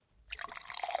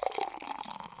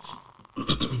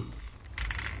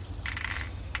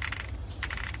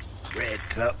Red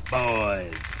Cup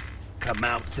boys, come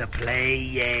out to play,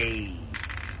 yay.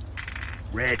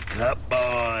 Red Cup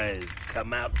boys,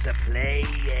 come out to play,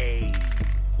 yay.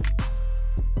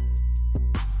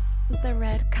 The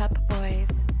Red Cup boys.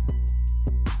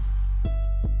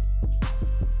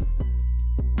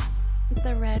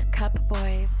 The Red Cup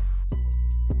boys.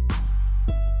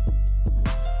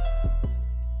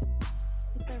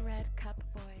 The Red Cup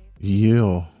boys.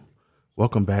 Yo,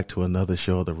 welcome back to another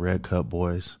show of the Red Cup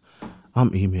boys.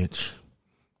 I'm E-Mitch,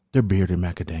 the bearded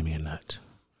macadamia nut,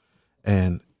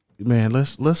 and man,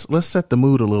 let's set the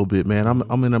mood a little bit, man.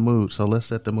 I'm in a mood, so let's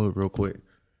set the mood real quick.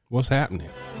 What's happening?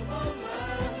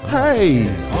 Hey,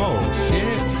 Oh shit!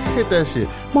 hit that shit.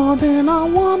 More than a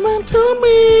woman to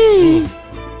me.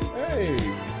 Hey,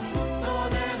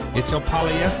 Get your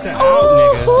polyester out,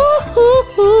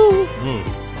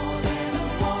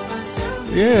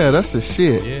 nigga. yeah, that's the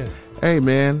shit. Yeah, Hey,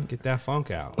 man, get that funk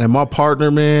out. and my partner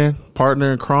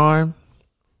in crime,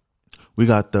 we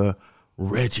got the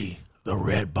Reggie, the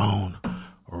Red Bone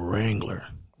Wrangler.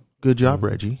 Good job,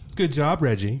 Reggie. Good job,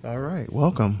 Reggie. All right,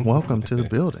 welcome to the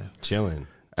building. Chilling.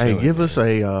 Hey, give us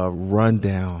a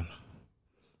rundown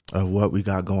of what we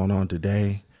got going on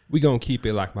today. We gonna keep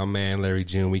it like my man Larry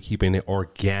June. We keeping it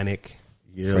organic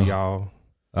Yeah. for y'all.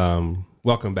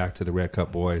 Welcome back to the Red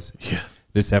Cup boys. Yeah.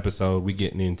 This episode, we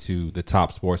getting into the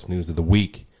top sports news of the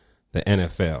week: the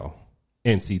NFL,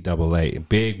 NCAA,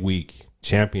 big week,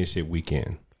 championship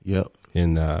weekend Yep.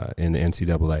 in the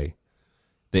NCAA,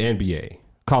 the NBA,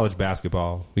 college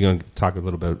basketball. We're gonna talk a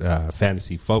little bit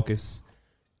fantasy focus,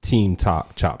 team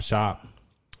top chop shop,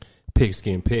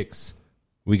 pigskin picks.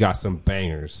 We got some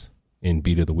bangers in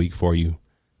beat of the week for you. And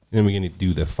then we're gonna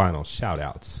do the final shout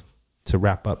outs to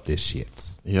wrap up this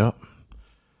shit. Yep.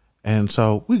 And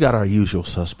so we got our usual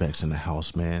suspects in the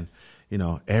house, man. You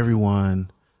know, everyone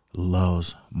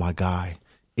loves my guy.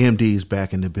 MD's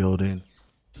back in the building.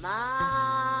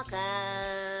 Marcus,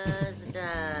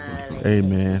 darling. Hey,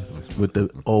 man, with the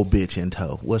old bitch in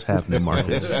tow. What's happening,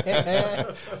 Marcus?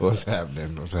 What's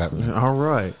happening? All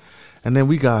right. And then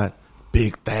we got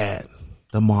Big Thad,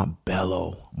 the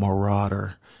Montbello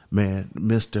Marauder, man,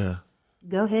 Mr.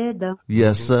 Go ahead, though.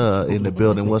 Yes, sir, in the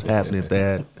building. What's happening,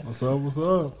 Thad? What's up? What's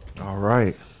up? All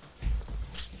right.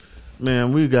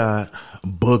 Man, we got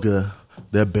Booger,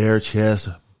 the bare chest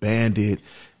bandit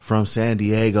from San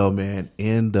Diego, man,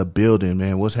 in the building,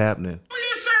 man. What's happening? Where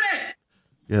your shirt at?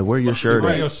 Yeah, where your shirt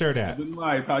Where at? your shirt at? Good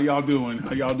life. How y'all doing?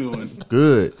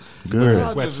 Good. Wear a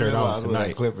I just sweatshirt on realized where that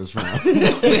tonight. clip is from.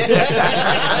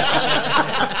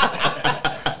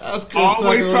 That's Chris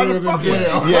Always Tucker trying when to he was in fuck with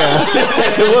jail. Yeah,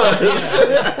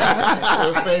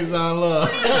 With Face on Love.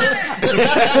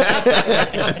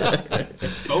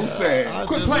 So sad.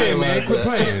 Quit playing, man. Quit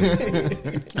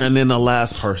playing. and then the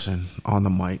last person on the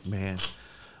mic, man,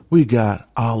 we got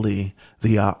Ali,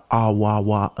 the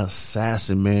Awawa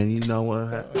assassin, man. You know what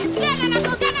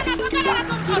happened?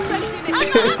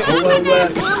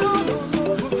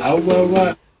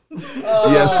 What?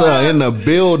 Yes, sir, in the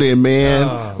building,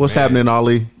 man. What's man. happening,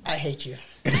 Ali? I hate you.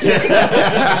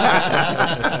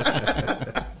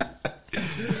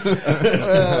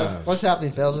 What's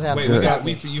happening, fellas? What's happening?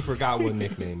 Wait, you forgot what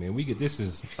nickname, man. We got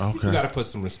to put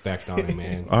some respect on it,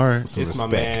 man. All right. It's my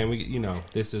man.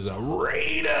 This is a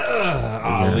Raider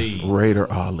Ali.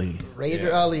 Raider Ali.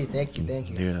 Raider Ali. Thank you.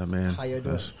 Yeah, man. How you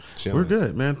doing? Chilling. We're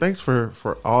good, man. Thanks for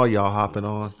all y'all hopping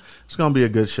on. It's gonna be a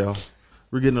good show.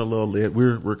 We're getting a little lit.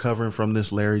 We're recovering from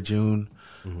this Larry June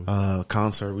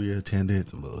concert we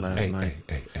attended last night.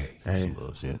 Hey.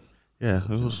 Bullshit. Yeah,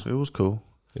 it was cool.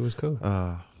 It was cool.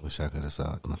 Wish I could have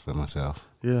saw it for myself.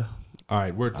 Yeah. All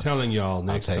right, we're telling y'all I'll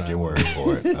next take time. your word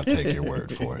for it. I'll take your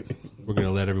word for it. We're going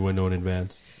to let everyone know in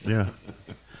advance. Yeah.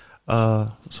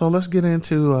 So let's get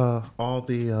into all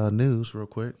the news real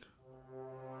quick.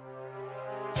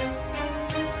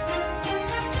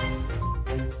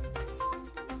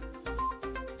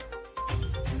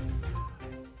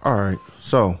 All right.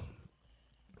 So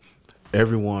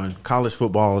everyone, college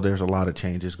football, there's a lot of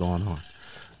changes going on.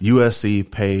 USC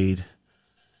paid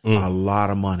a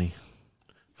lot of money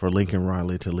for Lincoln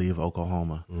Riley to leave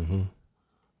Oklahoma. Mm-hmm.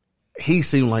 He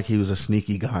seemed like he was a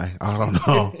sneaky guy. I don't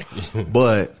know.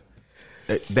 But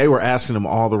they were asking him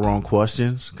all the wrong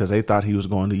questions because they thought he was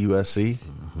going to USC.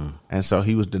 Mm-hmm. And so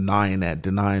he was denying.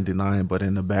 But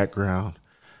in the background,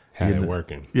 Had it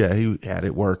working. yeah, he had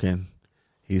it working.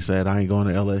 He said, I ain't going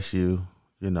to LSU.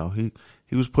 You know, he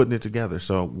was putting it together.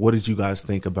 So what did you guys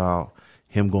think about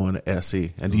him going to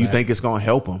SC? And do you think it's going to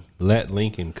help him? Let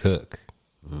Lincoln cook.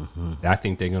 Mm-hmm. I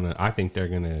think they're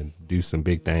gonna do some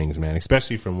big things, man.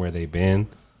 Especially from where they've been.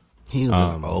 He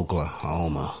was in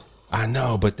Oklahoma. I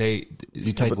know, but they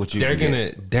take what you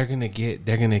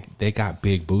can they got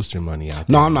big booster money out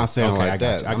there. No, I'm not saying Okay, like I got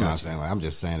that. you, I I'm got not you. saying like. I'm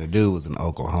just saying the dude was in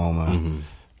Oklahoma.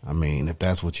 I mean, if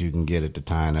that's what you can get at the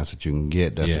time, that's what you can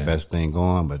get. That's Yeah. the best thing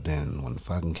going. But then when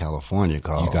fucking California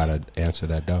calls, You gotta answer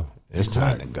that though. it's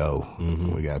time to go.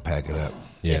 We gotta pack it up.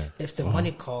 Yeah. If the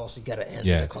money calls, you got to answer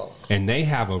Yeah, the call. and they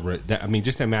have I mean,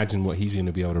 just imagine what he's going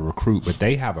to be able to recruit. But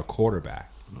they have a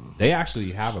quarterback. They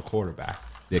actually have a quarterback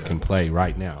that can play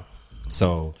right now.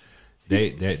 So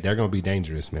they're going to be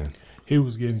dangerous, man. He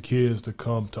was getting kids to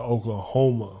come to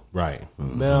Oklahoma. Right.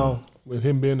 Now, with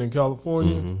him being in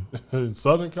California, in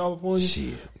Southern California,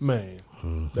 Shit. man,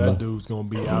 that dude's going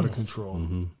to be out of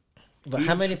control. But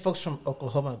how many folks from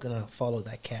Oklahoma are going to follow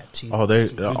that cat, too? Oh, they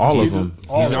all of them.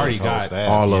 He's already got staff.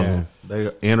 All of Yeah. them. They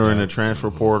enter in the transfer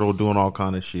portal, doing all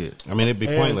kind of shit. I mean, it'd be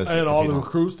pointless. And if all you the don't-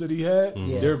 recruits that he had,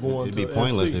 they're going It'd to be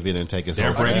pointless SC. if he didn't take his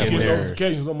They're whole breaking staff. Get with their- him.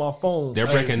 notifications on my phone. They're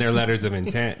breaking their letters of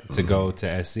intent to go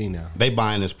to SC now. They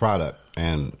buying this product,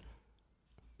 and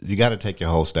you got to take your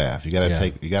whole staff. You got to Yeah.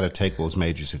 take. You got to take what's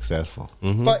made you successful.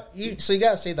 But you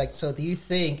got to say, like, so do you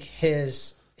think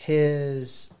his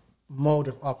mode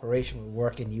of operation would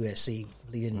work in USC,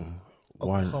 leaving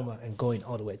Why- Oklahoma and going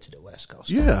all the way to the West Coast?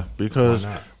 Yeah, because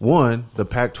Why not? one, the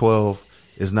Pac-12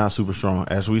 is not super strong.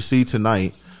 As we see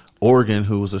tonight, Oregon,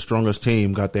 who was the strongest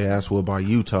team, got their ass whooped by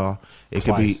Utah. It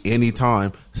could be Twice. any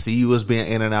time. CU was being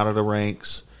in and out of the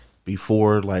ranks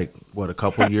before, like, what, a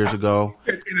couple of years ago.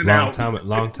 In and Long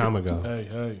out. time ago.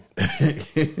 Hey,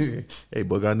 Hey,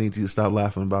 Boog, I need you to stop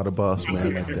laughing about a bus,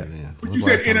 man, like that. Yeah. but you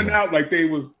said in and out like they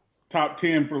was top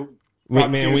 10 for. Wait,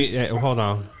 top man, 10. hold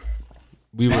on.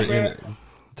 We were in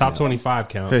top 25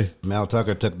 counts. Hey, Mel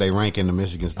Tucker took their ranking to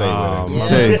Michigan State Oh,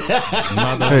 with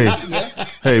him. hey,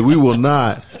 hey, we will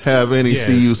not have any Yeah.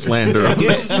 CU slander on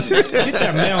Get, this. get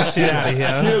that male shit out of here.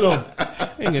 Get 'em.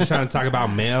 Ain't gonna try to talk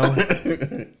about male.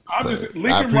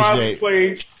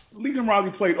 Lincoln Riley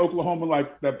played Oklahoma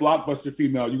like that blockbuster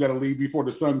female. You got to leave before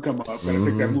the sun come up. Got to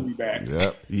take that movie back.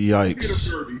 Yep.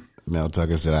 Yikes. Mel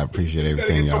Tucker said, "I appreciate Gotta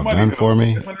everything get y'all some money, done though. for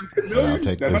me. That 110 But I'll million?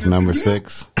 take That this 110 number million?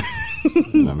 6,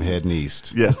 and I'm heading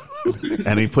east. Yeah.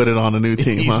 And he put it on a new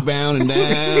team, huh? Eastbound and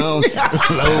down,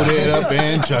 load it up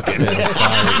and chuck it.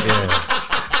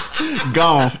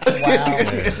 Gone.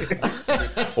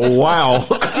 Wow.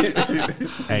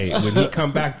 Hey, when he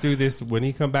come back through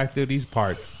these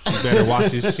parts, you better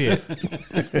watch his shit.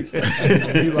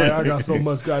 He like, I got so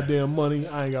much goddamn money,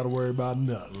 I ain't got to worry about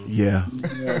nothing. Yeah.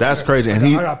 That's crazy. And I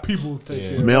he, got people to take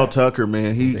care of. Mel Tucker,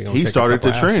 man, They gonna he take a started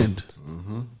the couple ass trend.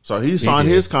 So he signed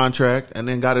did. his contract and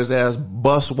then got his ass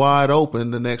bust wide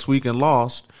open the next week and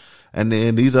lost. And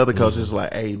then these other coaches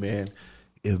like, hey, man,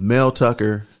 if Mel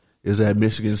Tucker is at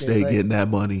Michigan State right. getting that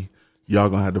money, y'all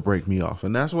going to have to break me off.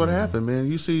 And that's what happened, man.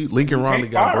 You see Lincoln Riley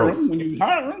Can't got fire broke. him when you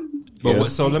hire him. But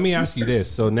so let me ask you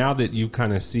this: so now that you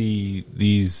kind of see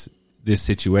this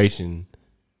situation,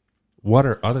 what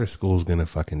are other schools gonna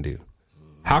fucking do?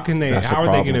 How can they? That's the How are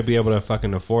they problem. going to be able to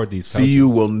fucking afford these? Coaches? CU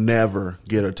will never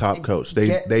get a top coach. They've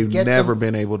Get never some-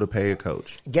 been able to pay a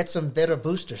coach. Get some better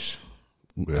boosters.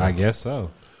 I guess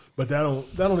so. But that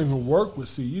don't even work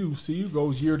with CU. CU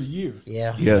goes year to year.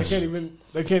 Yeah. Yes,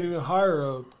 They can't even hire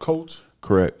a coach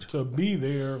correct. to be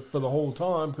there for the whole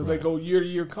time because they go year to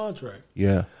year contract.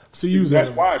 Yeah. CU's That's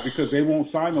in- why, because they won't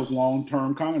sign those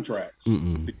long-term contracts to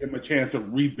give them a chance to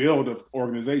rebuild the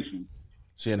organization.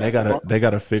 See, and they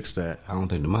gotta fix that. I don't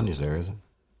think the money's there, is it?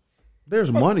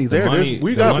 There's money there. We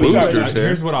the got money- boosters there.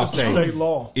 Here's what I'll say: state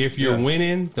law. if you're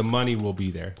winning, the money will be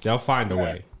there. They'll find a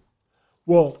way.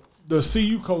 Well, the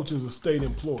CU coach is a state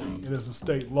employee, and it's a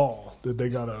state law that they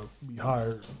gotta be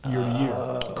hired year to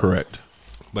year. Correct.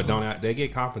 But they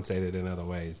get compensated in other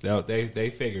ways. They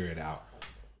figure it out.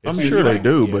 I'm It's sure they like-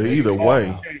 do, yeah, but they either figure it way,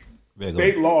 out. Big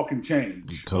State law can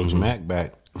change. Coach Mack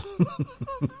back.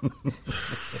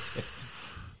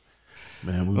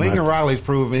 man, we Lincoln might- Riley's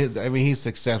proven he's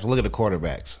successful. Look at the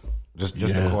quarterbacks. Just the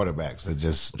Yeah. quarterbacks. They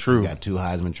just True. got 2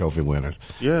 Heisman Trophy winners.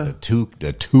 Yeah.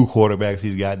 The two quarterbacks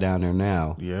he's got down there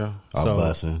now. yeah. Are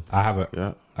bussing.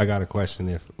 I got a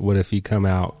question. What if he come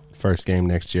out first game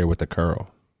next year with a curl?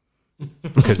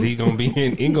 Because he gonna be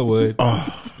in Inglewood.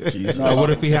 Jesus. So what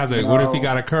if he got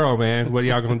a curl, man? What are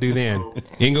y'all gonna do then?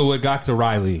 Inglewood got to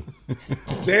Riley.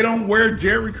 They don't wear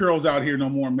Jerry curls out here no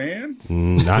more, man.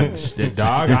 Not the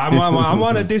dog. I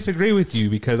want to disagree with you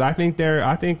because I think them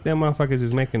motherfuckers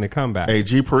is making a comeback. Hey,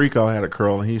 G Perico had a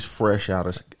curl and he's fresh out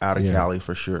of Yeah. Cali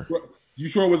for sure. You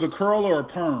sure it was a curl or a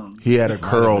perm? He had a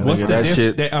curl, What's nigga. the That diff-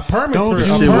 shit. A perm is Don't for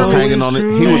you a Shit was perm hanging is on it.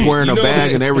 true. He was Hey, wearing you a know bag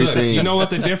what and the- everything. Look, you know what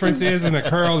the difference is in a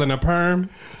curl and a perm?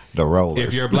 The rollers.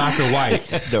 If you're black or white,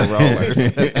 the rollers.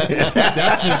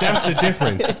 that's the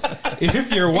difference.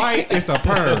 If you're white, it's a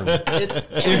perm.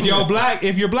 If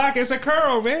you're black, it's a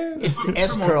curl, man. It's the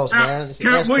S curls, man. It's the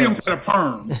Cat S Williams curls. had a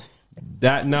perm.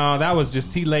 That was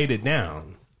just he laid it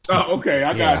down. Oh, okay,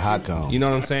 I Yeah, got hot cone. You know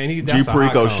what I'm saying? G That's a hot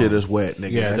Perico cone. shit is wet,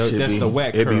 nigga. Yeah, that shit that's be, the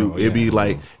wet it curl, be, it be yeah.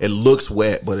 like, it looks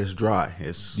wet, but it's dry.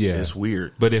 It's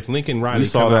weird. But if Lincoln Riley, We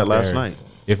saw come that out last there- night.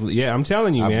 I'm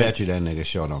telling you, I man. bet you that nigga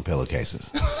short on pillowcases.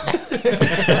 I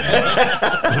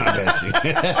bet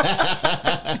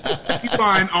you. He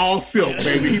buying all silk,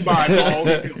 baby. He buying all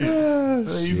silk.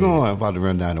 Where you going? I'm about to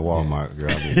run down to Walmart, girl.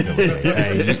 I'll be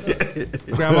pillowcases.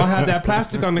 Hey, Grandma had that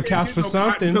plastic on the couch for Ain't no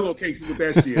cotton something. Pillowcases with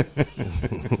that shit.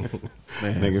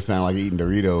 Nigga sound like eating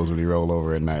Doritos when he roll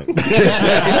over at night.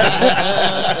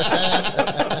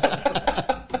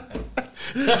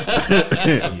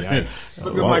 Yikes.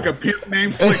 Looking like a pimp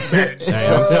named Slickback. Hey,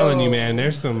 I'm telling you, man.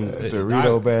 There's some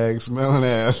Dorito bag smelling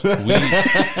ass.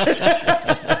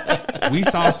 we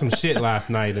saw some shit last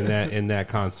night in that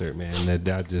concert, man.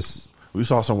 That just We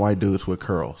saw some white dudes with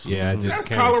curls. yeah, it just That's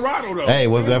can't. Colorado, though. Hey,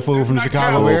 was that fool from That's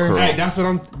Chicago not Bears? Cali. Hey, that's what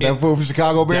I'm. That fool from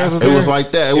Chicago Bears was It there? was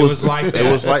like that. It was like that. It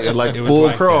was like It was full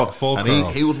like curl. that, full and curl.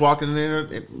 he was walking in there.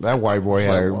 That white boy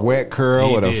had a wet curl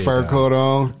He with a did, fur dog. coat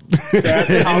on.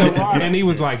 That's Colorado. And he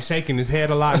was like shaking his head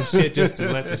a lot and shit just to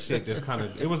let the shit just kind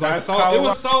of. It was like That's so. It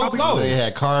was so Colorado. close. They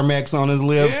had Carmex on his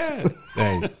lips. Yeah.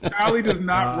 Hey, Cali does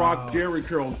not rock Jerry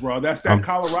curls, bro. That's that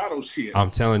Colorado shit. I'm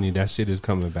telling you, that shit is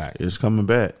coming back. It's coming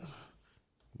back.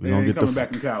 We They gonna ain't get coming the.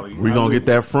 back in Cali. We gonna get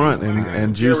that front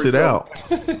and juice it out.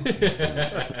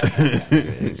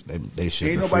 They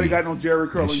sugar Ain't nobody free. got no Jerry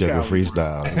curl They in sugar Cali. free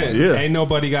style. Yeah. Ain't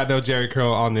nobody got no Jerry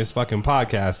Curl on this fucking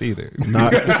podcast either.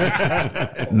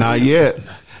 Not yet.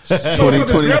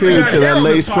 2022 till that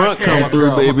lace front come through,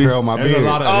 I'ma baby. curl my There's a beard.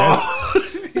 lot of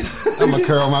I'm gonna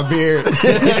curl my beard.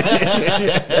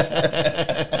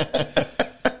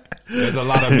 there's a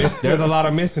lot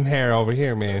of missing hair over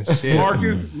here, man. Shit.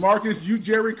 Marcus, you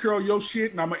Jerry curl your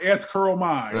shit, and I'm gonna S curl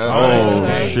mine. Oh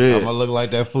I'm shit! gonna look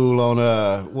like that fool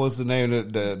on what's the name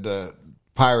of the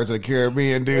Pirates of the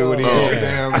Caribbean dude when he had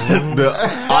damn. The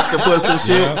octopus and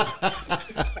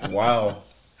shit. Wow.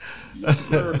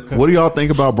 What do y'all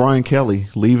think about Brian Kelly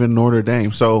leaving Notre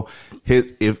Dame? So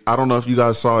if I don't know if you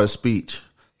guys saw his speech.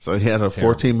 So he had a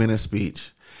 14-minute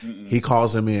speech. He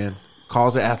calls them in,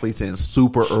 calls the athletes in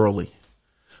super early,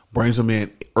 brings them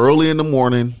in early in the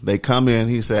morning. They come in.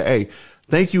 He said, "Hey,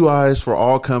 thank you guys for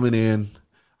all coming in.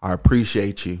 I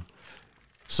appreciate you.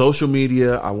 Social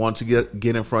media, I want to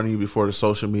get in front of you before the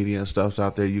social media and stuff's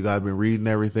out there. You guys been reading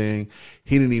everything."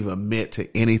 He didn't even admit to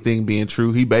anything being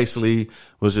true. He basically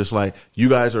was just like, "You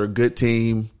guys are a good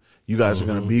team. You guys are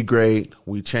going to be great.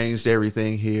 We changed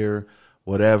everything here.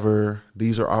 Whatever.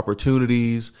 These are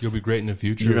opportunities. You'll be great in the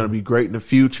future. You're going to be great in the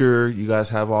future. You guys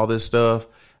have all this stuff."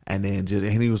 And then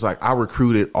and he was like, "I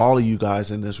recruited all of you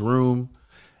guys in this room."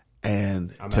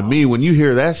 And to me, when you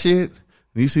hear that shit,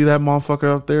 when you see that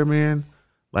motherfucker up there, man,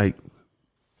 like,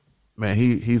 man,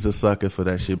 he's a sucker for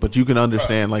that shit. But you can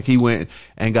understand, like, he went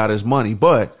and got his money.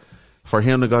 But for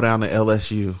him to go down to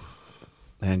LSU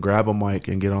and grab a mic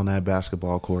and get on that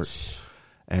basketball court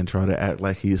and try to act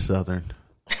like he's Southern,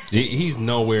 He's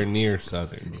nowhere near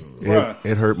Southern.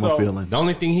 it hurt my So- feelings. The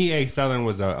only thing he ate Southern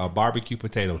was a barbecue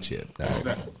potato chip.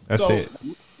 That's So, it.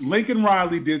 Lincoln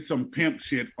Riley did some pimp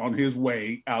shit on his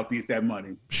way out to get that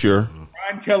money. Sure,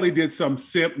 Brian Kelly did some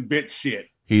simp bitch shit.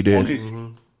 he on did. his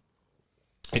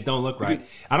It don't look right.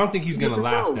 I don't think he's gonna the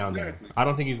last road, down there. exactly. I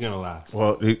don't think he's gonna last.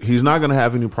 Well, he's not going to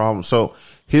have any problems. So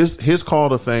his call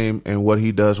to fame and what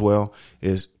he does well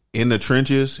is in the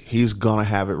trenches. He's going to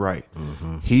have it right.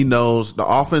 He knows the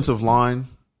offensive line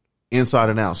inside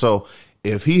and out. So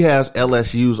if he has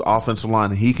LSU's offensive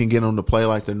line and he can get them to play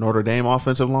like the Notre Dame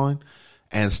offensive line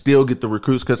and still get the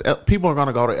recruits, because people are going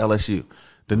to go to LSU.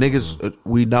 The niggas,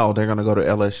 we know they're going to go to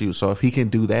LSU. So if he can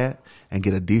do that and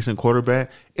get a decent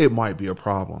quarterback, it might be a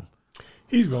problem.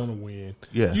 He's going to win.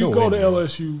 Yeah. You He'll go win, to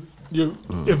man.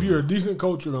 LSU, if you're a decent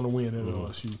coach, you're going to win at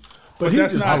LSU. But he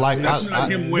that's just, not, I like- that's I- not I-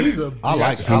 him he's winning. a I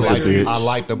like bitch. I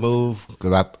like the move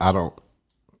because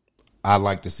I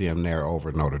like to see him there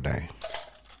over Notre Dame.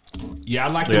 Yeah, I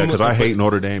like Yeah, the because move, I hate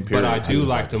Notre Dame, but period. I do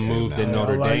like the move that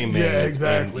Notre like- Dame made. yeah,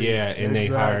 exactly. And they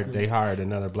Exactly. hired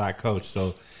another black coach.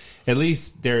 So at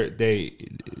least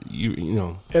you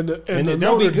know. And the they'll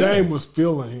Notre be good. Dame was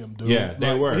feeling him, dude. Yeah,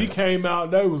 they were. He came out,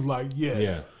 they was like, yes,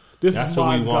 Yeah. this That's is who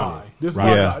my we guy. wanted. This is Right.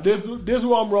 my Yeah. guy. This is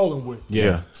who I'm rolling with.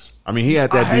 Yeah. I mean, he had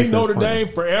that I hate defense Notre plan. Dame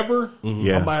forever.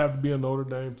 Yeah. I might have to be a Notre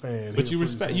Dame fan. But here you pretty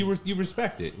respect soon. you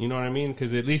respect it. You know what I mean?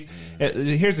 Because at least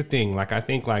here's the thing. Like I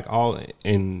think like all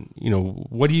in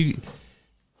what do you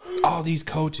all these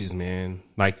coaches, man.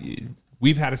 Like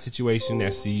we've had a situation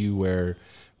at CU where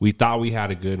we thought we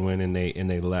had a good one and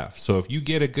they left. So if you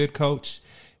get a good coach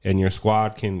and your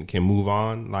squad can move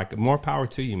on, like more power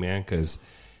to you, man. Because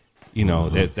you know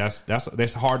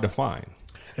that's hard to find.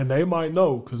 And they might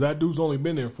know because that dude's only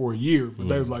been there for a year. But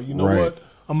they was like, you know what?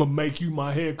 I'm going to make you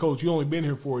my head coach. You only been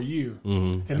here for a year.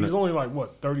 And he's only like,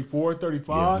 what, 34,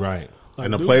 35? Yeah, right. Like,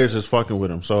 and the players is fucking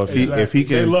with him. So if he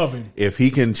can, they love him. If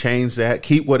he can change that,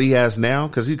 keep what he has now,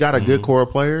 because he's got a good core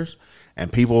of players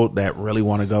and people that really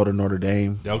want to go to Notre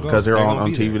Dame because they're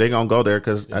on TV. They're gonna go there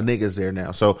because a nigga's there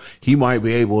now. So he might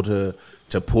be able to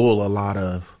pull a lot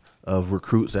of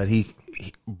recruits that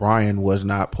Brian was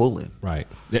not pulling. Right.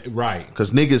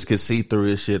 Because niggas could see through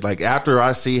his shit. Like after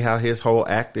I see how his whole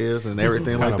act is and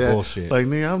everything like that, bullshit. like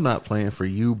nigga, I'm not playing for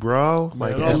you, bro.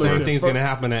 Like the same thing's gonna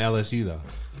happen at LSU though.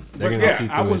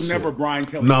 I was never a Brian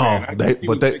Kelly No, fan.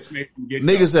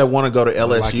 niggas that want to go to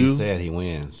LSU, like you said, he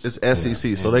wins. It's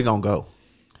SEC, so they gonna go.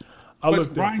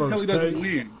 But Brian Kelly doesn't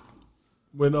win.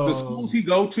 When the schools he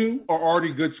go to are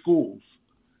already good schools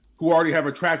who already have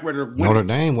a track record of winning. Notre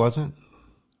Dame wasn't.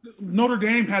 Notre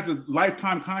Dame has a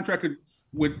lifetime contract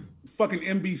with fucking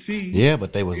NBC. Yeah,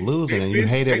 but they was losing, and you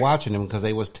hated watching them because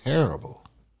they was terrible.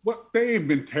 Well, they ain't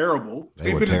been terrible.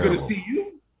 They've been terrible. as good as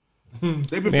CU.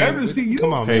 They've been better than CU.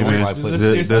 Come on, hey, man. man.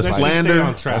 The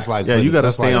slander. That's like You got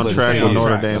to stay on track with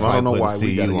Notre Dame. I don't know why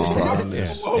we got to CU get caught on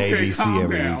this. ABC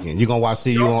every weekend. You gonna watch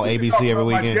CU on ABC every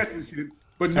weekend?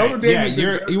 But Notre Dame.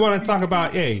 You want to talk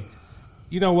about? Hey,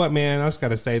 you know what, man? I just got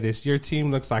to say this. Your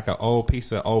team looks like an old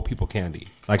piece of old people candy.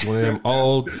 Like one of them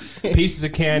old pieces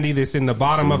of candy that's in the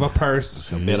bottom of a purse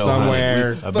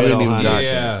somewhere.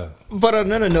 Yeah. But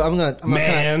no.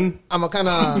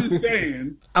 I'm just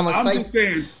saying.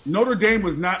 Notre Dame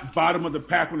was not bottom of the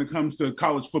pack when it comes to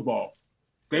college football.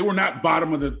 They were not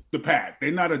bottom of the pack.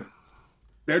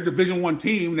 They're Division I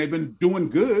team. They've been doing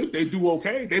good. They do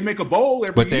okay. They make a bowl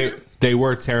every year. But they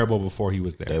were terrible before he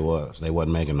was there. They wasn't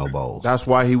making no bowls. That's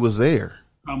why he was there.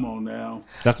 Come on now.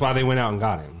 That's why they went out and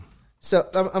got him. So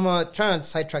I'm going to try and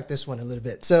sidetrack this one a little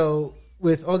bit. So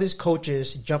with all these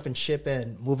coaches jumping ship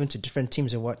and moving to different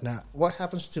teams and whatnot, what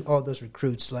happens to all those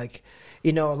recruits? Like,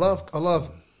 a lot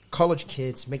of college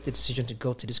kids make the decision to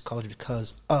go to this college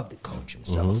because of the coach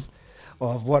himself.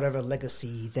 Or of whatever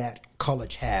legacy that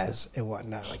college has and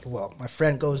whatnot. Like, well, my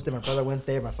friend goes there, my brother went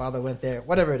there, my father went there,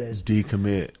 whatever it is.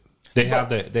 Decommit. They have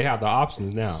the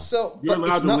options now. So, but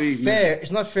it's not fair.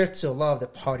 It's not fair to a lot of the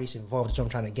parties involved. That's what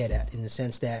I'm trying to get at, in the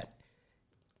sense that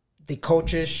the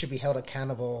coaches should be held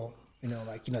accountable.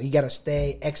 You got to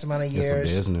stay X amount of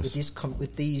years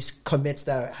with these commits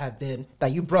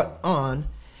that you brought on.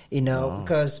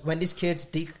 Because when these kids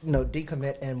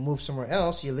decommit and move somewhere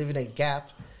else, you're leaving a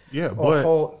gap. Yeah,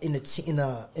 but in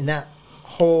that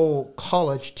whole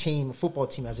college team, football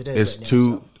team as it is. It's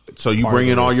so you bring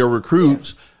in all your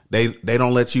recruits. Yeah. They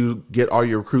don't let you get all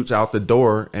your recruits out the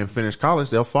door and finish college.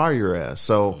 They'll fire your ass.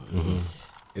 So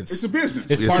it's a business.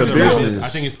 It's part of the business. I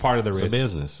think it's part of the risk. It's a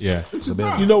business. Yeah, it's a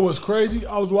business. You know what's crazy?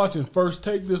 I was watching First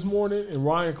Take this morning, and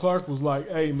Ryan Clark was like,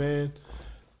 "Hey, man."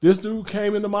 This dude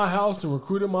came into my house and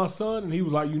recruited my son, and he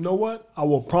was like, you know what? I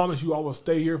will promise you I will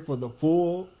stay here for the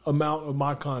full amount of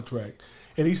my contract.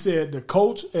 And he said the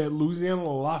coach at Louisiana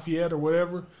Lafayette or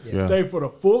whatever stayed for the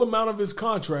full amount of his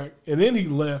contract, and then he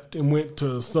left and went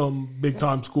to some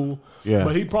big-time school. Yeah.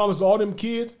 But he promised all them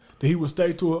kids that he would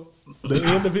stay to the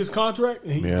end of his contract,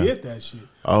 and he did that shit,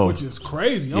 which is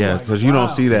crazy. Because you don't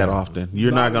see that often.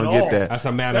 You're not going to get that. That's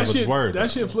a man of his word.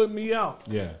 That shit flipped me out.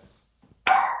 Yeah.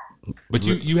 But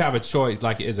you have a choice.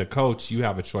 Like as a coach, you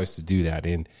have a choice to do that,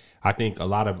 and I think a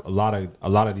lot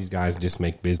of these guys just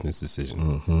make business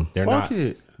decisions. They're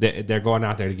going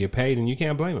out there to get paid, and you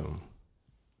can't blame them.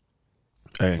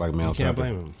 Hey, like Mel you can't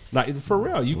blame him. Like for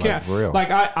real, you can't. For real.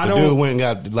 Like I the don't. Dude went and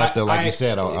got left like you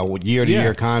said, a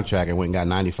year-to-year contract and went and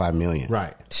got $95 million.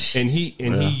 Right, and he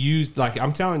used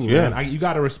I'm telling you, man, you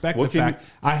got to respect the fact.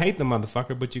 I hate the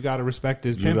motherfucker, but you got to respect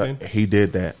his pimping. He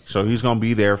did that, so he's gonna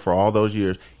be there for all those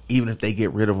years. Even if they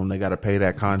get rid of him, they got to pay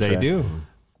that contract. They do.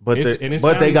 But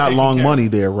they got long money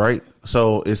there, right?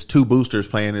 So it's two boosters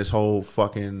playing this whole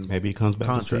fucking. Maybe he comes back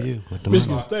contract. To see you.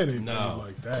 Michigan State ain't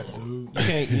like that, dude.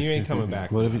 You ain't coming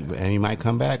back. And he might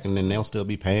come back, and then they'll still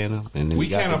be paying him. And then we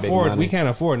can't afford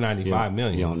 $95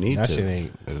 million. You don't need that to. Shit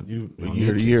ain't.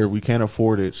 Year to year, we can't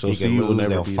afford it. So see, you will never.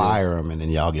 They'll fire him, and then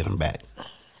y'all get him back.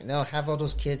 Now have all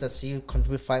those kids that see you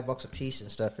contribute $5 a piece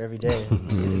and stuff every day.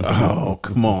 Oh,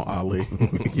 come on, Ali.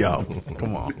 Yo,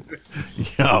 come on.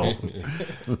 Yo.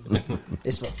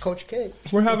 It's for Coach K.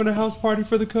 We're having a house party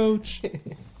for the coach.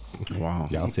 Wow.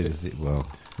 Y'all see this? Well,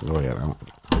 go ahead.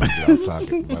 Y'all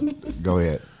talking. But go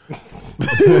ahead.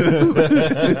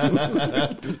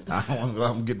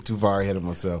 I'm getting too far ahead of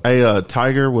myself. Hey,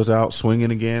 Tiger was out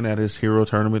swinging again at his Hero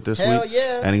tournament this Hell week.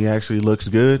 yeah. And he actually looks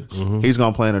good. He's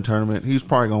going to play in a tournament. He's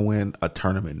probably going to win a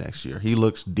tournament next year. He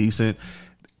looks decent.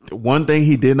 One thing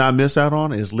he did not miss out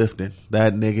on is lifting.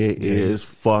 That nigga is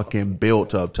fucking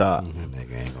built up top. That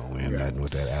nigga ain't gonna win nothing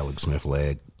with that Alex Smith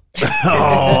leg.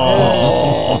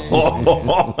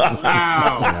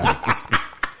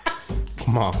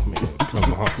 Come on, man.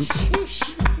 Come on.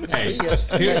 Hey,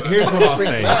 here's what I'll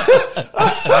say.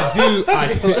 That's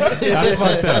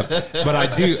fucked up. But I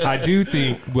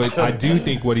do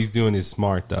think what he's doing is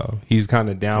smart though. He's kind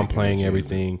of downplaying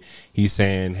everything. He's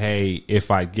saying, "Hey,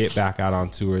 if I get back out on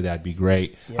tour, that'd be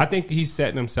great." Yeah. I think he's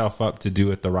setting himself up to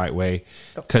do it the right way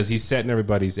because he's setting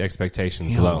everybody's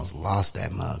expectations low. Almost lost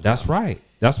that mug. That's right.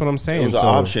 That's what I'm saying. It was an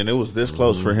option. It was this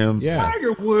close for him. Yeah.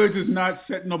 Tiger Woods is not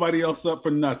setting nobody else up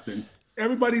for nothing.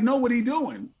 Everybody know what he's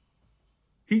doing.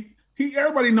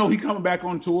 Everybody know he coming back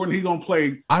on tour and he's gonna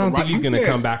play. I don't think he's gonna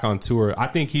come back on tour. I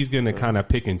think he's gonna kind of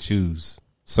pick and choose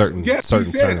certain he said,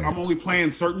 tournaments. I'm only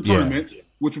playing certain tournaments,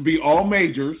 which would be all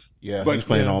majors. Yeah, but he's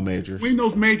playing all majors. Between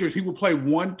those majors, he will play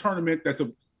one tournament that's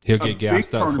he'll get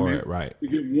gassed up for it, right? To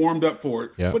get warmed up for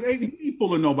it. Yep. But he ain't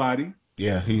fooling nobody.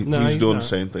 Yeah, he's not. doing the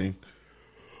same thing.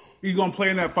 He's gonna play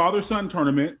in that father-son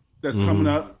tournament that's coming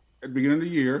up at the beginning of the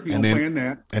year. He's gonna play in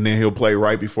that. And then he'll play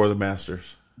right before the Masters.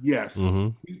 Yes.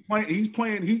 He's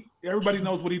playing. Everybody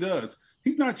knows what he does.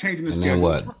 He's not changing the And schedule.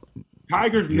 then what?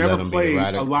 Tiger's You never let him be played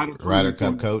the a lot of Ryder tournaments Cup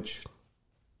on- coach.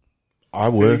 I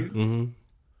would.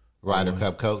 Ryder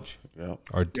Cup coach. Yeah.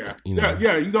 Or Yeah. you know,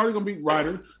 yeah. He's already going to be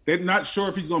Ryder. They're not sure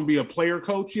if he's going to be a player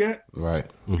coach yet. Right.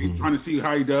 He's trying to see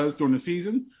how he does during the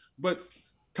season. But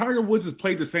Tiger Woods has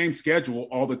played the same schedule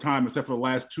all the time, except for the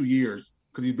last 2 years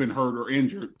because he's been hurt or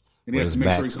injured. And he With has his to make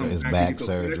sure back, he comes his back back and gets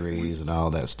those surgeries and all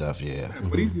that stuff. Yeah.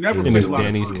 But he's never and played his a lot of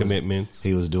Danny's tournaments. commitments.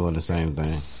 He was doing the same thing.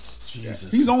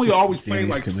 He's only always played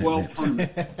Danny's like 12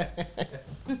 commitments.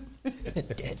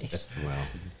 tournaments. Dennis. Well,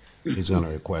 he's going to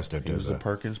request that there's There's a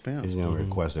Perkins pimp. He's going to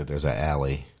request that there's an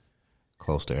alley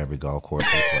close to every golf course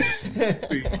he plays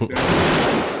in.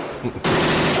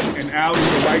 And Allie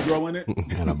with a white girl in it.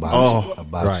 And a box,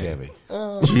 right. Chevy.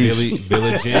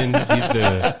 Village Inn. He's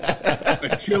the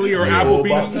A chili or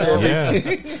Applebee's.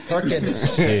 yeah.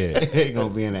 Perkins. Shit. He's going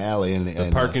to be in the alley in the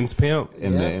Perkins pimp.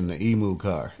 in the emu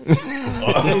car.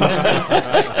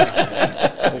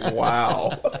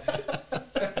 Wow.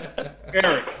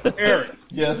 Eric.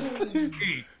 Yes.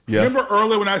 Hey, Yeah. remember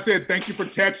earlier when I said thank you for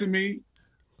texting me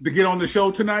to get on the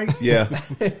show tonight? Yeah.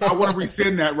 I want to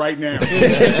rescind that right now.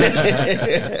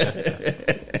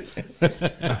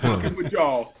 Fucking with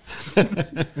y'all.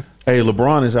 Hey,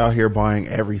 LeBron is out here buying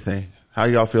everything. How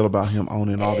y'all feel about him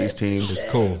owning all these teams? It's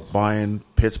cool. Buying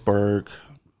Pittsburgh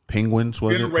Penguins,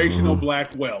 was it? Generational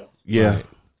black wealth. Yeah. Right.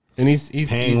 And he's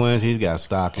Penguins. He's got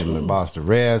stock in the Boston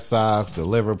Red Sox, the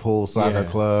Liverpool Soccer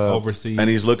Club. overseas, And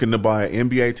he's looking to buy an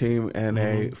NBA team and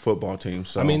a football team.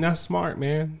 So I mean, that's smart,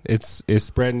 man. It's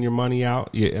spreading your money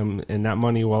out, and that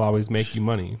money will always make you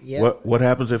money. Yeah. what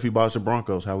happens if he buys the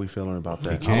Broncos? How we feeling about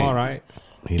that? I'm all right.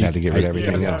 He'd have to get rid of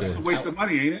everything else. It's a waste of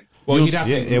money, ain't it? Well, you'd have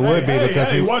Yeah, to. it would be because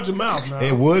Hey, he. watch your mouth now.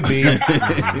 It would be.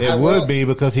 It would be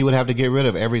because he would have to get rid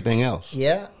of everything else.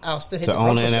 Yeah, I'll still hit To the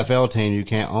own an Broncos. NFL team, you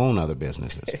can't own other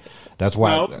businesses. That's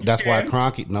why. No, that's you why can.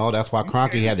 Kroenke. No, that's why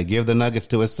Kroenke had to give the Nuggets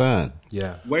to his son.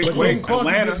 Yeah, Wait, But wait. Kroenke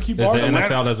Atlanta. gets to keep because the Arsenal.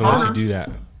 NFL doesn't let you Turner. do that.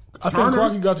 I think Turner.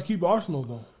 Crockett got to keep Arsenal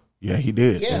though. Yeah, he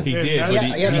did. Yeah. He Yeah, did. yeah, but yeah,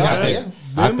 he yeah, had yeah. to.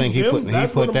 I think he put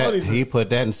that's where the money's he at. put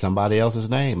that in somebody else's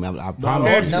name. I No,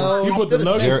 promise. No, You it's put still the the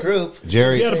same Nuggets- group.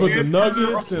 Jerry He had to put the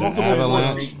Nuggets and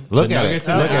Avalanche. Look The at Nuggets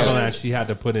it. and Look the at it. Avalanche, he had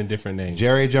to put in different names.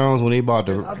 Jerry Jones, when he bought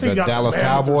I the think he got Dallas the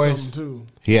Mammoth or Cowboys, something, too.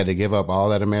 he had to give up all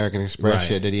that American Express Right.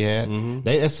 shit that he had.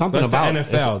 It's something But it's the about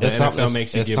NFL. The It's NFL something,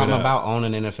 makes you it's give something it up. about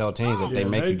owning NFL teams that they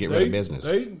make you get rid of business.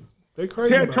 They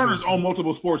crazy. Ted about Turner's this. on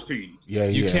multiple sports teams. Yeah,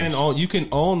 You yeah. can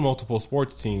own multiple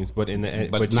sports teams, but in the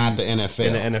But not the NFL.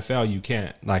 In the NFL, you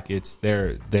can't. Like it's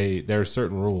there are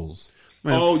certain rules.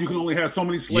 Oh, you can only have so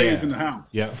many slaves Yeah. in the house.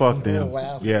 Yeah, Fuck them. Oh,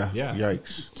 wow. Yeah. Yeah.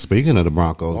 Yikes. Speaking of the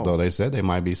Broncos, though, they said they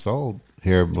might be sold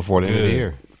here before the end of the Good.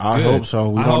 year. I Good. hope so.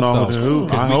 We I don't hope know so. who.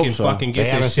 Because I we hope can so. fucking They get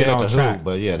haven't this shit said on to who, track.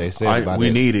 but yeah, they said by we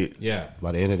the, need it. Yeah,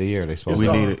 by the end of the year they supposed We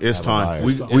to need it. It's have a time. buyer.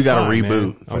 We got to time, man.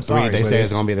 reboot. I'm For three, sorry, they but say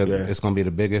it's gonna be yeah. it's gonna be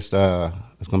the biggest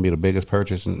it's gonna be the biggest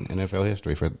purchase in NFL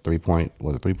history for 3.2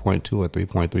 or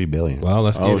 3.3 billion. Well,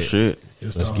 let's get Oh it. shit.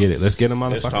 Let's get it. Let's get a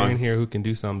motherfucker time. in here who can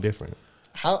do something different.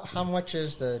 How much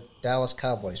is the Dallas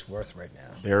Cowboys worth right now?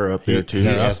 They're up there too.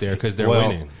 They're Yeah. up there because they're Well,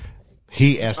 winning.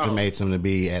 he estimates them to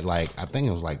be at like I think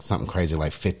it was like something crazy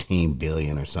like 15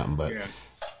 billion or something, but Yeah.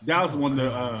 Dallas won the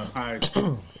highest. highest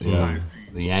team.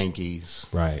 The Yankees.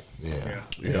 Right. Yeah.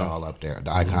 They're all up there.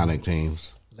 The iconic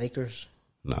teams. Lakers.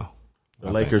 No.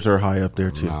 The Lakers are high up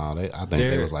there too. No, I think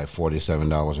they was like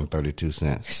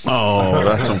 $47.32. Oh,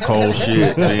 that's some cold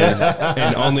shit, man.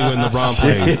 And only when LeBron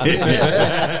plays.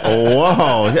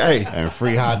 Whoa, hey, And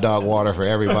free hot dog water for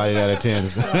everybody that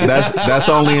attends. that's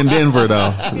only in Denver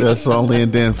though. That's only in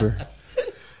Denver.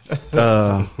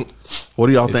 What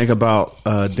do y'all think about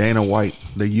Dana White,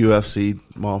 the UFC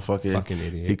motherfucker? Fucking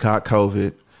idiot. He caught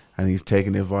COVID and he's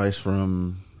taking advice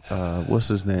from what's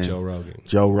his name? Joe Rogan.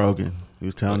 Joe Rogan. He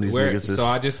was telling these niggas this. So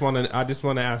I just want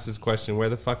to ask this question: where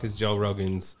the fuck is Joe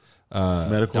Rogan's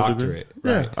medical doctorate?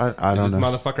 degree? Right? Yeah, I don't Does this know.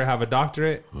 motherfucker have a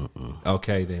doctorate?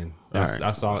 Okay, then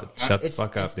that's all. Shut the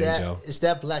fuck up, then, Joe. It's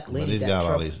that black lady. But he's that got all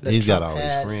Trump- these. that He's got Trump all these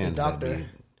had, friends the doctor.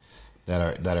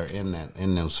 that are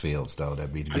in those fields though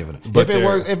that be giving. But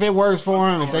If it works for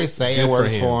him, if they say Good it for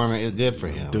works him. for him, it's good for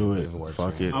him. Do If it. works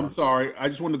Fuck for him. it. I'm sorry. I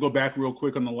just wanted to go back real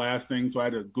quick on the last thing, so I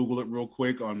had to Google it real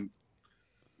quick on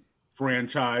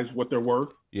franchise what they're worth.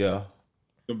 Yeah.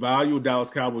 The value of Dallas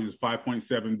Cowboys is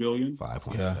 $5.7 billion.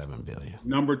 $5.7 billion.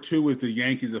 Number 2 is the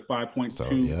Yankees at 5.25.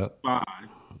 So, yep.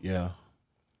 Yeah.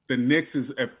 The Knicks is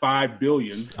at $5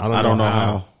 billion. I don't know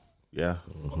how. Yeah.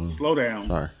 Slow down.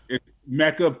 Sorry. It's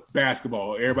Mecca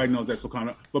basketball. Everybody knows that's so kind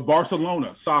of. But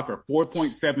Barcelona soccer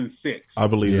 4.76. I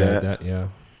believe that. Yeah.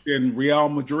 Then Real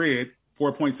Madrid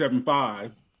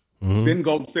 4.75. Then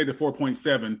Golden State at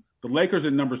 4.7. The Lakers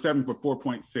at number 7 for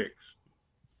 4.6.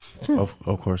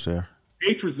 Of course they are.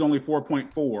 Patriots is only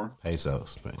 4.4.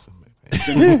 Pesos.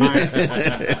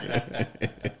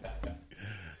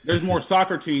 There's more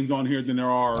soccer teams on here than there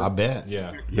are. I bet.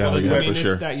 Yeah, Yeah, I yeah, mean, for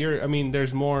sure.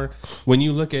 There's more when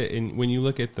you look at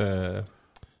the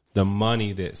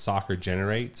money that soccer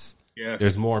generates. Yes.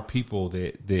 There's more people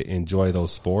that enjoy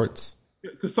those sports.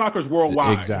 Because soccer's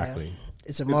worldwide. Exactly.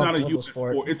 It's a It's more not a global U.S.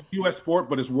 sport. sport. It's a U.S. sport,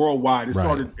 but it's worldwide. It Right.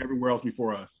 started everywhere else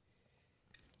before us.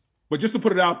 But just to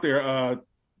put it out there,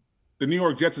 the New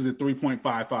York Jets is at 3.55.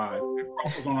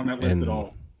 Broncos aren't on that list And at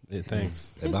all.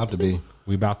 Thanks. They're about to be.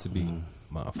 We about to be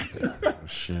motherfucker.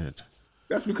 Shit.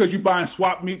 That's because you're buying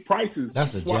swap meet prices.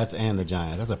 That's the Swap- Jets and the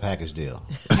Giants. That's a package deal.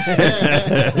 2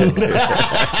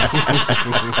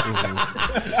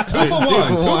 for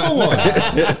 1.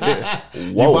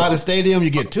 You buy the stadium, you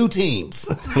get 2 teams.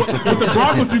 With the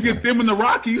Broncos, you get them and the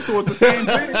Rockies, so it's the same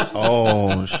thing.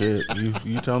 Oh shit.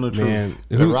 You telling the truth. Man,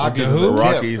 The Rockies is The a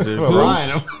Rockies tip are for gross.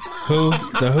 Ryan. Who?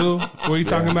 The who? What are you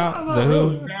talking about? The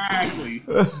who? Exactly.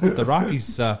 The Rockies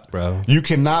suck, bro. You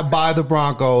cannot buy the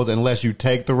Broncos unless you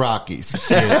take the Rockies.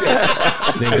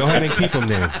 Then go ahead and keep them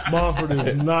there. Mumford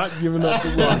is not giving up the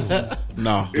Rockies.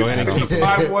 No. Go ahead and keep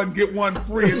Buy one, get one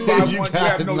free, and buy You one, you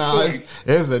have no nah, choice.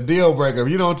 it's a deal breaker. If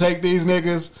you don't take these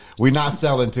niggas, we not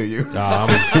selling to you.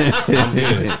 I'm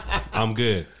good. I'm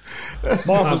good.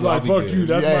 Mumford's like, be fuck good. you.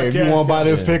 That's Yeah, my if you cash want to buy cow.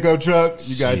 this pickup truck,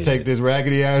 you got to Shit. take this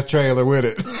raggedy ass trailer with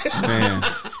it. Man.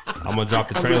 I'm gonna drop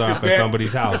the trailer off at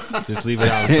somebody's house. Just leave it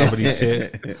out in somebody's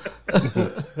shit.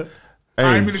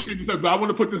 I ain't gonna keep this up, but I want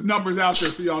to put these numbers out there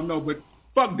so y'all know. But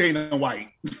fuck Dana White.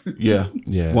 Yeah.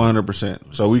 Yeah.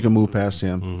 100%. So we can move past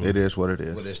him. It is what it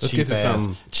is. With his Let's cheap get to ass,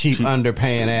 some- cheap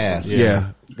underpaying ass. Yeah.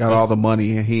 Got all the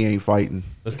money and he ain't fighting.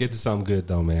 Let's get to something good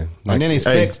though, man. And then he's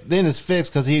Hey. fixed. Then it's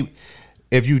fixed because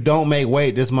if you don't make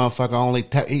weight, this motherfucker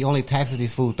only taxes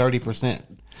these fools 30%.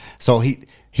 So he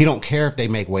don't care if they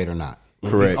make weight or not.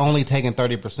 Correct. He's only taking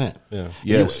 30%. Yeah.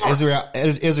 Yes. Israel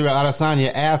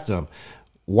Adesanya asked him,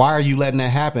 "Why are you letting that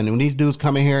happen?" And when these dudes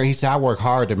come in here, he said, "I work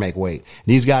hard to make weight."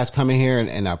 These guys come in here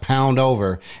and a pound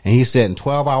over, and he said in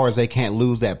 12 hours they can't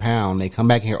lose that pound. They come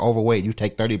back here overweight. You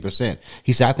take 30%.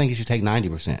 He said, "I think you should take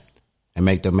 90% and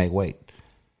make them make weight."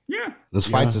 Yeah, This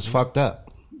fights is fucked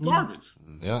up. garbage.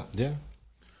 Yeah. Yeah.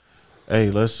 Hey,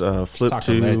 let's flip Talk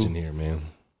to a legend here, man.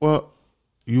 Well,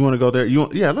 you want to go there?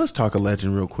 Let's talk a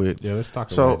legend real quick. Yeah, let's talk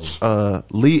a So, legend.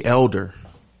 Lee Elder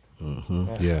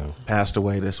Yeah. passed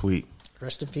away this week.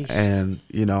 Rest in peace. And,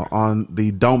 on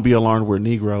the Don't Be Alarmed, We're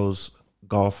Negroes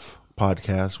golf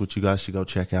podcast, which you guys should go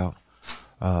check out.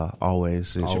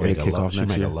 Always. It should be a kickoff Should next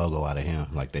make year. a logo out of him,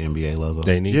 like the NBA logo.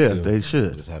 They need Yeah, to. they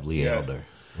should. Just have Lee Elder.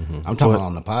 I'm talking about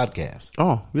on the podcast.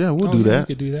 Oh, yeah, we'll Oh, do yeah, that.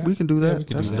 We could do that. We can do Yeah, that. we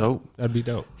could That's do that. dope. That'd be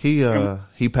dope. He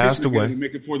passed Together, away. we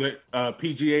make it for the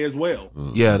PGA as well.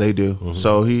 Yeah, they do.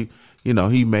 So he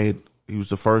was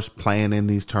the first playing in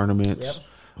these tournaments,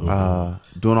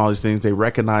 doing all these things. They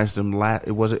recognized him.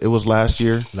 It was last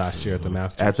year Last year at the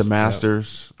Masters. at the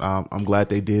Masters. I'm glad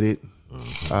they did it.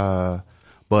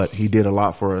 But he did a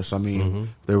lot for us. I mean,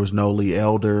 there was no Lee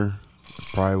Elder.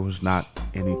 Probably was not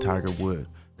any Tiger Woods.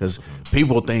 because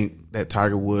people think that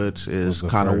Tiger Woods is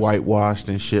kind of whitewashed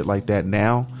and shit like that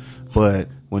now, but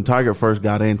when Tiger first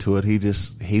got into it,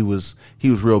 he was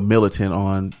real militant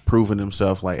on proving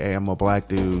himself. Like, hey, I'm a black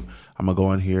dude. I'm gonna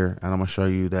go in here and I'm gonna show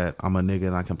you that I'm a nigga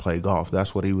and I can play golf.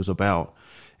 That's what he was about,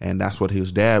 and that's what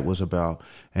his dad was about.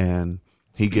 And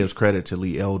he gives credit to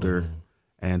Lee Elder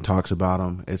and talks about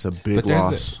him. It's a big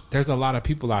loss. There's a lot of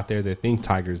people out there that think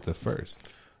Tiger's the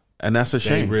first. And that's a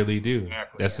shame. They really do.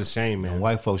 Exactly. That's a shame, man. And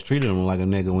white folks treated him like a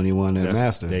nigga when he won that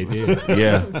Master. They did.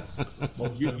 Yeah.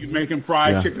 Well, you making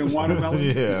fried chicken and watermelon?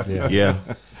 Yeah.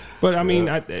 But I mean,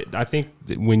 I think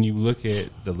that when you look at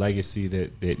the legacy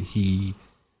that he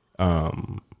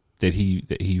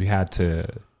had to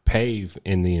pave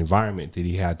in the environment that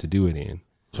he had to do it in,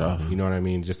 you know what I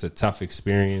mean? Just a tough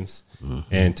experience,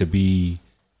 and to be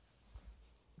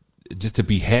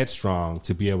headstrong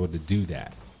to be able to do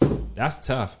that. That's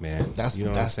tough, man. You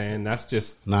know what I'm saying? That's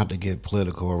just not to get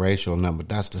political or racial, but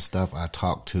that's the stuff I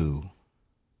talk to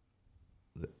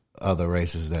other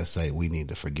races that say we need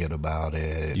to forget about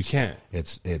it. You can't.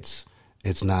 It's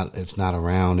not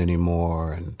around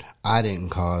anymore, and I didn't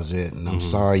cause it, and I'm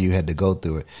sorry you had to go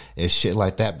through it. It's shit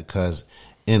like that because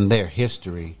in their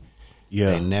history,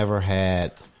 they never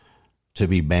had to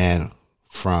be banned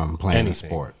from playing a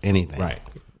sport, anything. Right.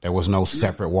 There was no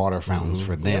separate water fountains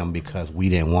for them because we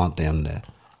didn't want them to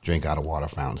drink out of water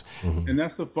fountains. And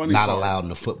that's the funny not part. allowed in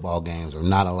the football games or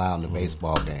not allowed in the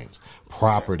baseball games.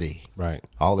 Property. Right.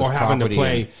 All this or having to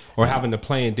property having to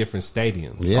play in different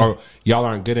stadiums. Yeah. Or y'all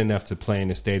aren't good enough to play in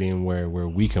a stadium where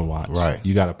we can watch. Right.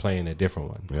 You got to play in a different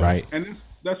one. Yeah. Right. And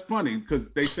that's funny because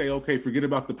they say, okay, forget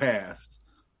about the past.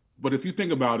 But if you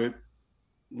think about it,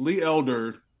 Lee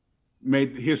Elder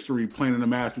made history playing in the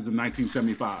Masters in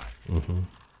 1975.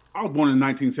 I was born in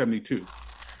 1972.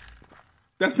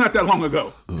 That's not that long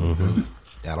ago.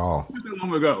 At all. Not that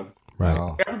long ago.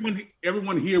 Right.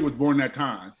 Everyone here was born that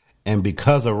time. And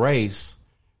because of race,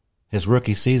 his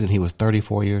rookie season, he was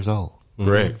 34 years old.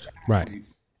 Correct. Right.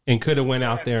 And could have went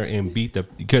out there and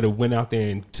could have went out there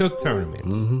and took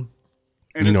tournaments. And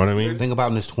you know what I mean? Think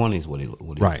about in his 20s what he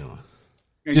was doing.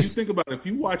 And you think about it, if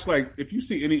you watch, if you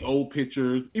see any old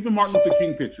pictures, even Martin Luther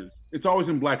King pictures, it's always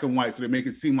in black and white, so they make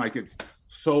it seem like it's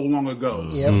so long ago.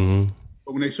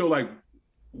 But when they show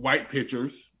white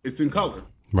pictures, it's in color.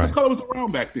 Right. Because color was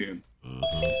around back then.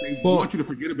 They want you to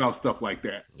forget about stuff like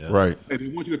that. Right. And they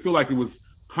want you to feel like it was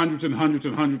hundreds and hundreds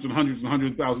and hundreds and hundreds and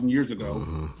 100,000 years ago,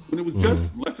 when it was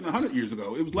just less than 100 years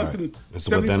ago. It was less than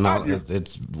 75 years.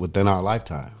 It's within our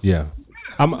lifetime. Yeah.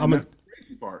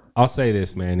 I'll say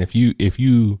this, man. If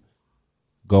you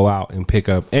go out and pick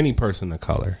up any person of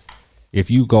color, if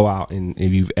you go out and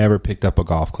if you've ever picked up a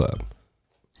golf club,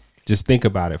 just think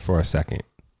about it for a second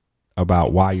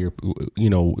about why you're,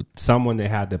 someone that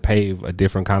had to pave a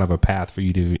different kind of a path for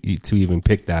you to even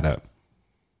pick that up.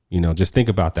 Just think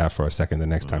about that for a second the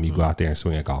next time you go out there and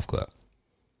swing a golf club.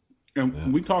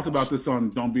 And we talked about this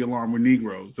on Don't Be Alarmed, We're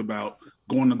Negroes, about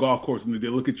going to golf course and they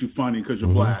look at you funny because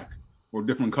you're black or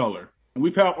different color. And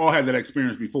we've all had that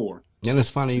experience before. And it's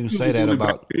funny you say that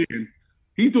about...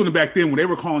 He's doing it back then when they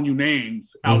were calling you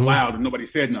names out loud and nobody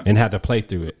said nothing. And had to play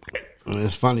through it. And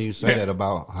it's funny you say that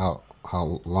about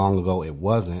how long ago it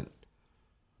wasn't.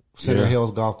 Center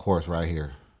Hills Golf Course right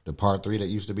here. The par 3 that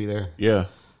used to be there. Yeah.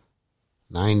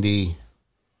 90,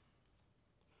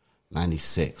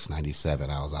 96, 97,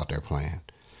 I was out there playing.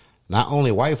 Not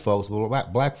only white folks, but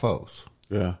black folks.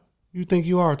 Yeah. You think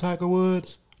you are Tiger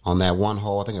Woods? On that one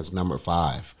hole, I think it's number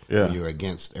 5. Yeah. You're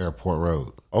against Airport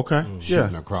Road. Okay.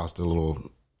 Shooting across the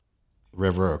little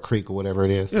river or creek or whatever it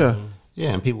is. Yeah.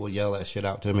 Yeah, and people would yell that shit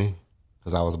out to me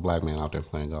because I was a black man out there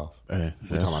playing golf. Hey,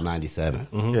 we're talking about 97.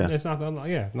 Yeah. It's not that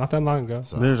long. Not that long ago.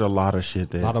 So there's a lot of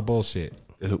shit there. A lot of bullshit.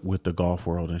 With the golf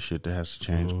world and shit that has to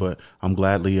change. But I'm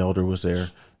glad Lee Elder was there.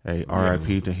 Hey,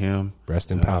 RIP to him.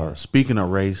 Rest in power. Speaking of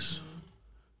race,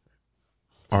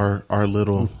 our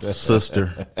little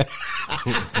sister.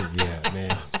 Yeah,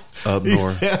 man. Up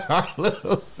north. Our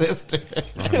little sister.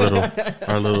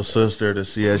 Our little sister, the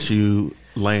CSU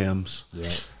Lambs.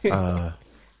 Yeah.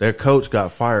 Their coach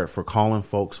got fired for calling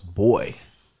folks boy.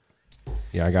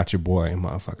 Yeah, I got your boy,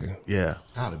 motherfucker. Yeah.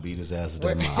 I'd have beat his ass with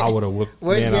that mouth. I would have whooped.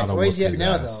 Where's he at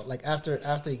now, though? Like after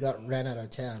he ran out of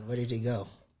town, where did he go?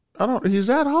 He's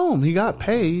at home. He got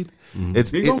paid.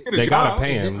 They gotta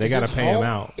pay him. They gotta pay him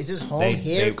out. Is his home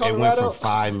here in It Colorado? went from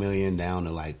 $5 million down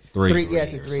to like 3. Yeah,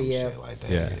 to 3, yeah. like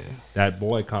that. Yeah. That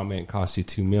boy comment cost you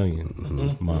 $2 million,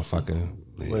 motherfucker.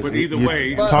 But either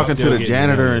way, talking to the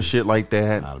janitor and shit like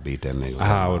that. I'd have beat that nigga.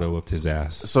 I would have whooped his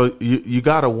ass. So you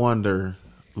gotta wonder,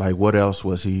 like, what else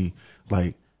was he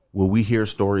like? Will we hear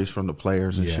stories from the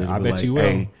players and shit? I Be bet like, you will.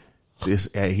 Hey,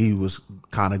 he was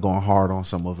kind of going hard on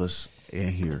some of us in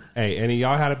here. Hey, any of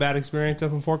y'all had a bad experience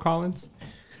up in Fort Collins?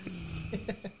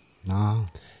 No.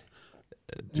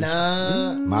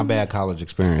 Nah. My bad college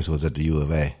experience was at the U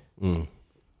of A.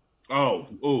 Oh,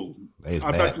 They was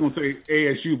I bad. thought you were going to say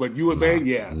ASU, but U of A,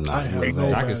 yeah. No, I U have of no A.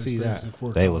 I bad can see experience that. in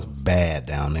Fort They Collins. was bad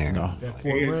down there. At Fort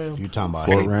Ram. You talking about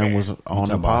Fort hating, Ram was you on talking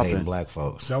the about hating popping. black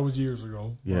folks. That was years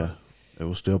ago. Yeah, it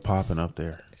was still popping up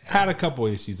there. Had a couple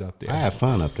issues up there. I had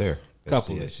fun up there.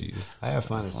 couple CSU. issues. I had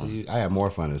fun at CU. I had more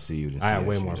fun at CU than I had CSU,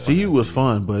 way more though. fun. CU was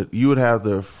fun, but you would have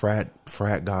the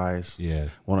frat guys Yeah.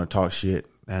 want to talk shit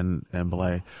and be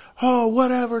like, oh,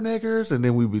 whatever, niggers, and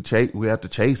then we have to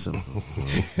chase them.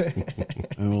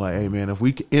 And we're like, hey man, if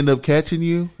we end up catching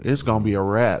you, it's gonna be a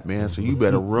wrap, man. So you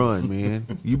better run,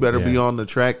 man. You better be on the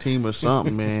track team or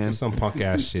something, man. It's some punk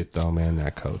ass shit though, man.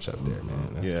 That coach up there,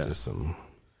 man. That's Yeah. just some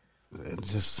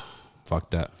It's just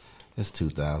fucked up. it's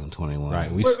 2021.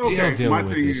 Right. We But, still okay, dealing my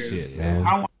with thing this is, shit, man.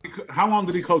 How long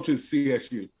did he coach at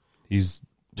CSU? He's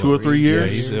 2 or 3 Yeah,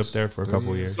 years. he's up there for a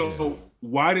couple years. So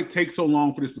why did it take so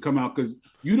long for this to come out? Because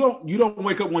you don't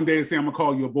wake up one day and say I'm gonna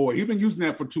call you a boy. He's been using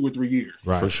that for 2 or 3 years.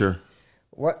 Right. For sure.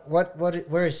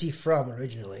 Where is he from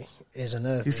originally? Is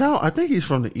another thing. I think he's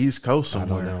from the East Coast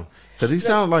somewhere. know. Because he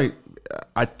sounded like,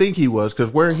 I think he was, because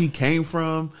where he came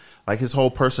from, like his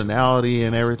whole personality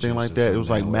and everything like that, it was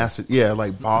like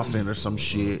like Boston or some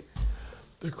shit.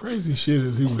 The crazy shit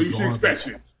is he was So you should garbage. expect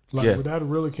it. Like, Yeah. would that have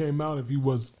really came out if he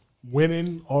was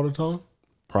winning all the time?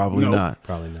 Probably No. not.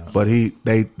 Probably not. But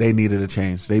they needed a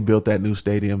change. They built that new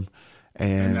stadium,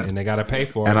 and And they got to pay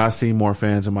for it. and I see more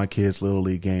fans in my kids' little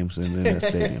league games than in that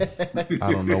stadium.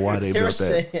 I don't know why they They were built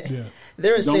that. saying, Yeah. they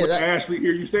were Don't saying let that Ashley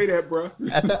hear you say that, bro.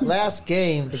 at that last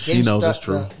game, the She game knows it's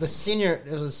started. true. The senior,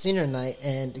 it was a senior night,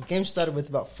 and the game started with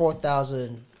about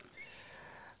 4,000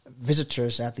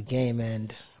 visitors at the game,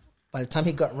 and by the time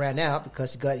he got ran out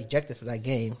because he got ejected for that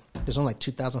game, there's only like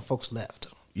 2,000 folks left.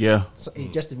 Yeah, So you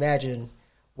just imagine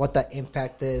what that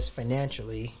impact is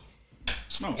financially.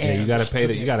 No. yeah, you got to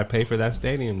pay. You got to pay for that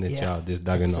stadium that Yeah. y'all just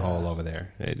dug in It's, the hole over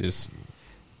there. It just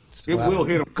It will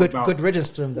hit him. for Good, about good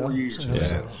riddance to him though. 4 years. You know, Yeah.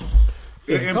 so-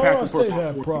 It'll impact Colorado him for State about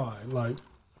had 4 pride. Like,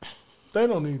 they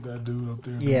don't need that dude up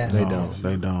there. Yeah. they no, don't.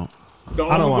 they don't. The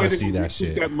I don't only wanna way they're see gonna that recoup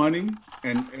shit. That money,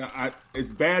 and it's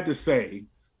bad to say,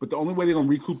 but the only way they're gonna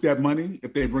recoup that money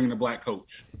if they bring in a black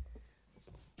coach.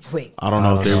 Wait, I don't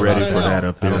know if they're know ready about for that. that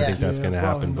up I don't there. think that's Yeah, going to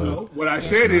happen. probably But What I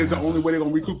said is the only way they're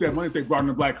gonna recoup that money if they brought in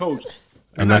a black coach.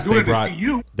 They're unless not they doing it to brought,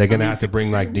 CU. they're going to I mean, have to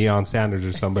bring like Deion Sanders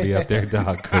or somebody up there,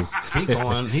 dog. Because He's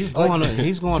going to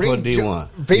a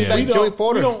D1. Bring Yeah. back We We Joey don't-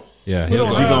 Porter. we don't- yeah, we he'll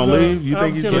don't Is he have gonna the leave? You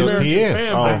think he's African gonna- American He is.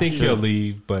 fan Oh, I base think here. he'll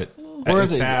leave. But Where's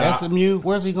it's he? sad. SMU?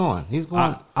 Where's he going? He's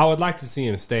going. I would like to see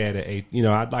him stay at a.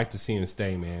 I'd like to see him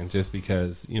stay, man. Just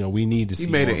because we need to see.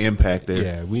 He made an more- impact there.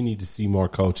 Yeah, we need to see more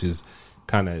coaches,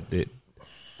 kind of that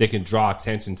they can draw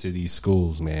attention to these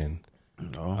schools, man.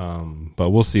 But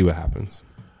we'll see what happens.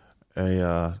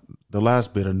 The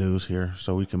last bit of news here,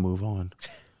 so we can move on.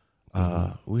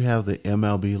 We have the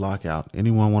MLB lockout.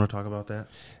 Anyone want to talk about that?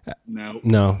 No,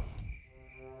 No,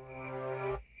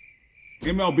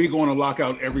 MLB going to lock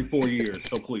out every 4 years.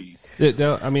 So please,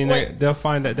 they'll Wait. they'll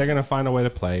find that they're going to find a way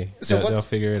to play. So They'll what's-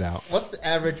 figure it out. What's the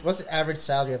average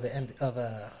salary of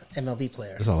a MLB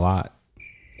player? It's a lot.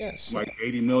 Yes. like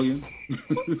 80 million.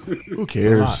 Who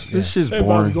cares? lot, yeah. This shit's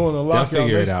Everybody's boring. going to lockout.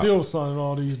 figure They it out. still signing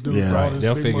all these dudes. Yeah. all Right, this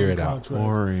they'll big figure money it out. contracts.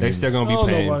 Boring. They still going to Oh,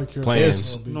 be nobody cares. playing.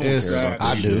 It's, No it's, cares.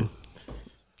 I do.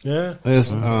 Yeah.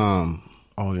 It's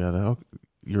Oh yeah,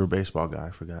 you're a baseball guy. I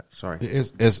forgot. Sorry.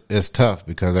 it's tough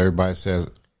because everybody says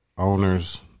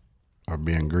owners are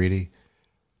being greedy.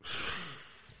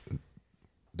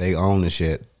 They own the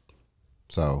shit,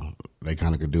 so they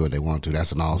kind of could do what they want to.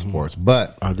 That's in all sports,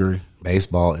 but I agree.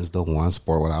 baseball is the one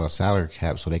sport without a salary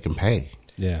cap, so they can pay.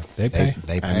 Yeah, they pay.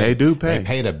 They pay. And they do pay. They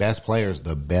pay the best players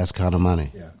the best kind of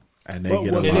money. Yeah. And they But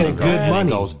get a what- lot it's of good gold. And money.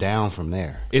 it goes down from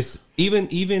there. It's even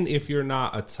if you're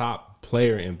not a top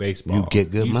player in baseball, You get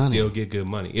good money. Still get good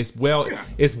money. It's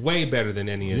way better than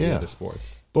any of the Yeah. other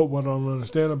sports. But what I don't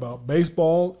understand about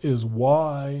baseball is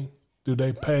why do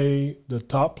they pay the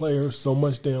top player so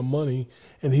much damn money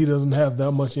and he doesn't have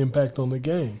that much impact on the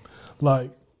game? Like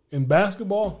in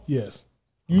basketball, yes,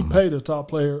 you pay the top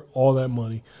player all that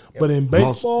money, but in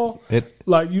baseball,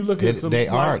 like you look at some, they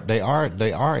are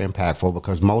impactful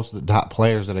because most of the top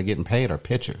players that are getting paid are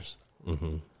pitchers.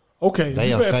 okay, They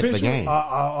you pay a affect the pitcher, game.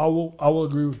 I will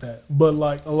agree with that. But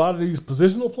like a lot of these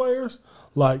positional players,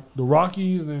 like the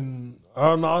Rockies and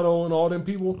Arenado and all them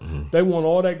people, they want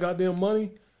all that goddamn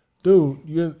money. Dude,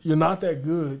 you're not that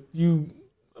good.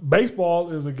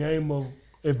 Baseball is a game of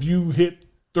if you hit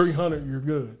 300, you're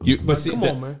good. But see, come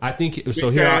on, man. I think so.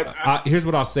 Here's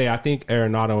what I'll say. I think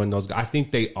Arenado and those guys. I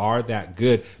think they are that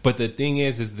good. But the thing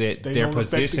is that They their don't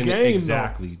affect the position game,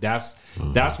 exactly. That's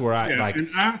where I like. And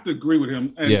I have to agree with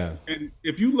him. And, and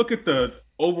if you look at the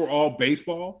overall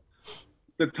baseball,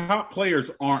 the top players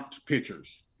aren't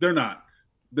pitchers. They're not.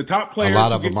 The top players. A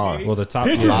lot of them are. Well, the top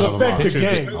Pitchers affect the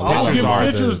game. I'll give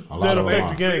pitchers that affect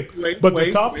the game. But the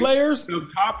top players? The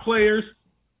top players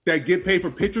that get paid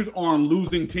for pitchers are on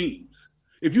losing teams.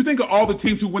 If you think of all the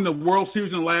teams who win the World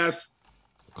Series in the last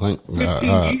 15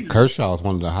 years, Kershaw is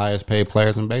one of the highest paid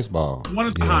players in baseball. One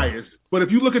of the highest. But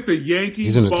if you look at the Yankees,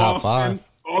 he's in the Boston, top 5.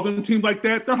 All them teams like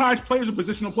that, their highest players are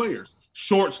positional players,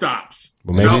 shortstops.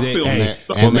 Well,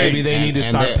 maybe they need to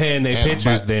start paying their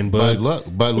pitchers then. But look,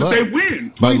 but they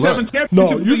win 27 championships.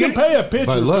 No, you can pay a pitcher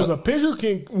But look. because a pitcher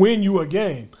can win you a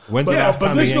game. When's But the a last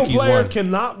time the positional Yankees player won?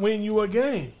 cannot win you a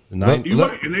game. You're right,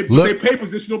 and they pay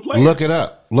positional players. Look it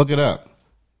up. The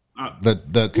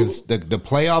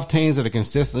playoff teams that are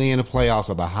consistently in the playoffs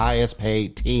are the highest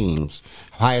paid teams,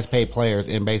 highest paid players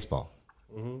in baseball.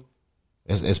 Mm-hmm.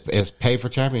 It's paid for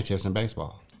championships in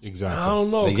baseball. Exactly. I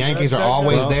don't know. The Yankees are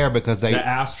always there because they the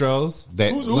Astros.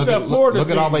 look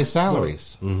at all their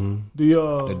salaries.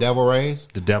 The Devil Rays.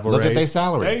 The Devil Look Rays. at their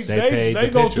salaries. They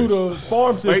go through the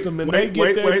farm system and they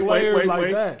get their players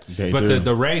like that. But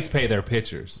the Rays pay their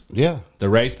pitchers. Yeah. The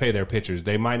Rays pay their pitchers.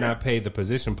 They might not pay the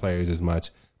position players as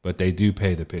much, but they do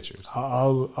pay the pitchers. I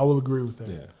will agree with that.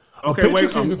 Yeah. Okay,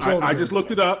 wait. I just looked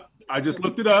it up.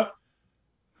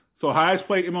 So highest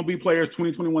paid MLB players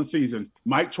 2021 season: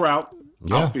 Mike Trout,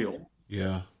 outfield.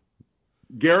 Yeah.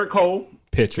 Garrett Cole,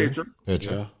 pitcher.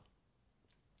 Yeah.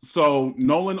 So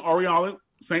Nolan Arenado,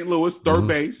 St. Louis, third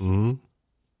base.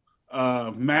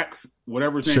 Max,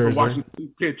 whatever his name for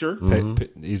Washington, pitcher.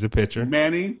 He's a pitcher.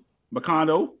 Manny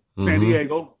Macondo, San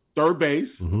Diego, third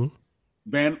base.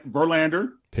 Van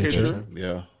Verlander, pitcher.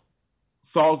 Yeah.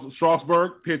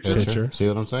 Strasburg, pitcher. See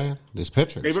what I'm saying? This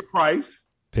pitcher. David Price,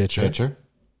 Pitcher.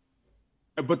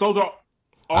 But those are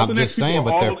all I'm the just next saying,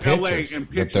 people but are all they're LA pitchers. and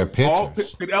But pitchers. they're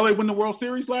pitchers. Did LA win the World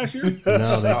Series last year? No,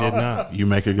 they did not. You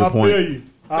make a good I point. feel you.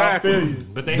 I feel you.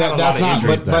 But they had a lot of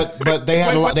injuries. But they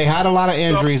had a lot of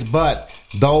injuries. But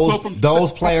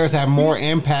those players have more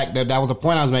impact. That was the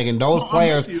point I was making. Those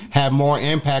players have more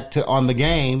impact on the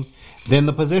game than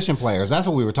the position players. That's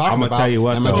what we were talking about. I'm gonna tell you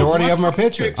what, the majority of them are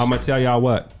pitchers. I'm gonna tell y'all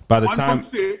what. By the time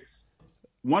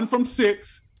one from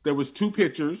six, there was 2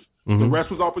 pitchers. The rest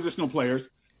was all positional players.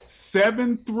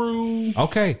 7 through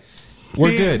okay,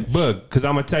 we're good, Boog. Because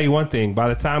I'm gonna tell you one thing. By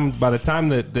the time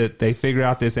that they figure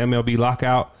out this MLB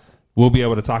lockout, we'll be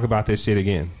able to talk about this shit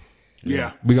again.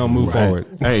 Yeah, we're gonna move forward.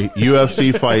 Hey,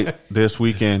 UFC fight this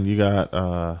weekend. You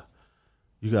got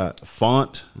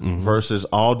Font versus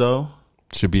Aldo.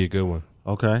 Should be a good one.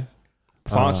 Okay,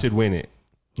 Font should win it.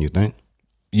 You think?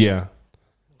 Yeah.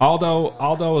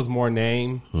 Aldo is more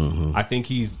name. I think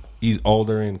he's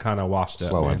older and kind of washed up.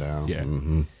 Slow it man. down. Yeah.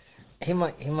 He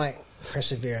might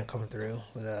persevere and come through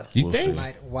with a You think?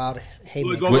 wild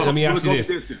haymaker. Let me ask you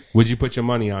this: would you put your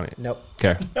money on it? Nope.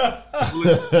 Okay. Will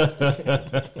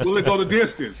it go the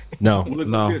distance? No. Will it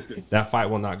go the distance? That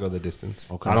fight will not go the distance.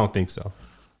 Okay. I don't think so.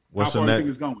 What's How the far do you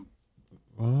next? think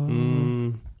it's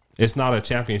going? It's not a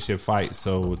championship fight,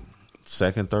 so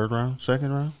Second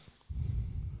round,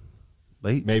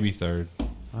 late. maybe third. All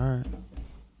right.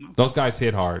 Those guys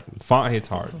hit hard. Font hits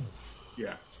hard.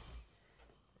 Yeah.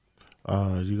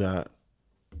 You got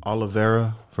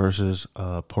Oliveira versus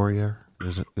Poirier.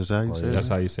 Is that how you say it? That's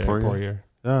how you say it, Poirier.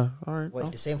 Yeah. All right.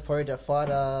 Wait, the same Poirier that fought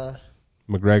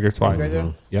McGregor twice.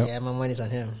 McGregor? Yep. Yeah, my money's on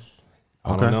him.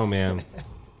 I don't know, man.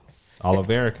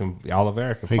 Oliveira can He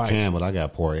fight. can, but I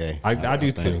got Poirier. I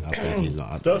do too. I think he's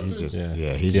not. He's just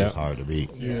Yeah. he's Yeah. just hard to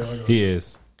beat. He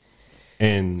is.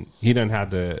 And he doesn't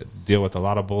have to deal with a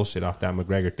lot of bullshit off that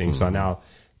McGregor thing. So now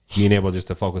being able just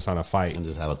to focus on a fight. And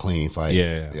just have a clean fight.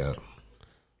 Yeah.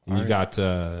 And you got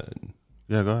Yeah,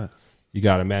 go ahead. you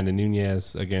got Amanda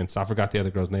Nunes against, I forgot the other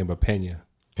girl's name, but Pena.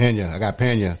 I got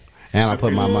Pena. And I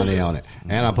put my money on it.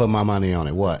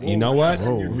 What? You know what?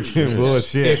 Bullshit.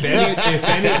 If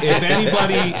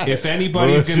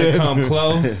anybody's gonna come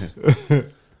close,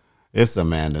 It's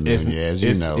Amanda Nunes.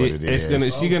 You know what it is.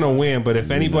 She's gonna win. But if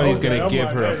anybody's gonna give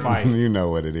her a fight, You know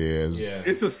what it is. yeah.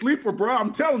 It's a sleeper, bro.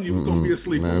 I'm telling you, it's going to be a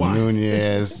sleeper. Watch.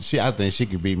 Nunes. I think she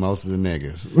could beat most of the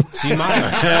niggas. She might. My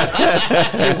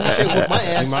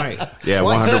ass. She might. Yeah,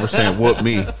 100% whoop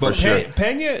me for But sure.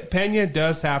 Pena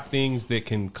does have things that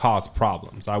can cause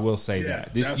problems. I will say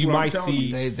that. This that's you what I'm might telling see.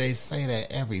 you. They say that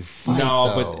every fight.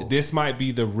 No, though. but this might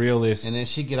be the realest. And then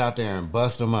she get out there and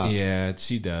bust them up. Yeah,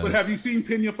 she does. But have you seen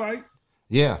Pena fight?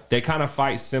 Yeah. They kind of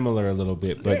fight similar a little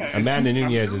bit, but Amanda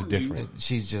Nunes is different.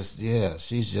 She's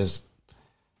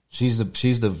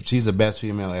the best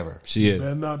female ever. She is.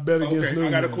 Better not bet against Okay,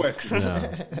 I got a Nunes. question.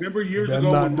 Remember years Better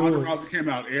ago not when do Ronda it. Rousey came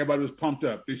out, everybody was pumped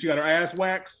up. Then she got her ass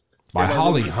waxed. By Everybody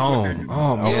Holly was like, Holm.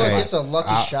 Oh, It was man. just a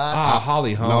lucky shot.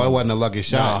 Holly Holm. No, it wasn't a lucky No,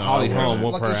 shot. Holly Holm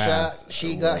whooped Lucky her ass. shot.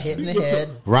 She got hit in the head.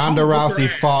 Ronda Rousey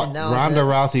fought. And now it's Ronda it.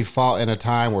 Rousey fought in a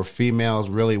time where females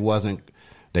really wasn't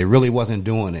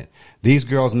doing it. These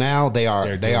girls now they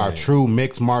are doing it. true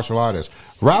mixed martial artists.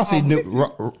 Rousey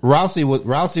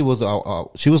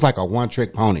she was like a one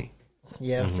trick pony.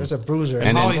 Yeah, there's a bruiser.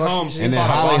 And Holly then- Holmes. and then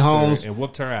Holly Holmes and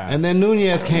whooped her ass. And then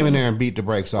Nunez came in there and beat the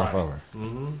brakes off of her.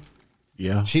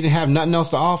 Yeah. She didn't have nothing else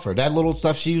to offer. That little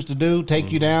stuff she used to do,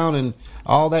 take you down and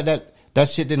all that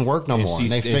shit didn't work no And more. she-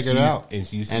 And they and figured it she's- out. and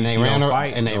she they don't ran her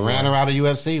fight and they no ran more. her out of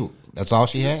UFC. That's all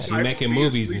she had. She Fight making will be a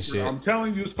movies and sleeper. shit. I'm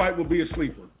telling you, this fight will be a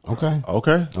sleeper. Okay.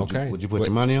 Okay. Okay. Would you put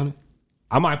your money on it?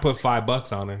 I might put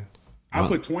 $5 on her. I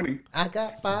put 20. I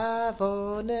got 5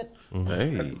 on it.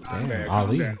 Hey. Damn,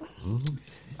 Ali.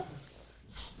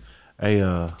 Hey,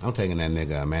 I'm taking that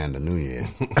nigga Amanda Nunez.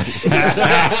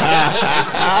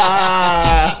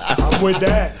 I'm with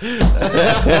that.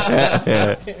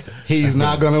 He's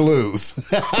not gonna lose.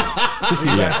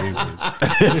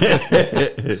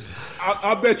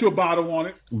 I'll bet you a bottle on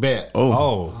it. Bet.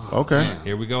 Oh, okay.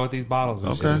 here we go with these bottles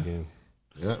and shit Okay. again.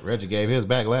 Yeah, Reggie gave his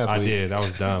back last I week. did. That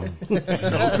was dumb.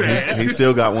 He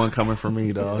still got one coming for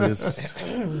me, dog.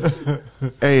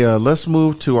 Hey, let's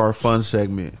move to our fun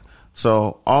segment.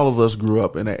 So all of us grew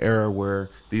up in an era where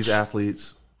these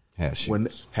athletes Had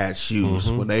shoes. had shoes.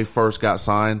 When they first got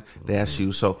signed, they had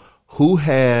shoes. So who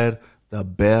had the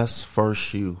best first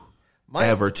shoe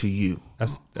ever to you?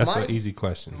 That's My- an easy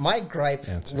question. My gripe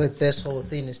Answer. with this whole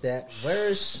thing is that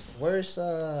where's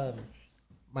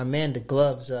my man the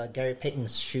gloves, Gary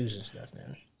Payton's shoes and stuff,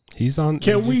 man. He's on.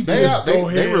 Can we They- just they-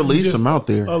 go they ahead released and just them out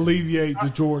there. alleviate the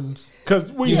Jordans? Because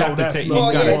we You know have to that's take- number you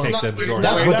Well, gotta yeah, one. take it's the not, it's Jordan.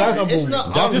 not, But That's that's number it's one.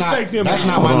 not. that's Just not take them that's out.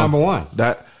 not my Hold on. number one.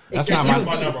 That That's It- not it's-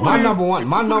 my it- my number one.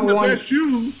 My number The one. best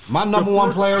shoes. My number the one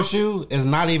first- player shoe is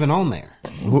not even on there.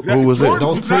 who was it? Jordan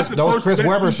Those was Chris- not the those first Chris best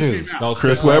Webber shoe that shoes. came out. Those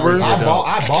Chris Webber?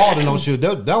 I balled in those shoes.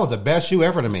 That was the best shoe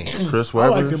ever to me. Chris I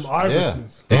Webber. like them Yeah,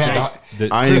 Iversons. they had The-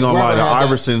 I ain't Chris gonna lie. Webber The had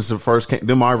that- Iversons, the first came,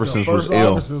 them Iversons was First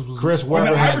ill. Iversons was- Chris When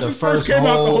Webber the had the Iverson first came out, the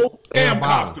whole whole air damn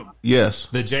bottom. costume. Yes.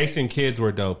 The Jason kids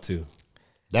were dope too.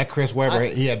 That Chris Webber,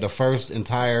 he had the first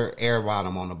entire air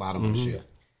bottom on the bottom of the shoe.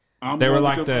 They were I'm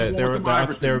like going the with they were them they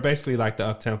Iversons. were basically like the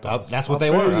up tempo. That's what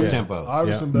they were, Yeah. up tempo.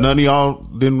 Iverson None of y'all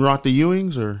didn't rock the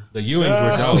Ewings, or The Ewings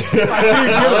were dope.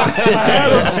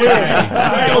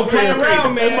 Don't play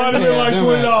around, man. It might have been like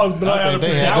 $20, but I had a They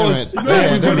pair. had That them was- at- they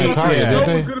had them Yeah. at Target, Yeah. didn't What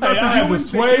they? was good about Hey, I had the Ewings?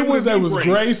 suede ones that was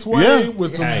gray suede Yeah.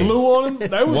 with some Hey. blue on them.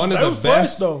 They was One of they the was fresh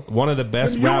best. though. One of the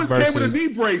best You rap came with a verses. knee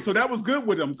brace, so that was good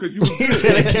with them because you was good.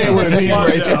 They came with a knee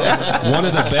brace.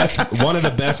 One of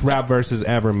the best rap verses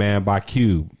ever, man, by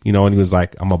Cube. You know, and he was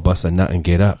like, "I'm gonna bust a nut and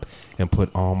get up and put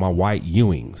on my white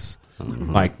Ewings."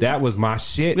 Like that was my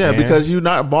shit. yeah, man. because you're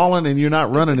not balling and you're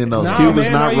not running in those. Nah, Cube is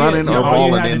man, not all you- running or all you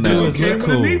balling had in to do those. is Came look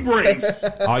with a knee cool. brace.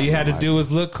 All you had to do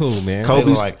was look cool, man.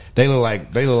 Kobe- They look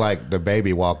like the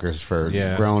baby walkers for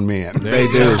Yeah. grown men. They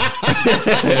do.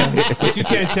 But you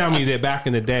can't tell me that back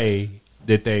in the day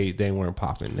that they weren't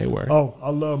popping. They were. Oh, I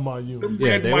love my unit. Them Yeah,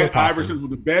 red they and were white popping. Iversons were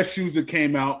the best shoes that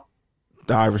came out.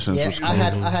 The Iversons Yeah, was cool. I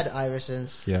had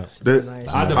Iversons. Yeah. The- Nice.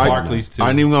 I had the I- Barclays too. I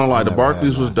ain't even gonna lie. The never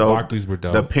Barclays had was mine. dope. Barclays were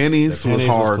dope. The pennies, was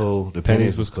hard. cool. The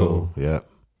Pennies was cool. Yeah.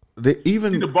 The, See,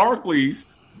 even the Barclays,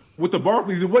 with the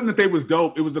Barclays, it wasn't that they was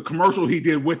dope. It was the commercial he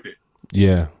did with it.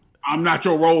 Yeah. I'm not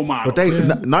your role model. but they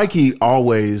Nike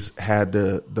always had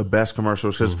the best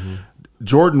commercials because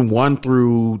Jordan 1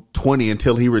 through 20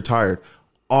 until he retired.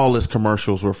 All his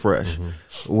commercials were fresh.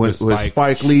 With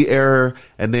Spike Lee era,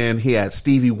 and then he had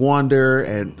Stevie Wonder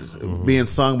and being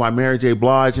sung by Mary J.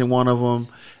 Blige in one of them.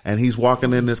 And he's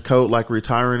walking in this coat like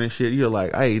retiring and shit. You're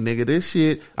like, hey, nigga, this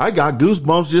shit. I got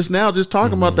goosebumps just now just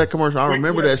talking about that commercial. I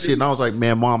remember that shit, and I was like,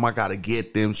 man, Mom, I gotta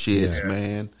get them shits,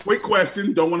 man. Quick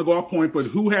question, don't want to go off point, but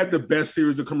who had the best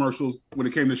series of commercials when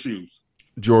it came to shoes?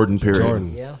 Jordan, period.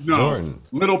 Jordan. Yeah. No, Jordan.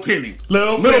 Little Penny.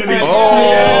 Little Penny. Penny. I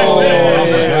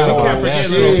can't forget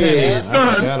Little Penny.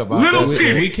 I forgot about Little that.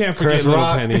 Penny. We can't forget Chris Little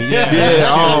Rock. Penny. Yeah.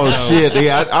 Oh shit.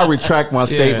 Yeah, I retract my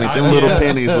statement. Them little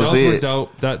pennies was those were it.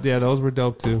 dope. Those were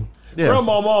dope too. Yeah.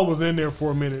 Grandmama was in there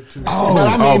for a minute too. But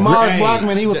I mean, Mars hey.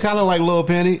 Blackman, he was kind of like Lil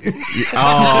Penny.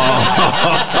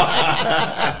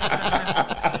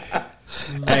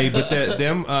 Hey, but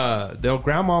them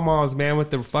grandmamas, man,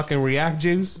 with the fucking React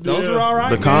juice, those were all right.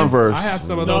 The man. Converse. I have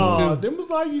some of those too. Them was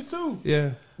Nikes too.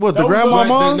 Yeah. What, the That was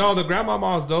grandmamas? No, the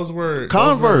grandmamas, those were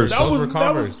Converse. Those were That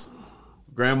Converse.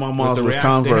 Grandmamas The was React,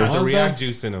 Converse. They had the React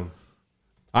juice in them.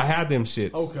 I had them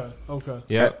shits. Okay.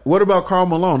 Yeah. What about Karl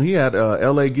Malone? He had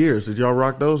LA Gears. Did y'all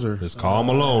rock those? Or It's Karl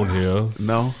Malone here.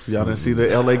 no? Y'all didn't see the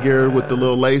LA Gear with the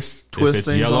little lace twist If it's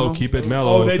things yellow, on them? keep it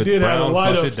mellow. Oh, they if it's did have a brown,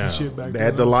 light flush up it down. shit back They then.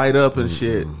 had the light up and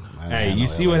shit. Hey, you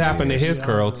see what happened to his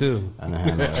curl too?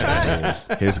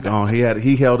 It's gone.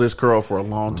 He held his curl for a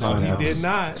long time. He did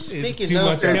not. Speaking It's too of-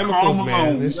 much That chemicals, Karl man.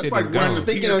 Malone, This that's shit like is wearing gone. the-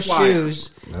 Speaking of Peanut Fly. shoes,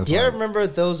 That's do you like- remember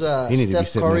those He need to be Steph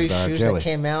sitting Curry next to R. shoes Kelly. that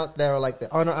came out that were like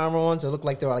the Under Armour ones that looked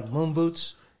like they were like moon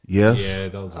boots? Yes. Yeah,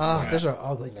 those are Those are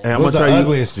ugly, man. And I'm What's gonna the tell you,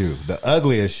 ugliest shoe? The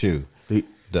ugliest shoe.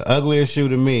 The ugliest shoe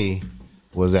to me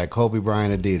was that Kobe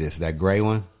Bryant Adidas, that gray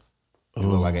one. It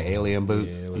looked like an alien boot.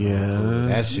 yeah.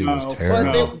 That shoe was No.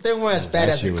 terrible. Well, they weren't as bad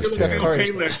That as shit the was Steph terrible. Curry.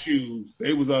 Payless shoes.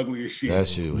 They was ugly as shit. That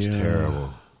shoe was Yeah.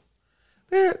 terrible.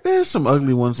 There's some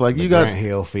ugly ones. Like The you got, Grant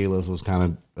Hill Feelers was kind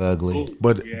of ugly.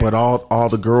 but all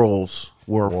the girls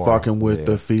were fucking with yeah.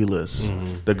 the Feelers,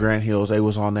 the Grant Hills. They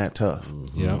was on that tough.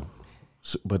 Yeah,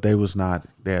 But they was not.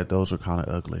 Those were kind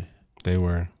of ugly. they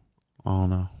were. I don't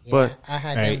know. Yeah, But I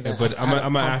had Hey, them. but I'm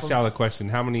gonna ask y'all a question.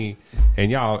 How many?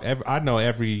 And y'all, I know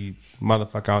every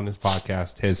motherfucker on this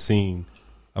podcast has seen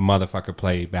a motherfucker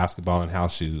play basketball in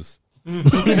house shoes. So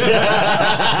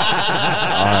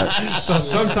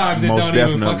sometimes it Most don't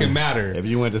definitely. even fucking matter. If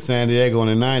you went to San Diego in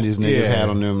the 90s, niggas Yeah. had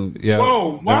on them. Yeah.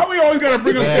 Whoa, why we always gotta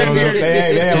bring up They had, San on them, Diego?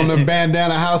 they had on them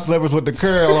bandana house slippers with the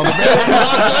curl on the back.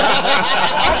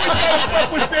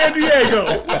 With San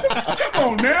Diego. Come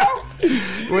on now.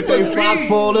 With their socks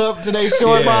pulled up to their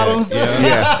short bottoms.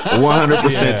 yeah,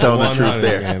 100% telling the truth 100,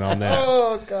 there. man, on that.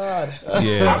 Oh God!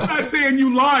 Yeah. I'm not saying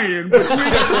you lying, but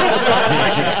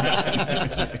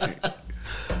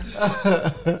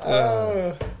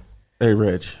Hey,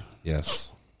 Reg,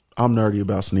 Yes. I'm nerdy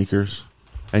about sneakers,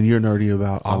 and you're nerdy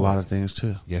about a lot of things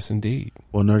too. Yes, indeed.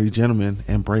 Well, Nerdy Gentleman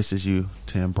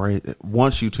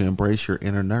wants you to embrace your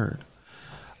inner nerd.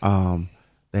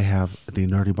 They have the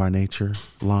Nerdy by Nature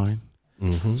line.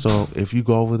 So if you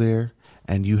go over there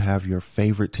and you have your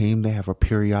favorite team, they have a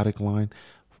periodic line.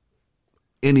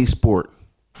 Any sport,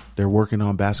 they're working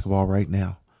on basketball right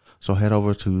now. So head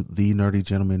over to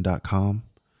thenerdygentleman.com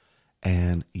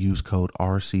and use code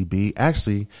RCB.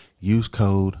 Actually, use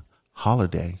code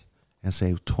HOLIDAY and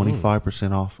save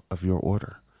 25% off of your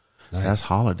order. Nice. That's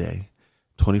HOLIDAY,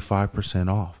 25%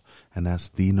 off. And that's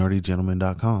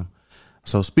thenerdygentleman.com.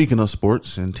 So speaking of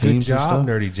sports and Good teams and job, stuff.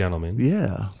 nerdy gentlemen.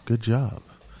 Yeah, good job.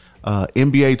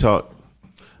 NBA talk.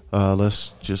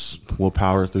 We'll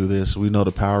power through this. We know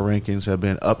the power rankings have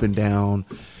been up and down.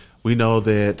 We know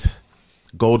that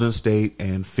Golden State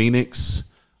and Phoenix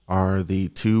are the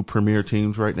two premier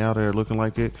teams right now that are looking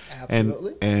like it.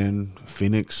 Absolutely. And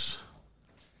Phoenix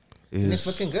is It's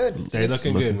looking good. They're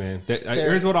looking good, man.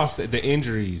 Here's what I'll say: the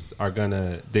injuries are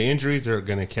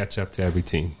gonna catch up to every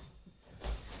team.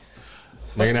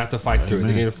 They're gonna have to fight through it.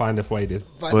 They're gonna find a way to.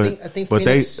 But I think but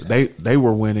Phoenix, they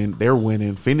were winning. They're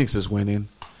winning. Phoenix is winning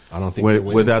I don't think they're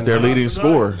winning without their tonight. leading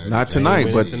scorer. Not tonight,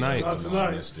 Winning but tonight. Not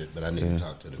tonight. Missed it, but I need to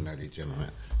talk to the nerdy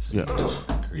gentleman. yeah.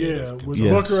 Yeah, with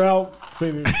Yes. Booker out,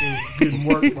 Phoenix is getting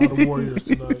worked by the Warriors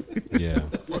tonight. Yeah.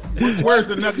 where's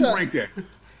the Nuggets ranked at?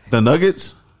 The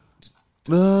Nuggets.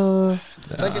 We're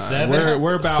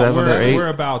about 7 or 8. we're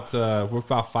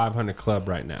about 500 club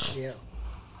right now. yeah.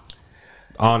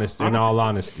 In all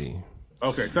honesty,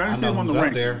 Okay, so I I didn't see know them on the who's up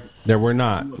rank. there. that we're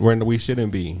not. We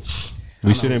shouldn't be.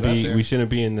 We shouldn't who's up be. there. We shouldn't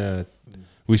be in the.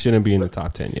 We shouldn't be in the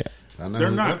top 10 yet. I know They're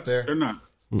who's not. up there. They're not.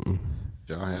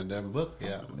 Y'all had that book,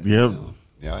 yeah. Yep.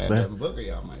 Y'all had that book,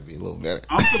 y'all might be a little better.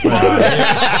 I'm surprised.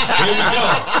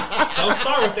 Don't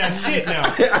start with that shit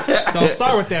now. Don't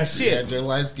start with that You shit. had your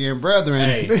light skinned brethren.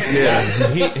 Hey,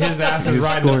 his ass is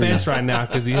riding the scoring bench right now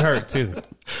because he hurt too.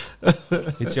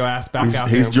 Get your ass back out there.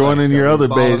 He's and joining play. your other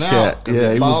Balling beige cat. out.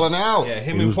 Yeah, he was. balling out. Yeah,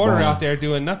 him He and was Porter balling. out there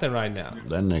doing nothing right now.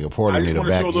 That nigga Porter I need just a want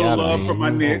to show a little backyard. love for my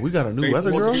Knicks. we got a new They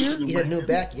weather girl supposed to here? be He's a new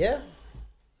back, yeah.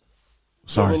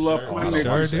 Show a Sorry. little love for my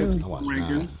Knicks. Sure do. I watched Rankings.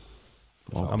 9.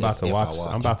 I'm about to If I watch. watch.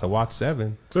 I'm about to watch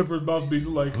 7. Clippers about to beat the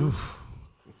Lakers.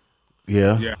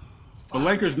 Yeah. Yeah. The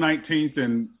Lakers 19th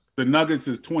and the Nuggets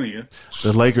is 20th.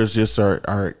 The Lakers just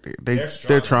are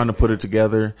they're trying to put it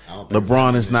together.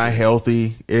 LeBron is not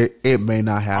healthy. It may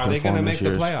not Are happen they for going to him make this the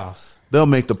year. playoffs? They'll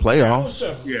make the playoffs.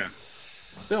 Yeah.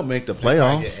 They'll make the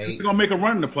playoffs. They're going to make a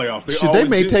run in the playoffs. Shit, they always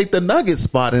may do. take the Nuggets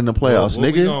spot in the playoffs,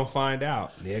 Well, we nigga. gonna find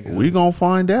out, nigga. We gonna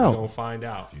find We out. gonna find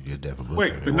out. You get that for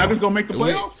Wait, the Nuggets going to make the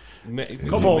Wait. playoffs?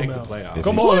 Come on make now. the playoffs.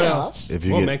 Come on now. If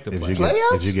you We'll get make the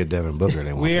if you get Devin Booker,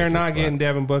 they won't. We take are his not spot. getting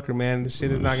Devin Booker, man. This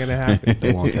shit is not going to happen.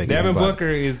 They won't take his Devin spot. Booker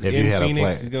is If you in had a Phoenix.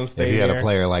 player- He's going to stay If you had there. a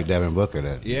player like Devin Booker,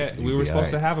 that Yeah, you'd we were be supposed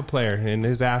to all right. have a player, and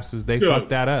his asses they fucked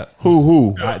that up.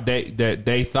 Who?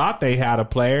 They thought they had a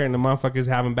player, and the motherfuckers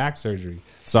having back surgery.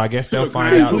 So I guess they'll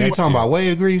find Who out Who you next talking year. about?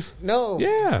 Wade agrees. No.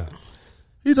 Yeah,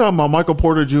 You talking about Michael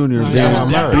Porter Jr.? Yeah,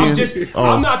 Murray.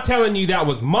 I'm not telling you that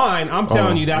was mine. I'm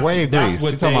telling you Wade that's agrees.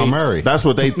 what You talking about Murray? That's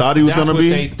what they thought he was That's going what to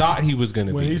they be. thought he was going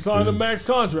to When he be. signed a max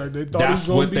contract, they thought That's he was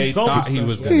going what to be they something thought he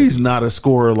was special. going to He's not a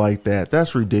scorer like that.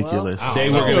 That's ridiculous. They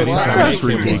were going to try to That's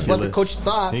make him ridiculous. It's what the coach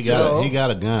thought. He so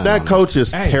got a gun. That on coach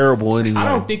is Hey, terrible anyway. I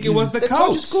don't think it was the the coach.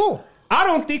 coach is cool. I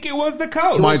don't think it was the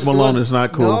coach. Mike Malone is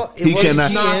not cool. No, it he was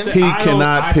cannot. not the- He I don't-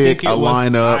 cannot I pick think a it was-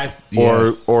 lineup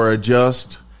yes. or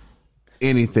adjust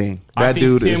anything. I That think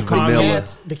dude Tim is Conley- vanilla.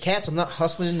 The Cats are not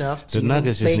hustling enough to The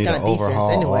Nuggets just play need kind to of defense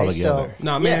overhaul anyway. altogether. So,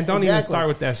 No, man, yeah, don't even exactly. start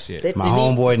with that shit. They- My they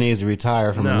need- homeboy needs to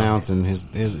retire from No. announcing.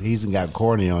 He's got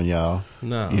corny on y'all.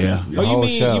 No. Yeah. The Oh, you whole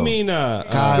mean show. you mean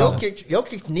Kyle.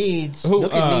 Jokic needs Who,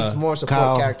 needs more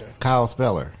support character. Kyle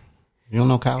Speller. You don't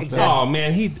know Kyle Exactly. Oh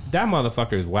man, that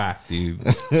motherfucker is whack, dude.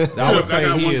 I would I say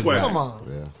got he one is question. whack. Come on.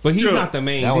 Speller? Yeah. But he's Sure. not the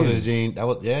main That was dude. his gene. That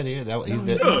was it is. That was,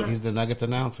 he's the Nuggets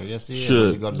announcer. Yes, he is. Should.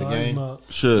 When you go to the No, he's game. not.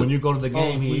 Should When you go to the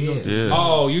game, he is. yeah.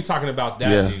 Oh, you talking about that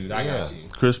Yeah. dude? I got you.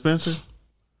 Chris Spencer?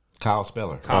 Kyle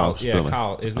Speller. Kyle, yeah, Spiller.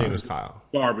 Kyle. His name is Kyle.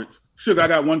 Garbage. Sugar, I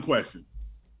got one question.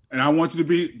 And I want you to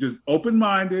be just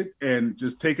open-minded and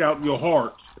just take out your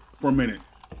heart for a minute.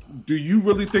 Do you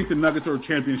really think the Nuggets are a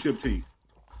championship team?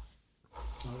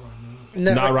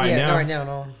 Not right now. Not right now,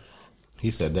 no.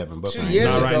 He said Devin Booker. 2 ain't years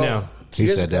good. Not right ago. now. He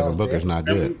said Devin Booker's not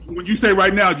good. And when you say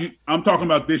right now, I'm talking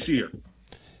about this year.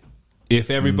 If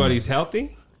everybody's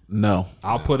healthy, No.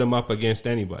 I'll put him up against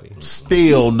anybody.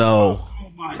 Still no.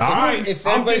 All right, if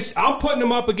I'm everybody's- putting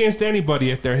them up against anybody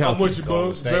if they're I'm healthy. with you,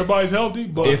 Bugs. State. Everybody's healthy,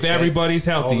 but If everybody's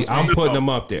healthy, Golden I'm State. putting them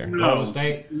up there. No. Golden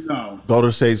State. No.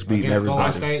 Golden State's beating Against Golden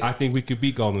everybody. State. I think we could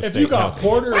beat Golden if State. you got healthy.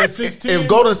 Porter at 16, If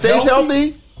Golden State's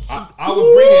healthy, I'll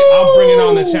bring it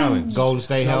on the challenge. Golden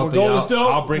State Now, healthy. when Golden State,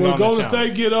 I'll bring when on the Golden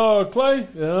challenge. State get Clay,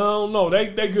 I don't know. They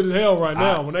good as hell right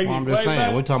now. When they I'm get just Clay saying.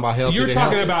 back, We're talking about healthy. You're to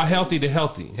talking healthy. about healthy to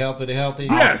healthy. healthy to healthy.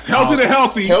 Yes, healthy to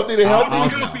healthy. healthy to healthy,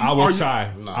 I will Are you- try.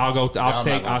 No. I'll go. Y'all not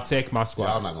gonna- I'll take my Y'all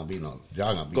squad. not gonna be no.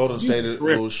 Y'all gonna be Golden State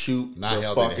will shoot Not the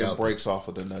healthy to fucking healthy. brakes off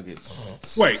of the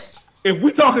Nuggets. Wait. If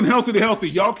we're talking healthy to healthy,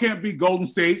 y'all can't beat Golden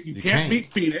State. You can't can't. beat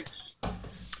Phoenix.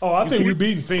 oh, I think we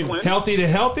beating Phoenix. Healthy to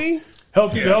healthy.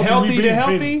 Healthy to healthy, we Healthy to beating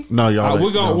healthy. Phoenix. No, y'all We're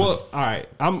ain't. gonna. No. Well, all right.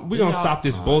 We're gonna stop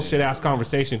this bullshit ass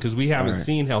conversation because we haven't right.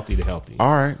 seen healthy to healthy.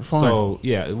 All right, fine. So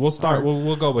yeah, we'll start.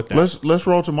 We'll go with that. Let's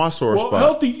roll to my sore Well, spot.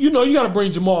 healthy, you got to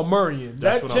bring Jamal Murray in.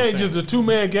 That's That what I'm changes saying. the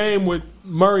two-man game with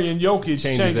Murray and Jokic.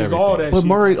 Changes everything. all that But shit.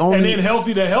 Murray only- and then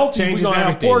healthy to healthy, we're Changes going to have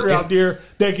everything. Porter It's- out there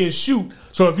that can shoot.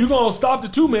 So if you're going to stop the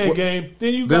two-man game,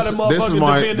 then you got to motherfucking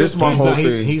defend this is my this whole piece.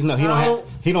 thing.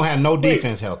 He don't have no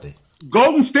defense healthy.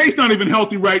 Golden State's not even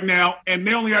healthy right now, and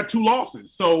they only got 2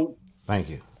 losses. So Thank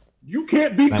you. you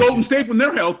can't beat Thank Golden you. State when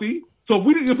they're healthy. So if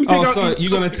we take Oh, out, so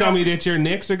you're gonna tell me that your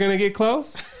Knicks are gonna get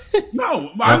close? No,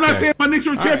 I'm not Okay. saying my Knicks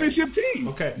are a right. championship team.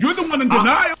 Okay. You're the one in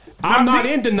denial. I'm not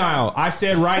me. in denial. I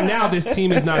said right now this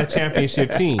team is not a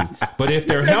championship team. But if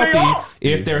they're Yeah, they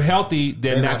healthy, then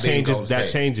They're that not beating changes Golden State.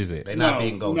 changes it. They're not No,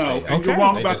 beating Golden no, State. and you're Okay.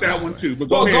 wrong They about just that not. one too. But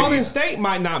go Well, ahead. Golden State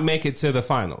might not make it to the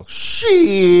finals.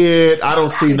 Shit, I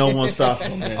don't see no one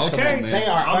stopping them. Okay, They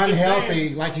are I'm just unhealthy,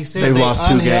 saying. like he said. They've They lost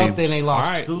 2 unhealthy games. And they All lost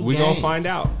right, 2 we're games. gonna find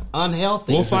out.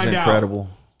 Unhealthy. We'll This is find out. incredible.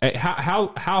 Hey,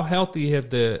 how healthy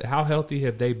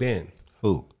have they been?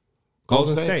 Who?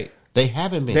 Golden State. They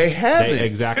haven't been. They haven't.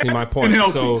 Exactly my point.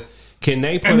 healthy. So can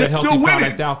they put And a they're healthy still winning.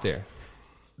 product out there?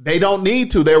 They don't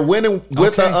need to. They're winning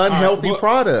with Okay, an all right. unhealthy Well,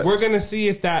 product. We're gonna see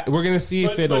if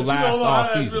it'll you last don't know all how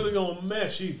that's season. really going to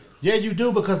mesh either. Yeah, you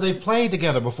do because they've played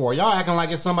together before. Y'all acting like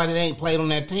it's somebody that ain't played on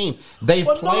that team. They've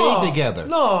But played together.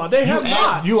 No, they have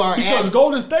not. because at-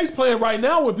 Golden State's playing right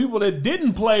now with people that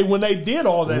didn't play when they did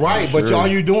all that. Right, shit. but all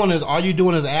you doing is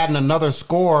adding another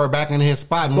scorer back in his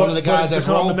spot. And one of the guys it's that's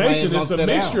a role playing combination. is going It's to a sit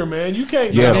mixture, down. man. You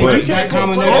can't. Yeah, you but- can't that say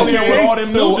combination- play with all them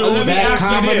So, new dudes. let me That ask you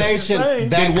this. combination, Then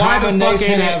that why the fuck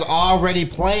combination ain't has it- already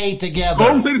played together.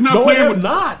 Golden State is not No, they playing have with.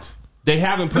 not. They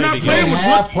haven't played not They together. playing with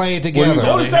have what- played Well, together. you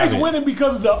Golden they State's haven't. winning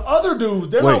because of the other dudes.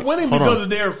 They're Wait, not winning hold because on. of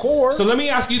their core. So let me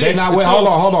ask you They this. not win. Hold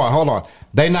on.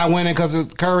 They not winning because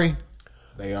of Curry.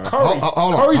 They are. Curry.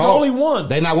 Hold on. Curry's hold- only one.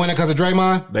 They not winning because of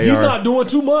Draymond. They He's are. not doing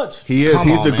too much. He is. Come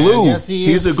He's on, the man. glue. Yes, he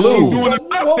He's is the too. glue. Doing enough.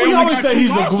 Well, They we only always got say 2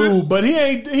 he's a losses. glue, but he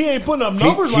ain't putting up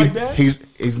numbers like that. He's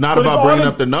not But if about all bringing the-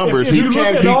 up the numbers. If you look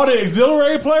can't at be- all the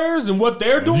auxiliary players and what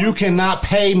they're doing, You cannot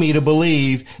pay me to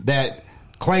believe that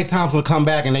Klay Thompson will come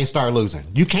back and they start losing.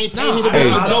 You can't pay me to I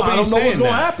believe don't know that. what's going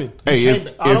to happen. Hey,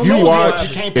 I don't know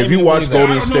what's gonna if you watch I Golden don't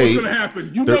know what's State, going to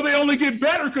happen. You know they only get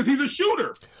better because he's a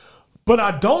shooter. But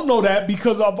I don't know that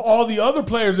because of all the other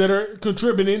players that are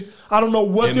contributing. I don't know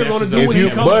what It they're going to messes do up when the he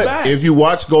game. comes but back. if you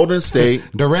watch Golden State,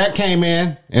 Durant came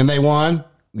in and they won.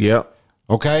 yep,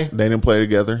 Okay. they didn't play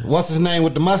together. What's his name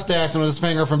with the mustache on his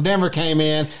finger from Denver came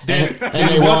in Then- and then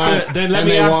they what won. the- then let and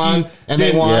me they ask won. you, And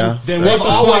then- they won. Yeah. then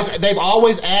what They've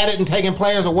always added and taken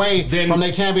players away Then- from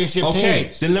their championship Okay,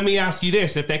 teams. then let me ask you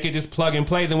this: if they could just plug and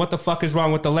play, then what the fuck is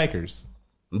wrong with the Lakers?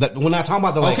 We're not talking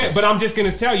about the Lakers. Okay, but I'm just going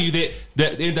to tell you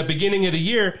that in the beginning of the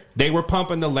year, they were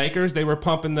pumping the Lakers, they were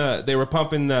pumping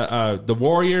the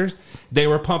Warriors, they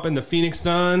were pumping the Phoenix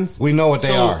Suns. We know what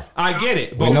they are. I get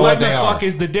it, but We know what what the they fuck are.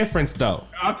 is the difference, though?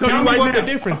 I'll tell Tell you me right what the now.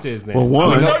 difference is. Then Well,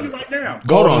 one, I'll tell you right now.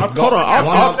 hold on.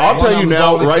 I'll tell you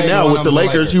now, right now, with the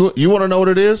Lakers. You want to know what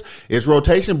it is? It's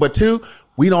rotation, but two,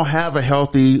 we don't have a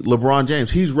healthy LeBron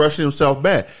James. He's rushing himself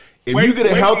back. If you get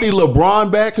a healthy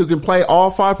LeBron back who can play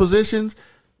all 5 positions,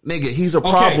 nigga, he's a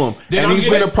problem, then and I'm he's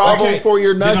been a problem for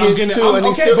your then I'm Nuggets too, and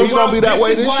he's but gonna be that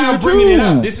way this year bringing it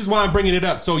up. too. This is why I'm bringing it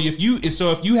up. So if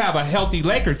you have a healthy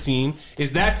Laker team,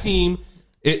 is that team?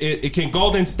 It can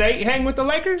Golden State hang with the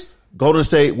Lakers? Golden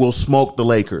State will smoke the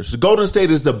Lakers. Golden State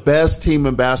is the best team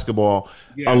in basketball,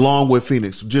 along with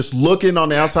Phoenix. Just looking on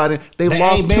the outside, they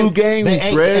lost 2 games,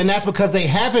 Reg. and that's because they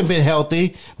haven't been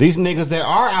healthy. These niggas that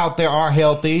are out there are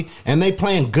healthy, and they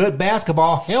playing good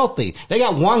basketball healthy. They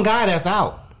got one guy that's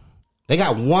out. And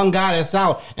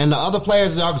the other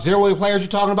players, the auxiliary players you're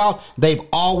talking about, they've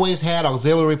always had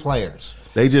auxiliary players.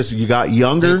 You got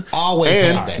younger. They always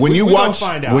and have that. when you We gonna watch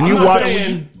find out. when I'm you not watch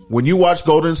saying- when you watch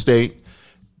Golden State,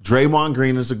 Draymond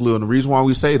Green is the glue, and the reason why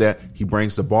we say that, he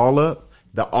brings the ball up.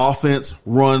 The offense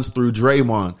runs through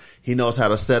Draymond. He knows how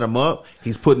to set him up.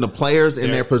 He's putting the players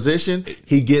in their position.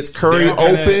 He gets Curry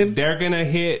open. They're gonna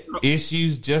hit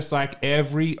issues just like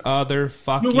every other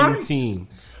fucking You're right. team.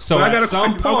 So But I got at a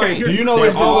some question. Okay, point, here- Do you know they're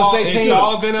this Golden all- State team? It's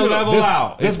all gonna level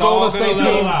out. This It's all Golden State gonna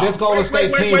level team, out. this Golden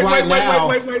State team right now,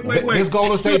 wait. this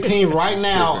Golden State team right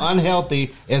now, unhealthy,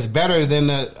 is better than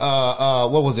the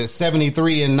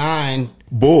 73-9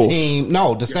 Bulls team.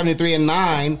 No, the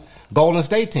 73-9 Golden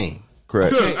State team.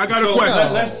 Correct. Sure, I got a So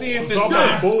question. let's see if it Talk about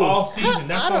lasts Bulls. all season.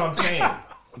 That's what I'm saying.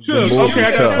 Sure, Bulls okay, I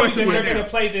is got a tough. question. They're right going to now.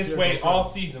 play this way all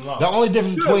season long. The only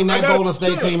difference between I that got- Golden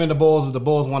State sure. team and the Bulls is the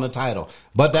Bulls won the title.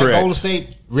 But that Correct. Golden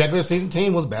State regular season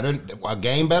team was better, a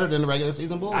game better than the regular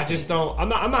season Bulls. I just don't. I'm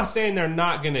not saying they're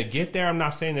not going to get there. I'm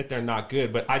not saying that they're not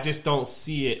good, but I just don't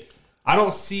see it. I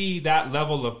don't see that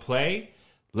level of play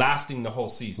lasting the whole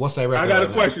season. What's their record? I got a right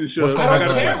now? question, Shug. What's their I I don't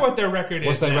got a record? care question. what their record is.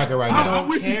 What's their now. record right I now?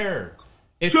 don't care.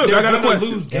 If Shug, I they're got a going to question.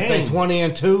 lose If games, they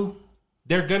 20-2,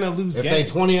 they're going to lose if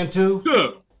games. they 20-2,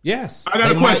 Sure. Yes. I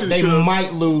got a question. they Shug.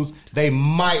 might lose. They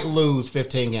might lose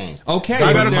 15 games. Okay,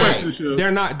 I got a but question, Shug. they're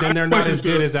not. Then I they're got a not question, as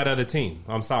good Shug. as that other team.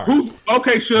 I'm sorry.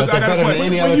 Okay, Shug, But I they're got a better than question.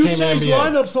 any When other you team in the change NBA.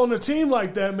 lineups on a team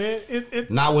like that, man,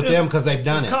 Not with it's- them because they've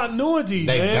done it's it. continuity.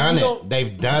 They've man. done You it. don't-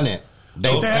 They've done it.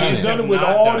 They've Those They done haven't it. done it have with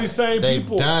not all done these it. same They've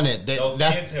people. done it. Those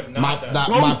kids have not my, done it. my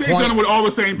Golden State's point. done it with all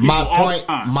the same people. My all point. the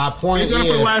time. My point They've done it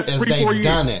for the last is 3-4 they've years.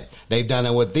 done it. They've done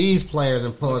it with these players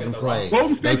and plug and play. Golden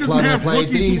They State doesn't plug and have play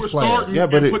rookies these who are players. starting. Yeah,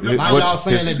 but and putting it- them Now out. y'all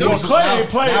saying that Well, this Clay ain't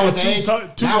played that in was two age.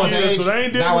 two That was years, age. so they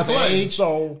ain't That was different age.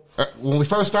 So When we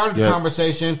first started the Yeah.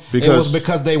 conversation, it Because- was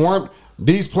because they weren't.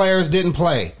 These players didn't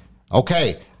play.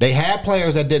 Okay, they had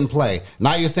players that didn't play.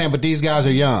 Now you're saying, but these guys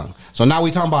are young. So now we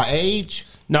talking about age.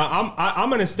 Now, I'm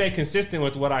going to stay consistent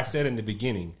with what I said in the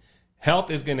beginning. Health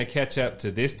is going to catch up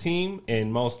to this team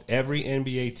and most every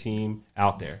NBA team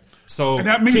out there. So And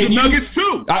that means can the you- Nuggets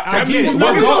too. I That get means it. the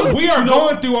Nuggets too. We are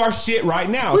going through our shit right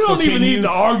now. we so don't even can need you, to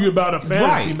argue about a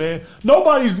fantasy, Right. man.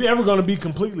 Nobody's ever going to be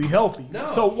completely healthy. No.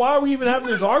 So why are we even having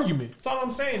this argument? That's all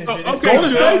I'm saying. Is Oh, that it's okay, gonna Golden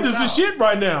sure. State balance is the out. shit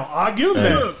right now. I give them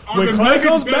that. Look, are When the Clay Nuggets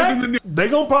comes better back, than the Knicks? they're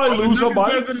going to probably Are the lose Nuggets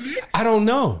somebody. better than the Knicks? I don't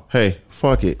know. Hey,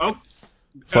 fuck it. Oh,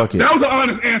 Fuck it. That was an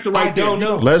honest answer right I don't there.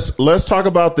 know. Let's talk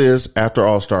about this after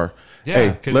All Star. Yeah, Hey,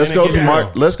 'cause let's then it go gets to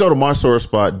real. let's go to my sore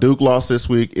spot. Duke lost this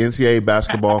week. NCAA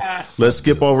basketball. Let's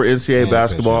skip over NCAA Yeah,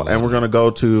 basketball, Christian and we're gonna go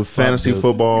to fantasy Duke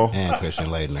football. and Christian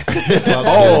Leitner.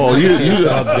 Oh, you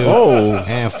Fuck Duke oh.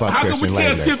 and fuck How come Christian we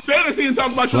can't Leitner. skip fantasy and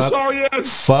talk about your Fuck- sorry ass?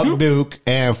 Fuck Duke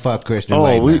and fuck Christian Oh,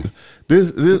 Leitner.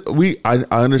 I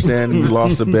understand we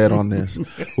lost a bet on this.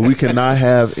 We cannot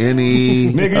have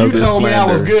any. Nigga, of you this told me I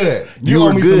was slander. good. You, You owe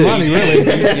were me good. some money, really.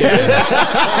 Pay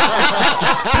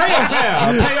us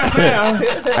out. Pay us out.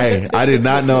 Hey, I did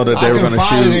not know that they I were going to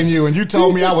confided in shoot. you, and you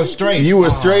told me I was straight. You were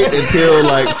straight until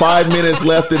like 5 minutes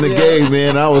left in the game,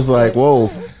 man. I was like, whoa.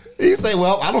 You say,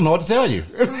 well, I don't know what to tell you.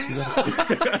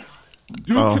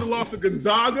 Duke should have lost to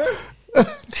Gonzaga.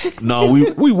 No,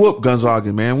 we whooped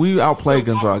Gonzaga, man. We outplayed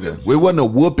Gonzaga. It wasn't a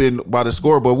whooping by the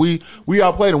score, but we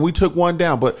outplayed them. We took one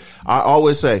down. But I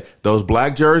always say those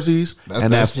black jerseys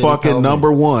and that fucking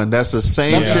number one. That's the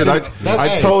same shit.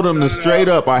 I told him to straight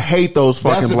up. I hate those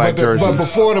fucking black jerseys. But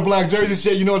before the black jersey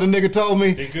shit, you know what the nigga told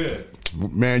me? They good.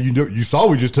 Man, you saw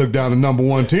we just took down the number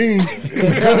one team in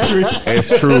the country.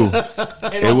 It's true.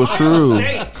 It was true.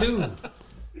 State too.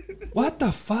 What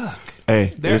the fuck?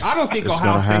 Hey, I don't think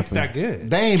Ohio State's that good.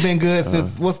 They ain't been good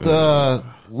since what's the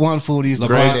one food he's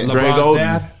Greg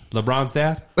Oden. LeBron's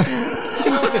dad.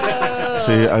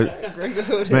 See,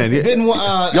 man, Didn't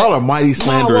y'all are mighty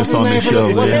slanderous on this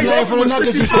show, What's his man. name from the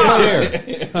Nuggets used to play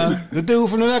there? The dude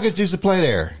from the Nuggets used to play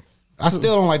there. I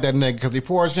still don't like that nigga because he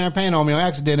poured champagne on me on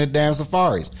accident at damn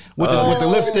Safaris with the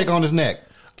lipstick on his neck.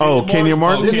 Oh, Kenyon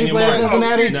Martin? Didn't he play at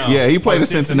Cincinnati? No. Yeah, he played at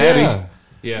Cincinnati.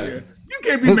 Yeah. You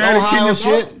can't be His mad at Ohio Kenyon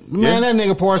shit. Martin. Man, that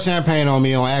nigga poured champagne on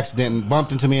me on accident and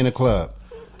bumped into me in the club.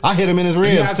 I hit him in his He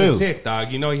ribs has too. a tick,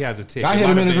 dog. You know he has a tick. I hit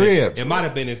him in his ribs. It might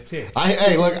have been his tick.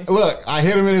 Hey, look! I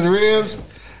hit him in his ribs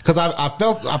because I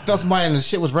felt somebody and the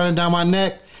shit was running down my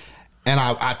neck, and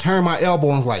I turned my elbow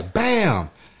and was like, bam!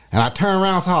 And I turned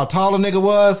around, saw how tall the nigga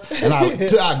was, and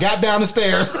I got down the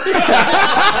stairs.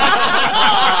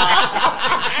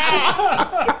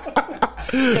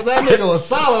 Because that nigga was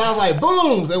solid. I was like,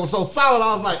 boom! It was so solid.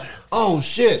 I was like, oh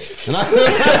shit! And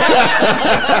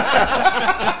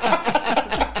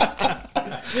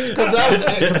Because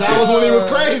that was when he was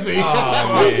crazy.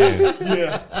 Oh man,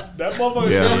 Yeah, that motherfucker.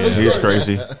 Yeah, he's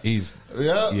crazy. he's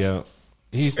Yeah.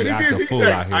 He used And to he act did, a he fool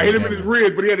said, out here. I hit him in his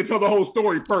ribs, but he had to tell the whole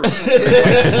story first.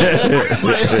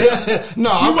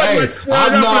 No, wasn't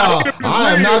like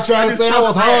I am not trying to say I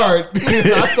was hard.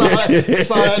 I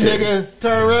saw that nigga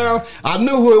turn around. I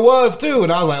knew who it was too,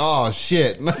 and I was like, "Oh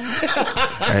shit!"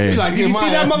 Hey, He's like, did you see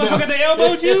that motherfucker that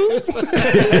elbowed you?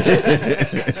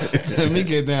 Let me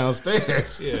get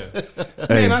downstairs. Yeah.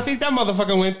 Man, I think that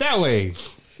motherfucker went that way.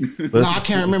 No, I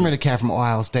can't remember the cat from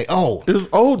Ohio State. Oh, it was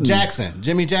old Jackson,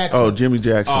 Jimmy Jackson. Oh, Jimmy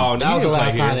Jackson. Oh, that was the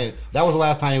last time. That was the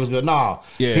last time he was good. No,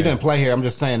 Yeah. he didn't play here. I'm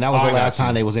just saying that was Oh, the I last got you.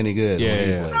 time they was any good. Yeah, when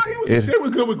he yeah. played. They was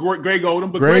good with Greg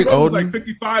Oden, but Greg Greg Oden was Oden, like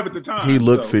 55 at the time. He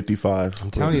looked so. 55. I'm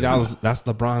telling you, that's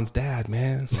LeBron's dad,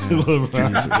 man. Jesus,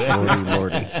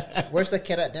 Lordy. Where's the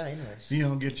cat at now, anyways? You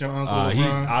don't get your uncle.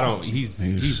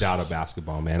 He's out of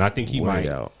basketball, man. I think he might.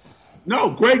 out.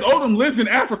 No, Greg Oden lives in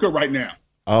Africa right now.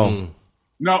 Oh,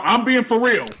 No, I'm being for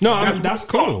real. No, that's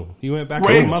cool. He went back to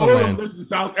Greg the Oden motherland. lives in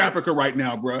South Africa right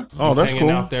now, bro. oh, He's that's hanging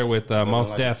cool. out there with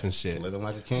Mos Def and shit. Living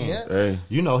like a king. Yeah. Hey,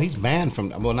 You know he's banned from.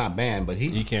 Well, not banned, but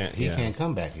he can't, He yeah. can't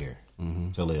come back here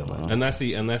to live. Like that. Unless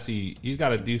he's got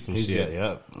to do some shit.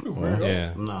 Yeah.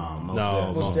 Yeah. No,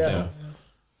 No, Mos Def.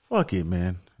 fuck it,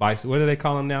 man. What do they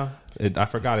call him now? I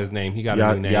forgot his name. He got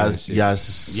a new name. and shit.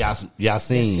 Yasin.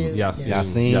 Yasin.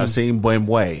 Yasin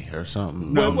Bwemwe or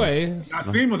something. No way.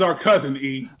 Yasin was our cousin,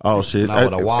 E. Oh shit, No,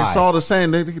 with a Y. it's all the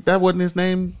same. That wasn't his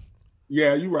name.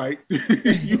 Yeah, you right.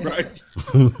 You right.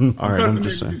 All right, I'm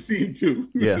just saying. Yasin too.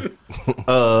 Yeah.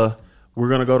 We're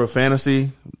gonna go to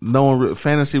fantasy.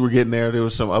 Fantasy. We're getting there. There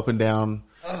was some up and down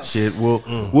shit.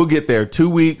 We'll get there. 2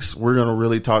 weeks. We're gonna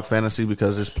really talk fantasy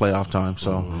because it's playoff time.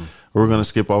 So we're gonna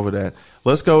skip over that.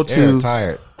 Let's go to Eric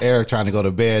tired. Eric trying to go to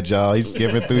bed, y'all. He's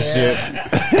skipping through shit.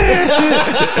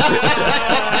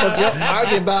 Because you're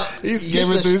arguing about He's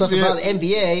skimming useless through stuff shit. about the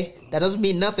NBA. That doesn't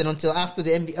mean nothing until after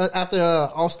the NBA, after the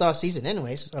All-Star season,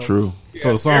 anyways. So. True.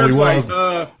 So the song Eric's we was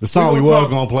like, the song we we gonna was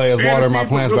talk gonna play is "Water My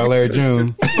Plants" by Larry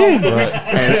June. And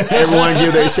everyone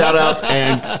give their shout outs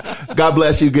and God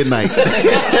bless you. Good night.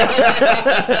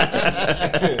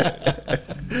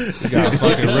 You got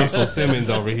fucking Russell Simmons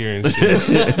over here and shit.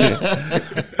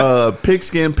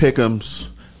 Pigskin Pick'ems.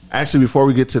 Actually, before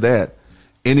we get to that,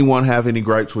 anyone have any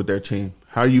gripes with their team?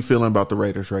 How are you feeling about the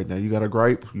Raiders right now? You got a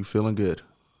gripe? You feeling good?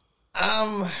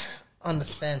 I'm on the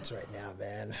fence right now,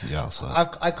 man. Y'all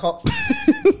suck. I call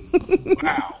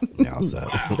Y'all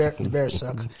suck. the Bears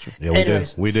suck. Yeah,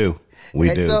 Anyways. we do. We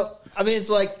And do. so I mean, it's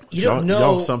like you don't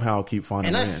Y'all know. somehow keep finding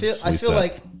And I wins. feel We suck.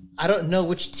 like I don't know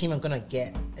which team I'm gonna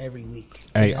get every week.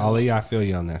 Hey, you know? Ali, I feel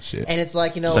you on that shit. And it's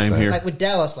like, Same here. like with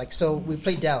Dallas, like, so we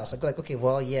played Dallas. I go like, okay,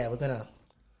 well, yeah, we're gonna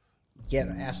get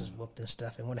our asses whooped and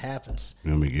stuff. And what happens?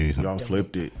 Let me give you some, Y'all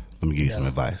flipped it. let me give you some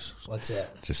advice. What's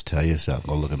that? Just tell yourself,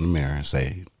 go look in the mirror and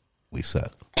say, "We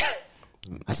suck."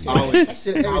 I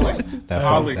said it every day. That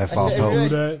Ollie. false I said hope. every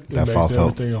Do that. It That makes false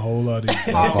hope. everything a whole lot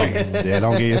easier. Yeah,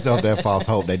 don't give yourself that false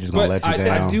hope. They just gonna But let you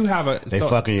down. I do have a. They so-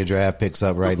 fucking your draft picks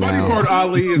up right Funny part, now.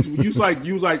 Ali, is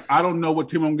you was like, I don't know what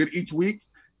team I'm gonna get each week,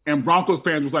 and Broncos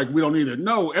fans was like, we don't either.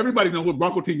 No, everybody knows what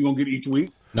Bronco team you're gonna get each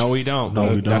week. No, we don't. No,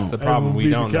 we That's don't. the problem. We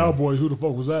don't The know. Cowboys. Who the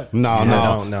fuck was that? No.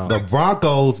 don't know. The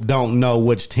Broncos don't know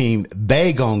which team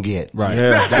they gonna get. Right.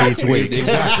 Yeah. Each week.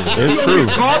 Exactly. It's true.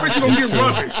 Garbage, you're gonna get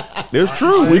rubbish. It's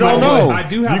true. We don't know. I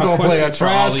do have You a gonna play question a for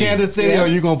trash Ali. Kansas City or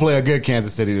you gonna play a good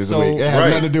Kansas City this So, week? It has right.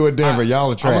 nothing to do with Denver.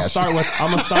 Y'all are I'm gonna trash. start with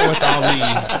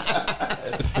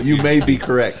Ali. You may be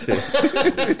correct.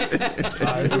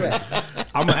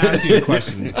 I'm gonna ask you a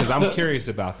question because I'm curious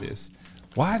about this.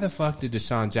 Why the fuck did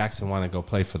Deshaun Jackson want to go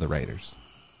play for the Raiders?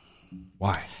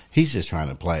 Why? He's just trying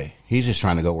to play. He's just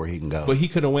trying to go where he can go. But he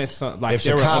could have went some like If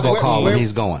there were Chicago other called teams. him,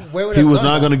 he's going. Where would He it was go,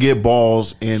 not though? going to get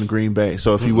balls in Green Bay.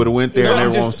 So if he would have went there No, and I'm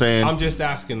everyone just, saying, I'm just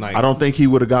asking. Like, I don't think he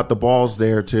would have got the balls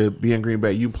there to be in Green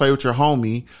Bay. You play with your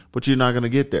homie, but you're not going to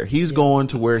get there. He's going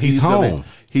to where He's gonna- home.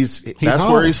 That's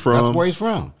home. where he's from. That's where he's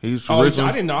from. He's Oh, I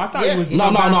originally, didn't know. I thought Yeah. he was. No,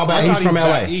 I but he's thought from he was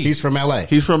LA. back east. He's from LA.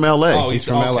 he's from LA. Oh, He's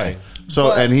from okay. LA. So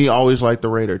But- and he always liked the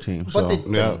Raider team. So But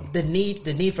Yeah. the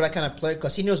need for that kind of player,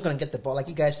 because he knew he was going to get the ball. Like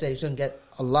you guys said, he's going to get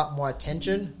a lot more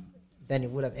attention than he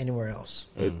would have anywhere else.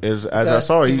 as I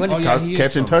saw, he Oh, yeah, caught he is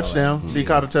catching from LA. touchdowns. He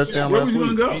caught a touchdown Where last was you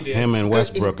week. gonna go? Him and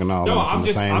Westbrook and all No, them from I'm the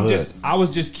just, same I'm hood. just, I was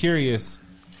just curious.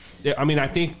 I mean, I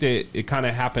think that it kind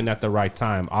of happened at the right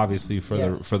time, obviously for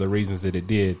Yeah. the reasons that it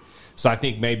did. So I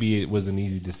think maybe it was an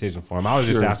easy decision for him. I was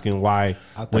just Sure. asking why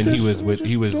when he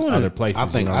was other places. I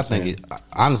think you know what I'm saying?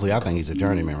 honestly, I think he's a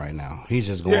journeyman right now. He's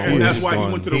just going Yeah, and where that's he's why going.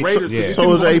 he went to the He's- Raiders. yeah.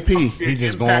 So is AP. He's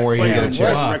just going where he Impact get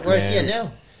a player. check. Where's he at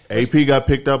now? AP got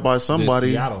picked up by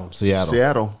somebody.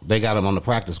 Seattle. They got him on the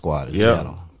practice squad in Yep.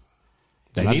 Seattle.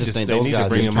 They And I need just to, think they those need to guys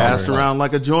bring just him Passed over. around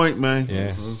like a joint, man.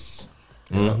 Yeah.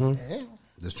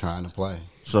 Just trying to play.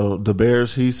 So the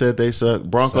Bears, he said they suck.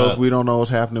 Broncos, Suck. we don't know what's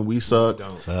happening. We suck.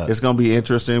 Suck. It's gonna be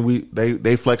interesting.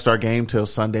 They flexed our game till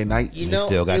Sunday night. You He know,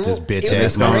 still got it this will- bitch it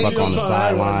ass will motherfucker crazy. on the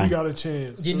sideline. We got a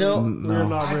chance. You know, We're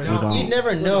not ready. you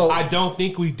never know. I don't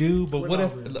think we do, but what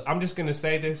if I'm just gonna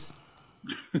say this?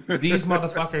 These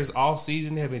motherfuckers all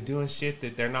season have been doing shit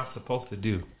that they're not supposed to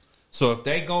do. So if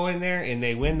they go in there and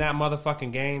they win that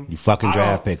motherfucking game, You fucking I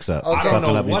draft don't- picks up. I don't Fucking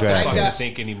know up your what the draft fuck picks. to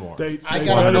think anymore. I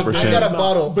got a 100%.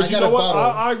 bottle. But I you got know a what?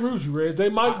 bottle. I agree with you, Rez. They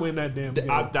might win that damn game.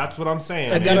 That's what I'm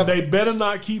saying. I man. got And a- they better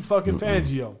not keep fucking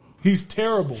Fangio. He's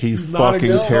terrible. He's not a fucking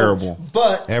good coach. terrible.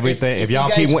 But Everything. If you y'all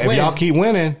guys keep if win, y'all keep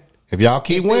winning, if y'all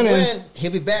keep if they winning, win,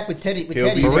 he'll be back with Teddy. With He'll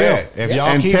Teddy be for Yeah. real. If Yeah. y'all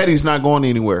And keep, Teddy's not going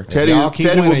anywhere. Teddy y'all keep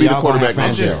will winning, be the y'all gonna quarterback have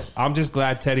next Fangio. year. I'm just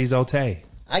glad Teddy's okay.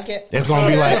 I get. it's gonna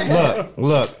be like,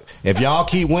 look. If y'all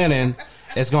keep winning,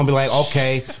 it's gonna be like,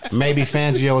 okay, maybe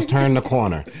Fangio is turning the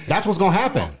corner. That's what's gonna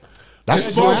happen. That's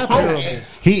what's gonna happen.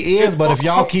 He is, but if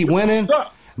y'all keep winning,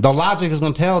 the logic is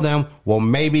gonna tell them, well,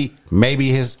 maybe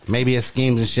his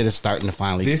schemes and shit is starting to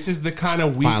finally. This is the kind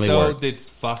of week Finally though work. that's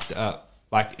fucked up.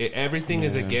 Like everything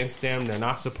is against them. They're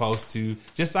not supposed to.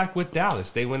 Just like with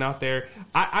Dallas, they went out there.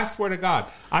 I swear to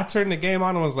God, I turned the game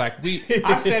on and was like,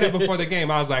 I said it before the game.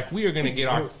 I was like, we are gonna get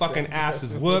our fucking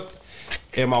asses whooped.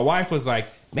 And my wife was like,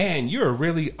 man, you're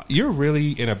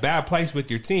really in a bad place with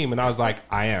your team. And I was like,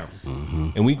 I am.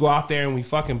 And we go out there and we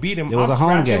fucking beat him. It was I'm a home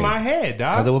scratching game. my head,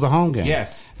 dog. Because it was a home game.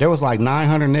 Yes. There was like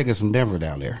 900 niggas from Denver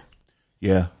down there.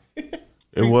 Yeah,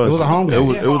 it was. It was a home game.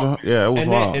 It was and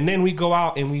wild. then we go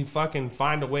out and we fucking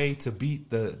find a way to beat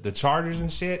the Chargers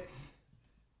and shit.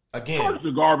 Again, Chargers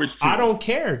are garbage too. I don't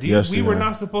care, dude. Yes, we they were are.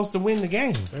 not supposed to win the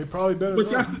game. They probably better.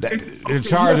 But not. that's The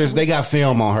Chargers, they got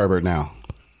film on Herbert now.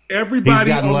 everybody. He's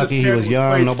gotten on lucky. this He was panel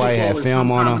young. played Nobody had football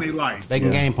film on sometime in him. their life. They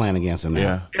can game plan against him now.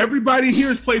 yeah, Everybody here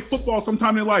has played football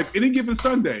sometime in their life. Any given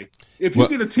Sunday, if you Well-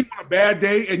 get a team on a bad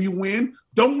day and you win,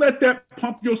 don't let that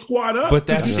pump your squad up. But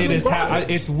that Because shit you're is garbage.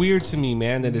 it's weird to me,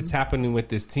 man, that it's happening with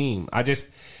this team.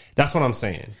 That's what I'm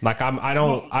saying. Like I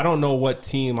don't know what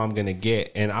team I'm gonna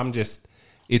get, and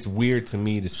it's weird to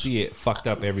me to see it fucked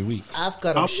up every week. I've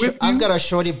got I'm with I've you. got a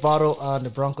shorty bottle on the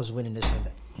Broncos winning this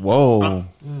Sunday. whoa.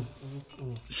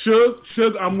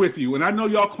 Suge, I'm with you. And I know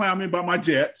y'all clown me about my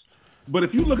Jets, but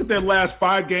if you look at their last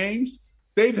 5 games,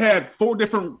 they've had 4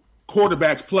 different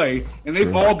quarterbacks play, and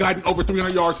they've all gotten over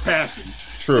 300 yards passing.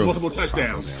 True. And multiple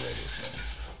touchdowns.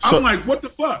 So- I'm like, what the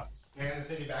fuck? Kansas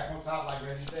City back on top, like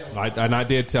Reggie said. And I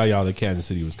did tell y'all that Kansas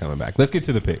City was coming back. Let's get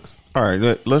to the picks. All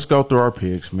right, let's go through our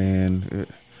picks, man.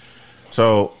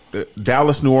 So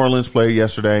Dallas, New Orleans played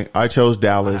yesterday. I chose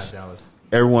Dallas. Dallas.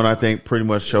 Everyone, I think, pretty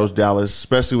much chose Dallas,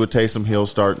 especially with Taysom Hill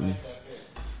starting.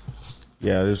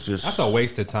 Yeah, it's just That's a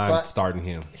waste of time But- starting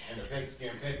him.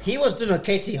 He was doing a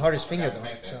KT Hardest finger though.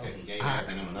 So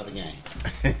Another game.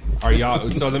 Are y'all?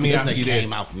 So let me This ask you nigga this: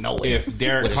 came out from nowhere if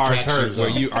Derek with his Carr's track hurt, shoes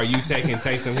on. are you taking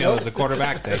Taysom Hill as a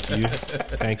quarterback? Thank you,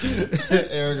 thank you.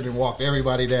 Eric done walked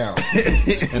everybody down.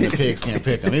 And the pigs can't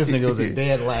pick him. This nigga was a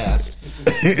dead last.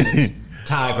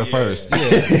 Tie for first.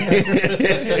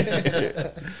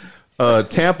 Yeah.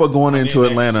 Tampa going into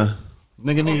Atlanta.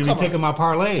 Nigga need to be picking my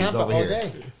parlays Tampa over all here.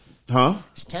 day. Huh?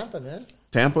 It's Tampa, man.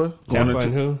 Tampa? Tampa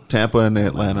and who? Tampa and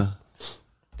Atlanta.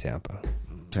 Tampa.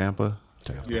 Tampa.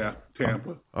 Yeah,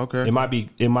 Tampa. Okay. It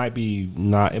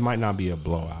might not be a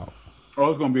blowout. Oh,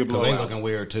 it's going to be a Because they blowout. looking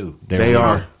weird too. They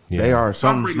are. Yeah. They are. I'm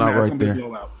Something's reading not that. It's right gonna be a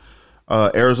there.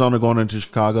 blowout. Arizona going into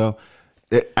Chicago.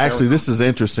 Actually, this is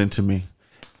interesting to me.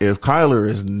 If Kyler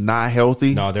is not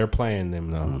healthy, No, they're playing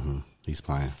them though. Mm-hmm. He's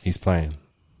playing, He's playing.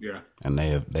 Yeah. and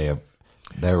they're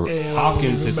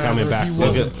Hopkins is coming back.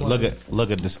 look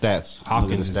at the stats.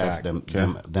 Hopkins look is at the back.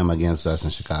 stats. Them against us in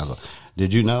Chicago.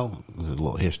 Did you know? This is a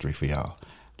little history for y'all.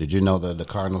 Did you know that the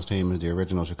Cardinals team is the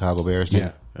original Chicago Bears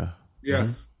team? Yeah.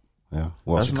 Yes. Yeah.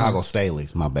 Well, Chicago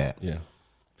Staley's. My bad. Yeah.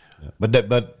 But they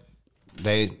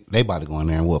about to go in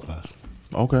there and whoop us,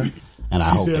 okay. and I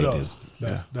He hope said they do. us.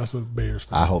 That's a Bears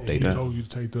fan. I hope they He do. told you to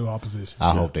take the opposition.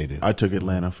 I hope they do. I took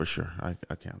Atlanta for sure. I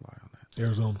can't lie on that.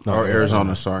 Arizona. Or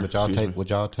Arizona, sorry. Would y'all Excuse take? me. Would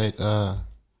y'all take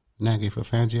Nagy for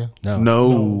Fangio?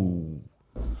 No.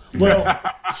 Well,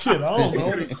 shit, I don't know.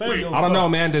 Fangio I don't know,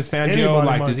 man. Does Fangio Anybody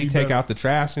might does he be take better. out the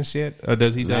trash and shit, or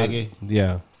does he? Nagy?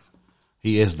 Yeah.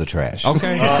 He is the trash.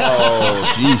 Okay.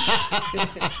 Oh,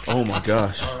 jeez. Oh my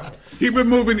gosh. Keep it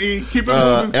moving, E. Keep it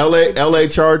moving. LA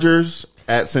Chargers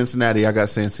at Cincinnati. I got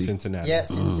Cincy. Cincinnati. Yeah,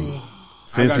 Cincy.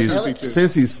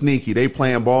 Cincy's sneaky. They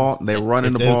playing ball. They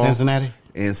running It's the in ball. Cincinnati.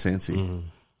 And Cincy.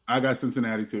 I got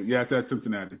Cincinnati, too. Yeah, it's at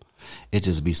Cincinnati. It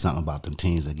just be something about them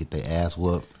teams that get their ass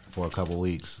whooped for a couple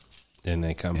weeks, And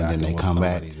they come and back. then they whoop come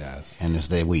back, somebody's ass. and it's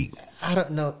their week. I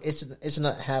don't know. It's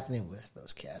not happening with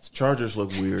those cats. Chargers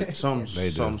look weird.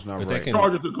 Something's not But they right. can-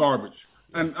 Chargers are garbage.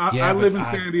 And Yeah, I but live in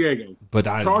I- San Diego. but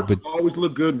Chargers always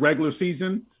look good regular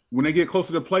season. When they get close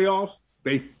to the playoffs,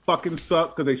 they fucking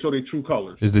suck because they show their true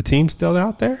colors. Is the team still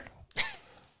out there?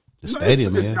 The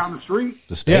stadium it's is. down the street.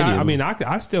 The stadium. Yeah, I mean,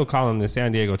 I still call them the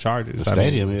San Diego Chargers. the I mean,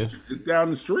 stadium is. It's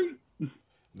down the street.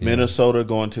 Minnesota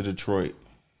going to Detroit.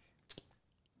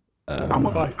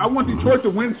 I want Detroit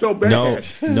to win so bad.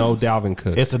 no Dalvin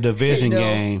Cook. It's a division You know,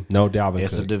 game. No Dalvin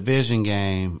It's a Cook. division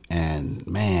game, and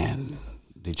man,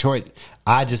 Detroit.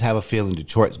 I just have a feeling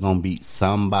Detroit's gonna beat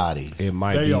somebody. It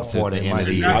might They be are. For the it end might of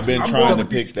the be- year. I've been I'm trying to going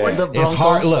pick Detroit. that. It's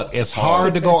hard. Look, it's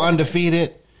hard to go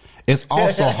undefeated. It's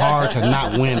also hard to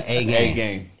not win a game.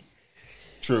 game.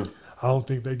 True. I don't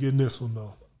think they're getting this one,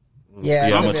 though. Yeah,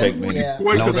 Yeah, I'm it's gonna take been- Minnie. yeah.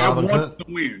 Detroit, No 'cause I Dalvin want Cook. them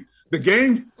to win. The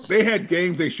games, they had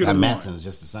games they should That have won. Matson's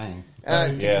just the same.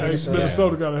 Yeah.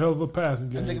 Minnesota got a hell of a passing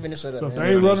game. I'm thinking Minnesota. So if man.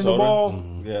 they ain't running the Minnesota? ball,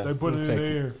 Yeah. they put it in take the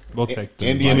it. air. We'll take the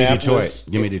Give me Indianapolis. Detroit.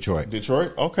 Give me Detroit.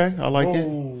 Detroit? Okay, I like it.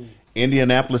 Oh,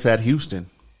 Indianapolis at Houston.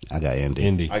 I got Indy.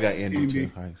 Indy. I got Indy, Indy.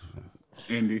 too.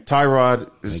 Indy. Tyrod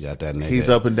is They got that nigga. he's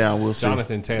up and down. We'll see.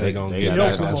 Jonathan Taylor gonna They get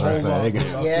got it. that. That's what I said. They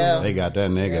got, Yeah. they got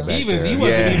that nigga back Even there. he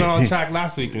wasn't Yeah. even on track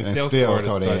last week and still scored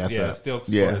tore a their ass yeah, up. still scored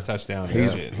Yeah. a touchdown. and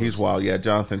He's shit. he's wild. Yeah,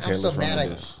 Jonathan I'm Taylor's so mad. running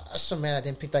this. I'm so mad I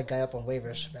didn't pick that guy up on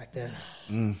waivers back then.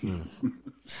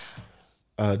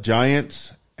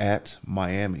 Giants at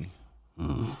Miami.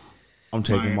 I'm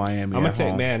taking Miami. I'm gonna at take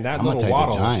home. man that I'm gonna little take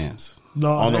Waddle. the Giants.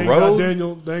 no, On they the ain't road?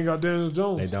 got they ain't got Daniel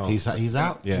Jones. They don't. He's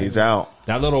out. Yeah, He's out.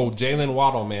 that little Jalen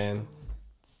Waddle man.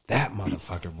 That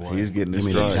motherfucker boy. He's getting Give his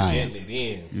me the stride. Giants.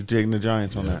 Getting it in. You taking the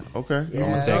Giants on that? Okay. Yeah,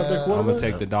 I'm gonna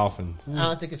take the Dolphins. I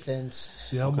don't take offense.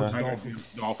 Yeah, I'm with the I got Dolphins.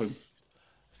 Dolphins.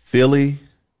 Philly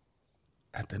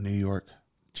at the New York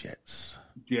Jets.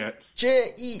 Jets.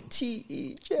 Jette.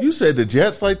 You said the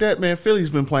Jets like that, man. Philly's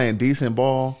been playing decent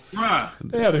ball. Right.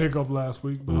 They had a hiccup last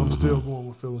week, but I'm still going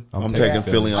with Philly. I'm taking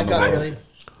Philly I on the got road. Philly.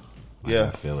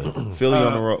 Yeah, Philly. Philly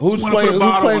on the road. Who's wanna put a playing? Who's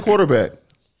bottle playing on- quarterback?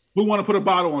 Who want to put a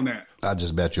bottle on that? I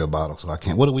just bet you a bottle, so I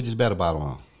can't. What did we just bet a bottle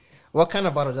on? What kind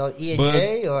of bottle? Though? E and But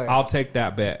J or I'll take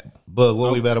that bet. Bug,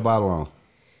 what we bet a bottle on?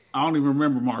 I don't even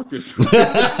remember, Marcus.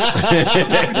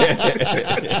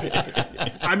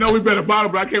 I know we bet a bottle,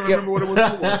 but I can't remember what it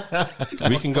was for.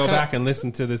 We can go back and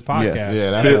listen to this podcast.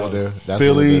 that's Phil- what we'll do. That's what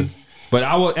Philly. we'll do. But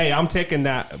I will. Hey, I'm taking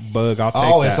that bug. I'll take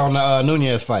Oh, that. it's on the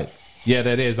Nunez fight. Yeah,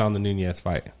 that is on the Nunez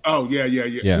fight. Oh, yeah.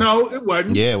 Yeah. No, it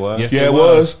wasn't. Yeah, it was. Yes, Yeah, it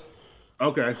was.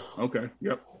 Okay.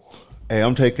 Yep. Hey,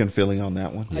 I'm taking Philly on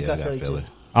that one. I got Philly too.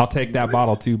 I'll take that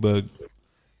bottle too, bug.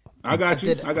 I got you.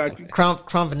 Did I got you. Crown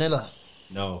Vanilla.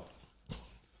 No.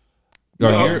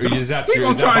 No. Is that We your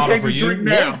gonna is that try and bottle take for the you? drink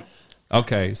now.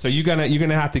 Okay, so you're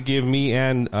gonna have to give me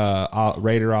and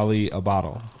Raider Ali a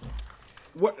bottle.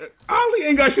 What? Ollie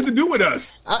ain't got shit to do with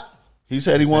us. He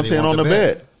said he wants he in on wants the to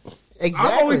bet. bet.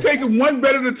 Exactly. I'm only taking one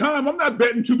bet at a time. I'm not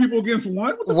betting two people against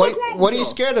one. What the fuck's wrong What with are you y'all?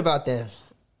 scared about then?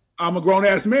 I'm a grown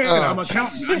ass man. I'm an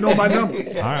accountant. I know my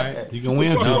numbers. All right. You can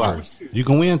win 2 bottles. You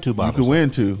can win 2 bottles. You can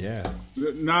win 2. Yeah.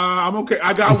 Nah, I'm okay.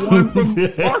 I got one from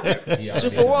Marcus. 2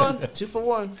 for 1. 2 for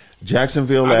 1.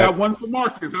 Jacksonville. I got one for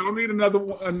Marcus. I don't need another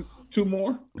one. 2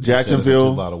 more.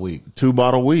 Jacksonville. 2-bottle week.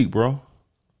 2-bottle week, bro.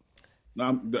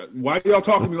 Now, why y'all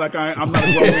talking to me like I'm not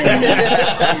a grown man?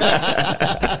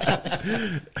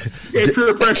 Can't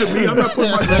peer pressure me. I'm not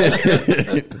putting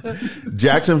my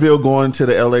Jacksonville going to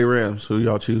the LA Rams. Who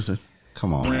y'all choosing?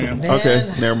 Come on, man.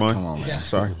 Okay, never mind. Come on, man.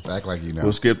 Sorry. Act like you know.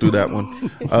 We'll skip through that one.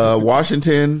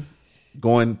 Washington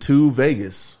going to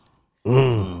Vegas. That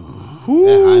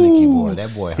Heineke boy.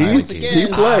 That boy Heineke. He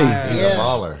played. He's a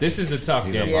baller. This is a tough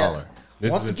He's game. a baller.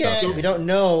 This Once is a tough again, game. we don't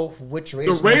know which The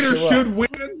Raiders Raiders show should up.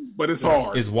 win, but it's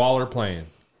hard. Is Waller playing?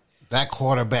 That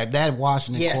quarterback, that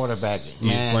Washington Yes. quarterback, He's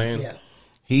man, playing. Yeah.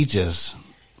 he gets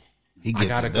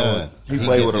gotta it go. done. He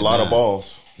played with gets a it lot of done.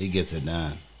 balls. He gets it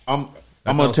done. I'm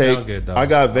That gonna don't sound take. good, though. I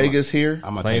got Vegas here.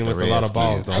 I'm gonna Playing take the with a lot of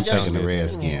balls Redskins. don't I'm sound taking the good.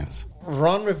 Redskins.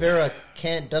 Ron Rivera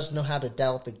doesn't know how to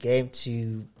dial up a game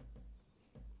to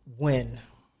win.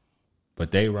 But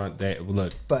they run.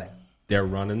 But They're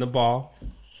running the ball.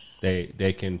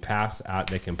 They can pass out.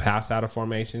 They can pass out of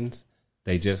formations.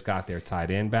 They just got their tight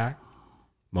end back.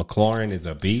 McLaurin is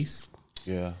a beast.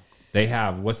 Yeah. They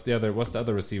have what's the other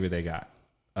receiver they got?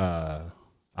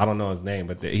 I don't know his name,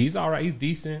 but he's all right. He's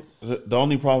decent. The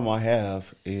only problem I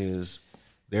have is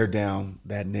they're down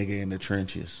that nigga in the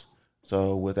trenches.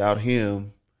 So without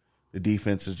him, the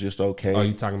defense is just okay. Oh,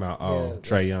 you talking about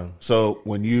Trey Young? So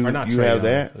when you Or not you Trey have Young.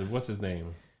 that, What's his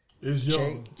name? It's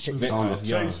young. It's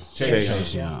Young.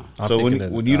 Chase. Yeah. I'm so thinking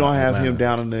of, when you don't have Atlanta. him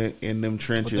down in them But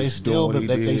trenches, they still doing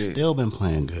what he they did, still been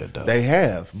playing good though. they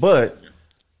have. But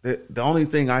the only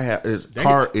thing I have is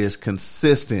Carr is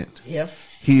consistent. yeah,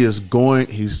 He is going.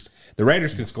 He's the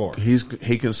Raiders can score. he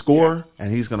can score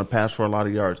and he's going to pass for a lot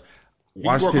of yards. work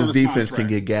Washington's on his defense can contract.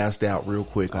 get gassed out real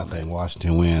quick. I On think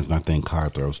Washington wins, and I think Carr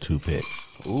throws 2 picks.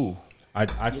 that. Ooh, I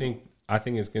think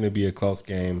it's going to be a close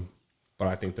game, but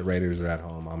I think the Raiders are at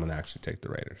home. I'm going to actually take the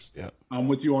Raiders. yeah. I'm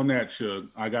with you on that, Shug.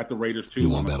 I got the Raiders too. You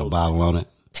want to I'm bet a close- bottle on it?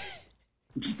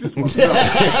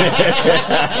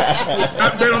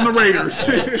 Not bet on the Raiders.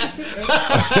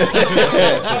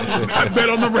 Not bet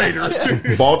on the Raiders.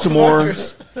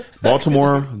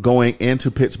 Baltimore going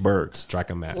into Pittsburgh. Strike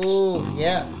a match. ooh,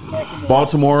 yeah.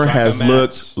 Baltimore Strike a has match.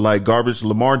 looked like garbage.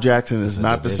 Lamar Jackson is a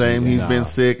not the division same. game. He's been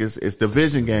sick. It's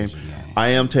division game. I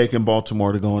am taking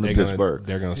Baltimore to go into Pittsburgh.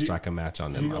 They're going to strike a match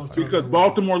on them. motherfuckers. Because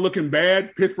Baltimore looking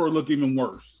bad, Pittsburgh look even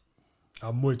worse.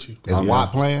 I'm with you. Is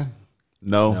Watt playing?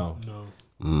 No. No.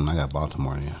 I got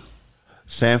Baltimore. Yeah,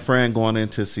 San Fran going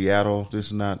into Seattle. This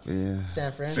is not. Yeah.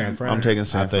 San Fran. San Fran. I'm taking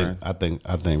San Fran. I think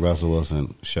Russell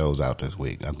Wilson shows out this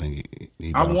week. I think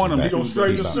he I want him. bounces He back. gonna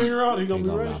straighten His the finger out. He gonna He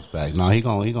be ready. bounce back. No, he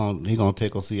gonna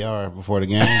tickle Ciara before the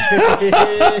game. Got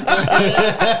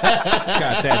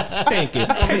that stinking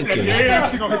pinky. Yeah,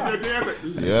 she gonna hit their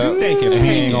damn. Yeah, Stinking and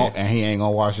pinky. he ain't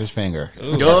gonna wash his finger.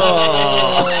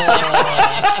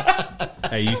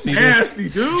 Hey, you see this? Nasty,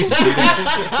 dude.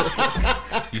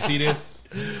 You see this?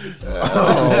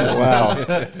 Wow.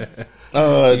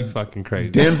 You fucking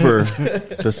crazy. Denver,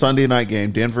 the Sunday night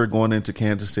game. Denver going into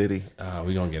Kansas City.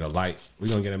 We're going to get we're going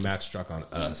to get a match struck on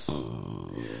us.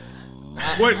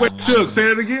 Wait, Shug,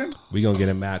 say it again. We're going to get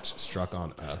a match struck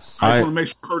on us. I just want to make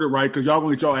sure I heard it right because y'all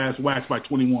gonna get y'all ass waxed by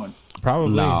 21.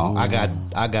 Probably. No, I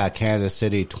got Kansas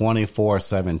City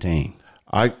 24-17.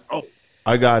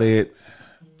 I got it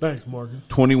Thanks, Morgan.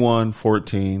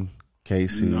 21-14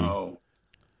 KC. No.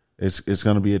 It's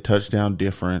going to be a touchdown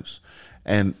difference.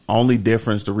 And only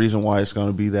difference, the reason why it's going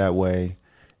to be that way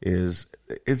is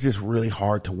it's just really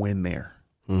hard to win there.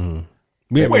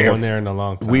 We haven't won there in a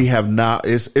long time. We have not.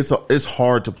 It's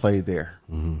hard to play there.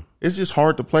 It's just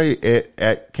hard to play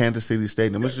at Kansas City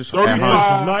Stadium. It's just 35.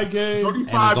 Some night game. 35 And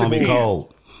it's gonna to be 10.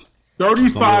 cold.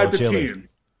 35 to chilly. 10.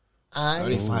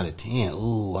 35-10.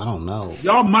 Ooh, I don't know.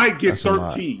 Y'all might get That's a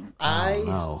lot. 13.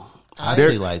 No, I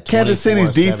They're- see like Kansas City's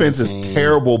defense is 24-17.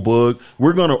 terrible, Boog.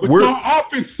 We're But your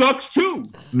offense sucks too.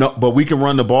 no, but we can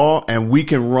run the ball and we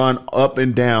can run up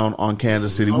and down on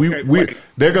Kansas City. Okay, we wait.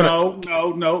 they're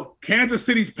gonna No. Kansas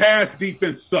City's pass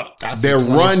defense sucks. I see their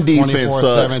run defense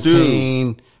sucks,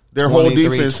 too. 24-17, Their whole 23-20,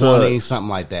 defense sucks. something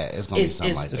like that. It's gonna be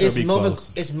something like that. It's gonna be Melvin,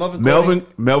 close. is Melvin Gordon.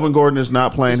 Melvin Gordon is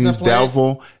not playing. He's He's not playing?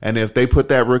 doubtful, and if they put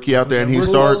that rookie out there and he Who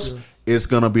starts, else? it's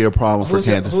gonna be a problem for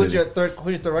Kansas Who's City. your third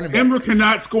running back? Denver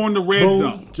cannot score in the red Boom.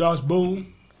 zone. Josh Boone.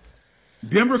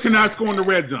 Denver cannot score in the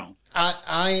red zone.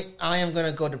 I am going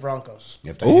to go to Broncos.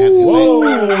 If they had, Whoa.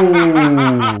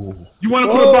 You want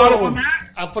to put a bottle on that?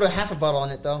 I'll put a half a bottle on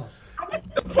it though. Come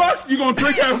The fuck? You gonna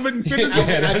drink half of it and sip it?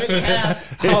 I drink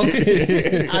half. I He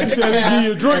drink said he give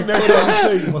you a drink next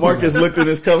time you see him. Marcus looked at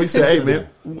his cup. He said, "Hey man,"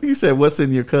 he said, "What's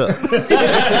in your cup?"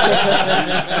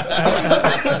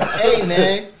 Hey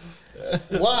man,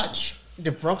 watch.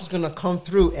 The Broncos gonna come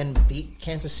through and beat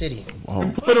Kansas City.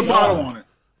 Put a bottle on it.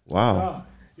 Wow.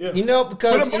 Yeah. You know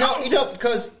because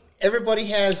because everybody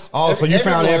has. Oh, so you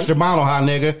found an extra bottle, huh,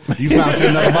 nigga? You found you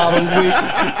another bottle this week?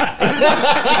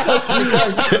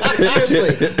 because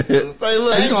seriously, Say,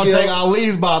 look, he's gonna Fangio. take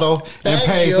Ali's bottle and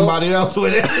pay Fangio. somebody else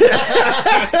with it.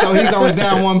 So he's only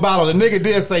down one bottle. The nigga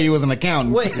did say he was an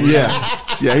accountant. wait,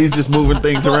 Yeah, he's just moving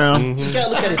things around. you gotta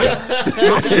look at it.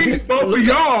 I'm beating both of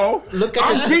y'all. Look at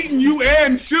I'm the- beating you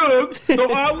and Suge.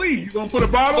 So Ali, you gonna put a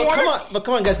bottle on it?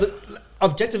 Come on, guys.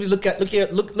 Objectively, look at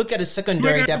the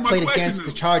secondary Look at that my played question against is-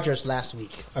 the Chargers last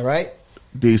week. All right,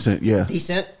 Decent, yeah.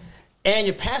 decent, and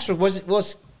your pass rush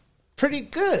was pretty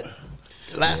good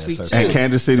last week too. And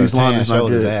Kansas City's line Sertan is not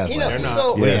showed his good. ass You know, last week.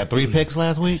 so He had 3 picks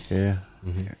last week. Yeah.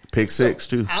 Pick 6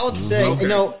 too. I would say, Okay.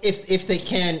 if they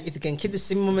can keep the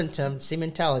same momentum, same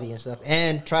mentality and stuff,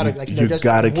 and try to You just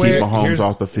got to keep wear- Mahomes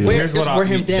off the field. Here's what wear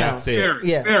him down. That's it. Eric,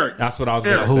 Yeah. Eric. That's what I was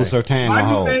Eric. going to Who's say. Sertan My gonna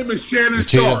new hold? name is Shannon The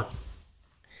cheetah? Sharp.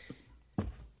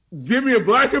 Give me a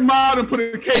black and mild and put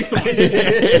a case on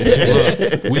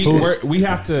it. We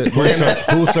have to. Who's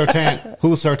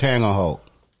Sertan gonna hold?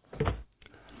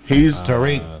 He's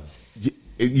Tariq.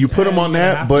 you put him on you're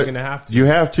that, gonna have but to. you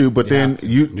have to. But You then have to.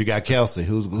 You got Kelsey.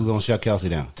 Who's gonna shut Kelsey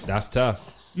down? That's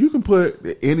tough. you can put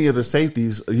any of the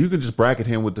safeties. You can just bracket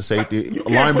him with the safety You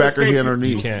can't put linebacker safety. here You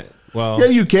underneath. can't. Well, Yeah,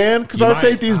 you can because you our might-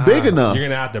 safety is big enough, You're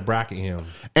gonna have to bracket him.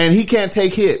 and he can't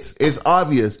take hits. It's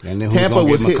obvious. And then who's Tampa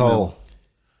gonna was get hitting him. McCole?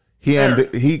 He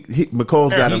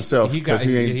McColl's got himself He got. because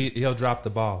he ain't. He'll drop the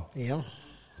ball. Yeah.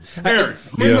 Eric,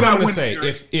 who Yeah. you I'm got gonna winning? say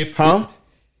Eric? if Huh?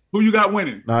 Who you got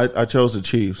winning? No, I chose the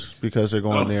Chiefs because they're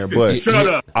going Oh, there. But shut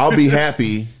up. I'll be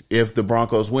happy if the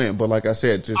Broncos win. But like I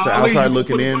said, just Ali, outside you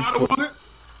looking put a in. bottle on it?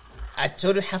 I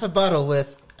told her half a bottle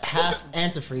with half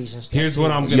antifreeze and stuff. Here's too. what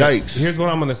I'm gonna. Yikes. Here's what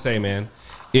I'm gonna say, man.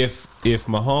 If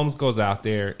Mahomes goes out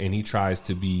there and he tries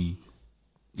to be,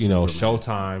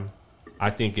 Showtime, I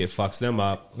think it fucks them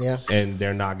up. Yeah. And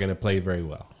they're not gonna play very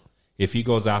well. If he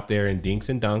goes out there and dinks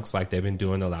and dunks like they've been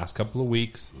doing the last couple of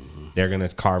weeks, they're gonna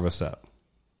carve us up.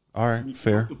 All right,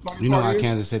 fair. The funny You know part how is,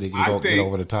 Kansas City can I go get think-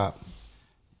 over the top.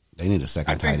 They need a I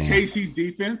second tight think end. KC's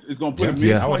defense is going to put a Yeah.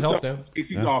 million I would points help up them.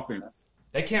 KC's offense.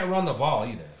 They can't run the ball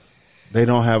either. They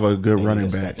don't have a good running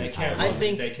need a back. They can't. I run-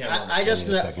 think they can't run the I just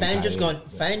Need a second tight end.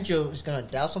 Fangio is gonna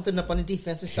dial something up on the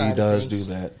defensive side. He of does do things.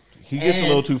 that. He gets a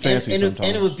little too fancy and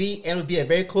sometimes. it would be a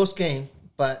very close game.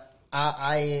 But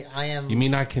I am. You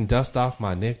mean I can dust off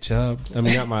my Nick Chubb? I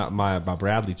mean, not my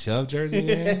Bradley Chubb jersey.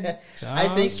 Man? I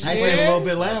think Played a little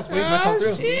bit last week. might come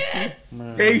through.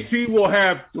 KC will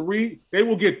have 3. They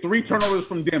will get 3 turnovers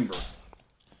from Denver.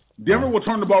 Denver will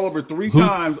turn the ball over 3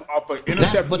 times off an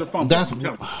interception or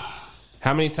fumble.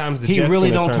 How many times the He Jets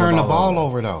really gonna don't turn the ball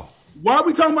over though. Why are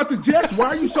we talking about the Jets? Why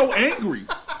are you so angry?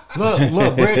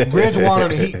 Look,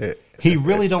 Bridgewater. He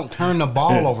really don't turn the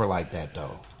ball over like that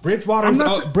though. Bridgewater's I'm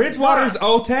not- Bridgewater's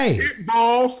okay.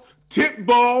 Tip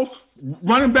balls,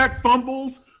 running back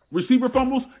fumbles, receiver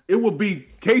fumbles. It will be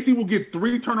KC will get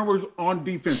 3 turnovers on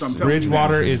defense. I'm telling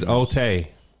Bridgewater you. is okay.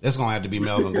 It's gonna have to be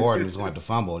Melvin Gordon who's going to have to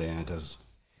fumble then because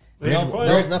They ain't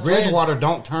playing. not playing. Bridgewater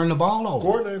don't turn the ball over.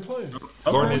 Gordon ain't playing.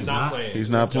 Gordon is not playing. He's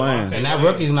not playing. And that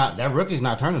rookie's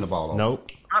not turning the ball over.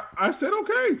 Nope. I said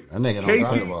okay. That nigga don't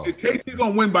drive the ball. KC's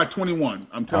gonna win by 21.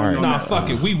 I'm telling All you. right. on Nah, that. fuck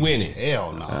it. We win it.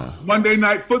 Hell no. Monday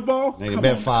night football. Nigga Come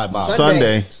bet on.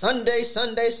 $5. Sunday.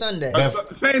 Sunday.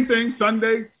 Bet- Same thing.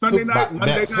 Sunday night,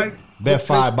 Monday night. Bet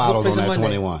 5 Who bottles plays on on that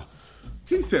Monday? 21.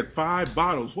 He said 5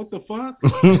 bottles. What the fuck?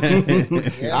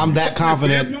 I'm that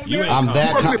confident. You ain't I'm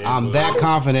that confident. I'm that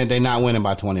confident they not winning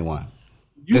by 21.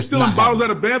 You It's stealing not bottles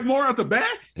happening. out of Bedmore out the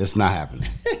back? It's not happening.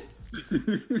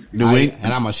 New England.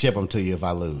 And I'm gonna ship them to you if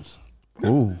I lose.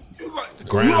 Ooh.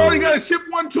 Ground. You already got to ship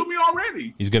one to me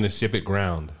already. He's gonna ship it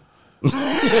ground.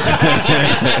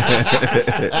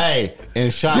 Hey, in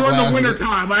shot During glasses. the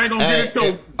wintertime. I ain't going to get it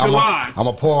till July. I'm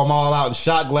gonna pour them all out in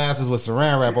shot glasses with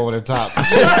saran wrap over the top.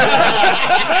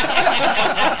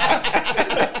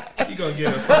 You gonna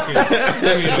get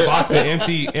a box of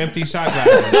empty shot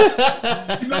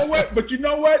glasses. You know what? But you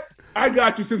know what? I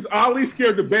got you. Since Ali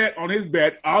scared to bet on his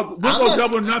bet, we'll go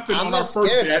double nothing I'm on our not first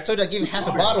scared. I bet. told you I'd give you half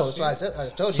a bottle. That's why I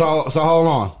told you. So hold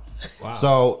on. Wow.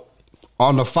 So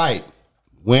on the fight,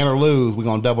 win or lose, we're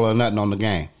gonna double or nothing on the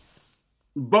game.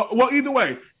 But well, either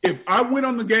way, if I win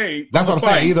on the game, That's what I'm on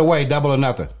the saying. Either way, double or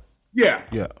nothing. Yeah.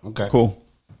 Yeah. Okay. Cool.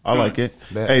 I like it.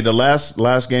 Bet. Hey, the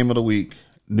last game of the week,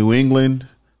 New England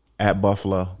at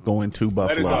Buffalo, going to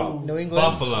Buffalo. New England.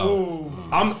 Buffalo.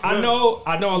 I know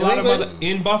a lot of other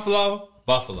in Buffalo.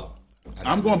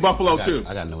 I'm going Buffalo too.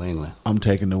 I got New England. I'm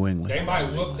taking New England. They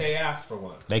might whoop their ass for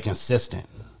once. They consistent.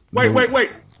 Wait.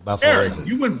 Buffalo Eric, isn't.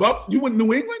 you went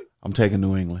New England? I'm taking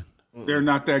New England. They're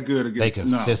not that good against. They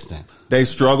consistent. They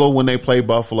struggle when they play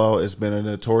Buffalo. It's been a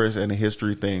notorious and a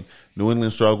history thing. New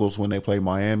England struggles when they play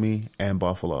Miami and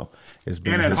Buffalo. It's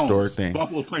been And a at home. historic thing.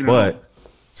 Buffalo's playing at but home.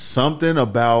 something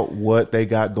about what they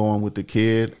got going with the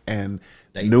kid and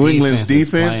They New England's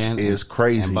defense playing, is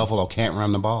crazy. And Buffalo can't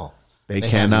run the ball. They have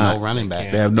cannot. no running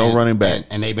back. They have no running back.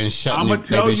 And they've been I'm shutting. gonna They've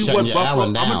tell been you shutting what your Buffalo.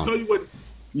 Allen I'm down. gonna tell you what.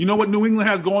 You know what New England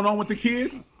has going on with the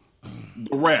kid? The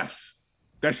refs.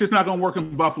 That shit's not gonna work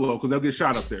in Buffalo because they'll get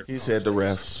shot up there. He said the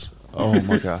refs. Oh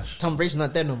my gosh. Tom Brady's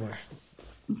not there no more.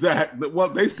 Well,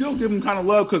 they still give him kind of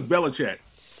love because Belichick.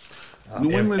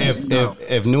 New England.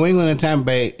 If New England and Tampa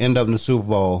Bay end up in the Super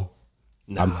Bowl,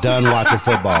 I'm done watching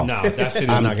football. No, that shit is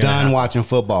I'm not gonna done happen. watching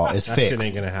football. It's That fixed. shit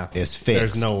ain't gonna happen. It's fixed.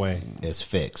 There's no way. It's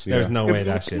fixed. There's no way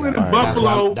that shit England happens. and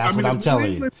Buffalo. That's what I'm if telling New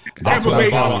you. England and That's Tampa what I'm Bay-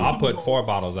 telling you. I'll put 4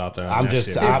 bottles out there. On I'm that just,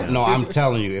 shit. I'm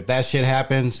telling you, if that shit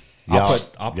happens, y'all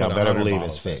I'll put better 100 believe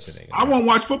bottles. it's That fixed. shit ain't gonna I won't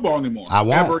watch football anymore. I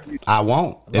won't. Ever. I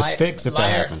won't. It's Liar. fixed if that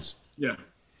Liar. happens. Yeah.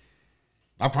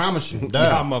 I promise you. Y'all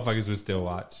Duh. motherfuckers would still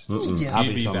watch. Yeah. I'll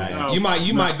You'd be so back. mad.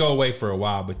 You might go away for a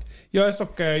while, but it's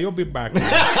okay. You'll be back. Why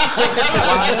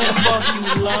the fuck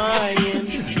you lying?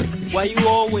 Why you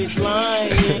always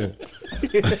lying?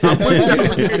 I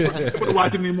can't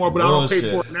watch it anymore, but I don't pay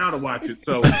Bullshit. for it now to watch it.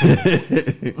 So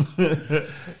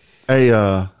Hey,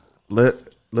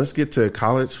 let's get to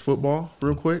college football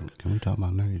real quick. Can we talk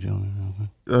about Nerdy Jones?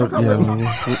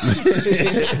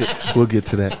 We'll get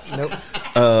to that. Nope.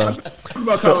 what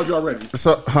about college already?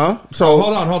 So, So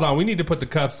Hold on. We need to put the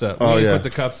cups up. Oh, We need yeah. to put the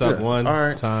cups up Yeah. one All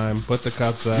right. time. Put the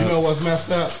cups up. You know what's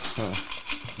messed up?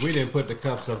 We didn't put the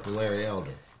cups up to Larry Elder.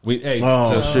 We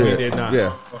shit. We did not.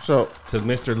 Yeah. So To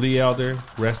Mr. Lee Elder,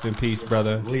 rest in peace,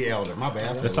 brother. Lee Elder. My bad.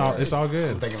 I said It's all Larry.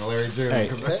 good. I'm thinking of Larry Jr. Hey.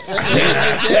 'cause-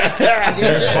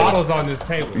 There's bottles on this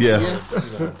table. yeah.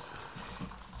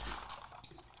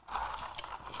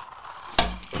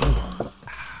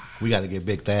 We got to get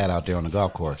Big Thad out there on the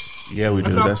golf course. Yeah, we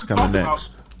do. That's coming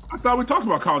next. I thought we talked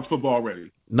about college football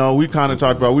already. No, we kind of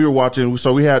talked about. We were watching.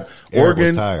 So we had Eric was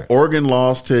Oregon. tired. Oregon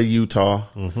lost to Utah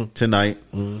tonight.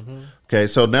 Okay,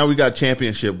 so now we got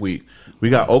championship week. We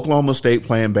got Oklahoma State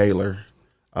playing Baylor.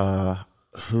 That's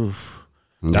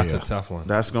a tough one.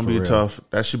 That's gonna be real. tough.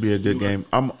 That should be a good game.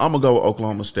 I'm gonna go with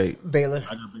Oklahoma State. Baylor.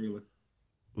 I got Baylor.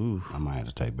 I might have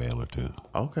to take Baylor too.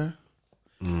 Okay.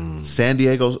 San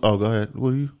Diego's. Oh, go ahead. What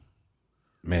are you?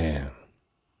 Man,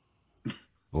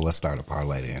 Well, let's start a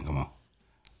parlay then. Come on.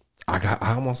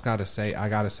 I almost gotta say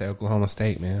Oklahoma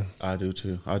State, man. I do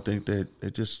too. I think they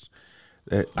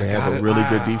have got a it. really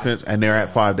good defense, and they're at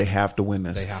 5. They have to win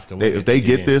this. They have to win If it they to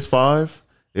get get this 5,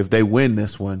 if they win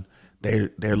this one, they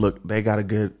got a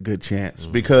good chance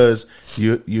because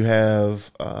you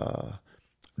have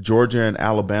Georgia and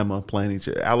Alabama playing each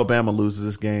other. Alabama loses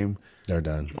this game, They're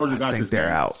done. Georgia got I think this they're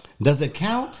game. out. Does it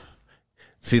count?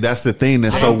 See, that's the thing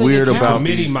that's I so don't think weird it counts. about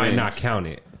Committee these might things. not count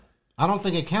it. I don't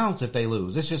think it counts if they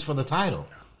lose. It's just for the title.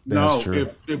 That's No, true.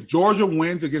 if Georgia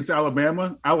wins against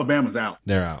Alabama, Alabama's out.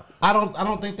 They're out. I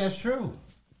don't think that's true.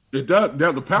 It does.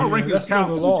 The power Yeah, rankings that's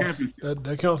count another for the loss. championship.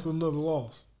 That counts as another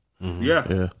loss. Yeah, Yeah.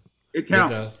 it It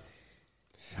counts. does.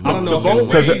 I don't know if bowl it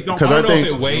weighs. weighs on- I don't know think-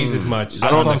 if it weighs as much.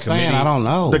 That's what on I'm the saying. committee. I don't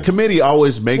know. The committee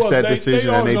always makes Well, that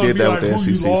decision, and they always did gonna that be with like the who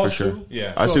you SEC for lost sure. to.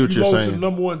 Yeah. I So see if what you you're lost to saying. the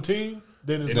number one team,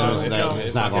 then it's Then not it's going to not- count.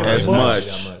 it's not gonna As count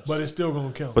much. But it's still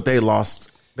going to count. But they lost.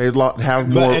 They have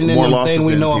more But, and then more the losses thing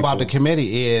we than know people. about the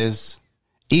committee is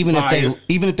even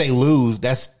if they lose,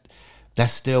 that's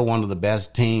still one of the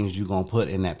best teams you're gonna put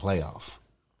in that playoff.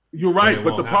 You're right, It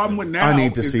but the won't problem happen. with now I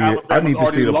need to is see it. I Alabama's need to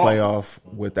see the already lost.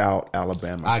 playoff without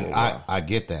Alabama. For a while. I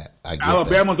get that. I get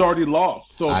Alabama's already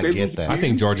lost, so if I they get lose that. the I think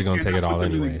game, Georgia gonna they take it cannot all put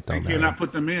them anyway. in. It don't They cannot matter.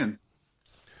 put them in.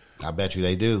 that. I bet you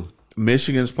they do.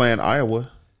 Michigan's playing Iowa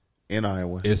in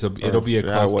Iowa. It'll be a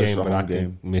close Iowa's game, the but I home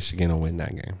think Michigan will win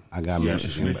that game. I got Yeah,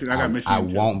 Michigan. Michigan. but I got Michigan, I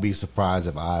too. won't be surprised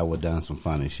if Iowa done some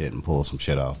funny shit and pull some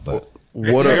shit off. But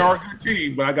What They a- are a good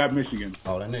team, but I got Michigan.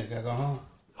 oh, that nigga gotta go home.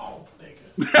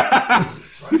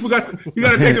 You forgot. You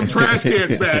got to take them trash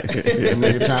cans back. That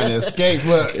nigga trying to escape.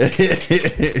 Look,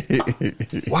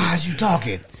 why is you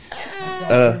talking?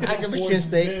 I got Michigan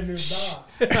State.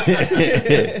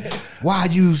 Why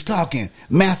you talking?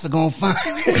 Massa gonna find.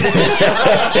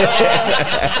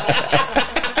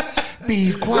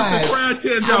 Bees quiet. Trash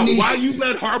can down. Why you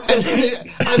let Harpo?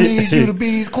 I need you to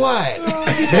be quiet.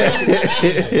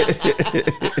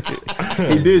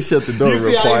 He did shut the door You real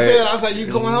see how he quiet. said? I was like, "You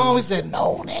going home?" He said,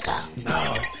 "No, nigga,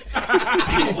 no."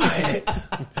 Be quiet.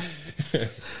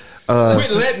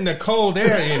 Quit letting the cold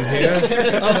air in here.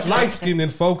 Us light skinned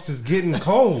folks is getting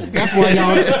cold. That's why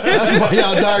y'all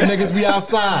dark niggas be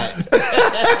outside.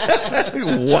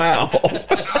 Wow.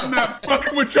 I'm not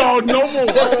fucking with y'all no more.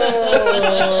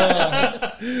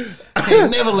 I can't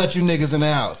never let you niggas in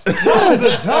the house. Close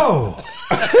the door.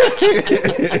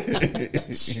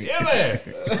 Chilly.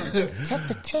 Tuck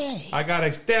the tay. I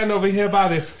gotta stand over here by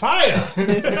this fire.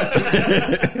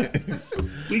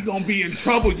 We gonna be in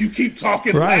trouble. You keep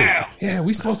talking Right. loud. Yeah,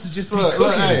 we supposed to just be Look,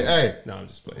 cooking. hey. No, I'm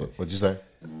just playing. What'd you say?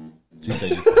 She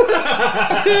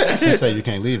said you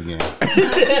can't leave again.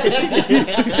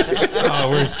 Oh,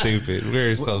 we're stupid.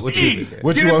 We're so stupid.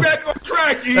 What Get you it want? back on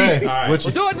track, E. Hey, All right. what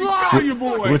you Do it live, you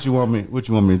boy. what you want me? What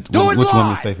you want me? Do it What you want me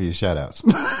live. to say for your shout outs?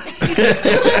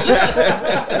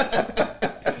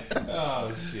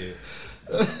 Oh shit.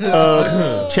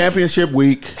 Championship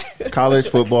week, college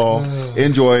football.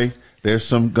 Enjoy. There's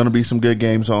going to be some good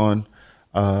games on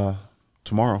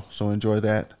tomorrow, so enjoy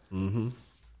that.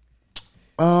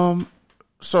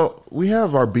 So we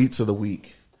have our beats of the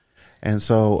week, and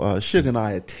so Suge and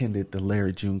I attended the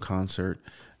Larry June concert.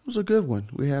 It was a good one.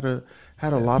 We had a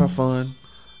lot of fun.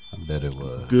 I bet it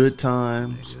was. Good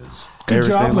times. Good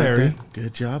job, everything like Larry. that.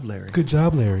 Good job, Larry. Good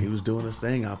job, He Larry. was doing his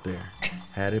thing out there.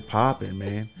 Had it popping,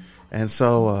 man. And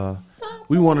so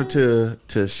we wanted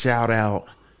to shout out,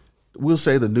 we'll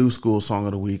say the new school song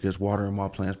of the week is Watering My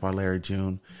Plants by Larry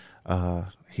June.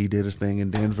 He did his thing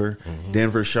in Denver.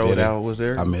 Denver showed out, was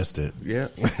there? I missed it. Yeah.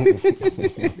 That's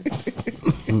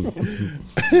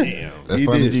He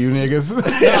funny did. to you niggas.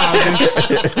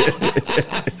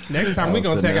 Next time we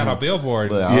gonna take out our billboard.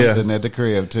 But I was Yes. sitting at the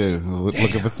crib too,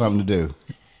 looking for something to do.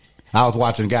 I was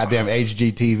watching goddamn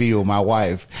HGTV with my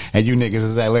wife, and you niggas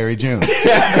is at Larry June.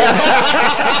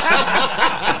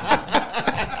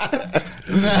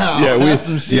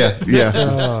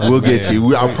 Yeah, we'll get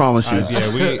you. I promise you.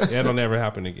 That'll never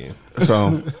happen again.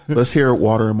 So let's hear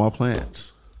Watering My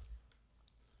Plants.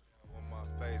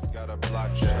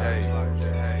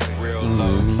 Real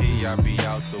low key, I be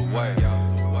out the way.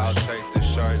 I'll take the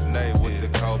Chardonnay with the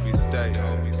Kobe steak.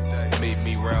 Meet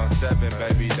me round 7,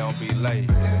 baby, don't be late.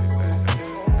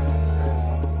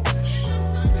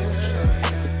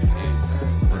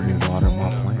 Bring water my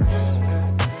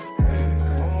plants.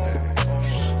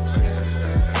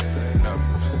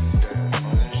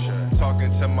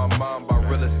 Talking to my mom about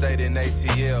real estate in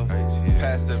ATL.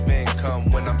 Passive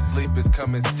income when I'm sleep is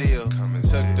coming still.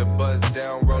 Took the buzz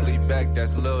down, rolling back,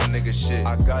 that's little nigga shit.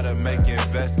 I gotta make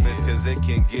investments cause it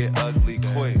can get ugly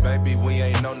quick. Baby, we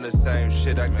ain't on the same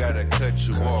shit, I gotta cut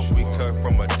you off. We cut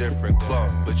from a different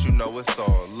cloth, but you know it's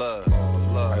all love.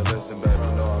 Hey, listen, baby,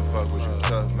 you know I fuck with you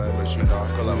tough, man, but you know I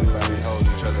feel like we gotta hold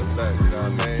each other back, you know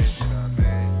what I mean?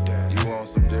 You want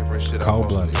some different shit?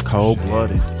 Cold-blooded.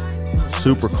 Cold-blooded.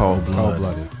 Super cold-blooded.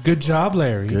 Cold-blooded. Good job,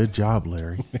 Larry. Good job,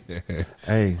 Larry.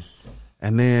 Hey,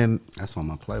 and then That's on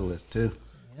my playlist too.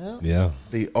 Yeah.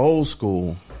 the old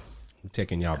school. I'm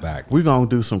taking y'all back. We're going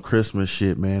to do some Christmas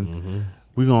shit, man.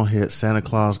 We're going to hit Santa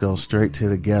Claus Goes Straight to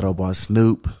the Ghetto by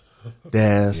Snoop,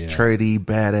 Daz, Yeah. Trey D,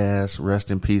 Badass, rest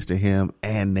in peace to him,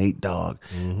 and Nate Dogg.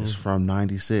 It's from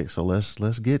 96, so let's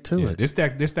get to it. This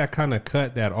that kind of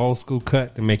cut, that old school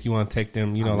cut to make you want to take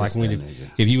them, you know, like when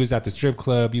if you was at the strip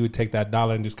club, you would take that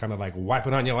dollar and just kind of like wipe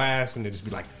it on your ass and it just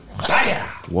be like, bam.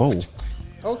 Whoa.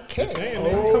 Okay. Saying,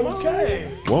 man, come on.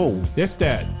 Whoa. That's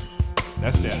that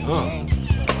it's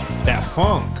that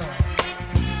funk.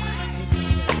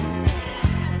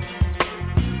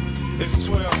 It's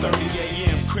 12:30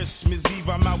 a.m. Christmas Eve.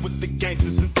 I'm out with the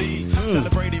gangsters and thieves.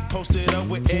 Celebrated, posted up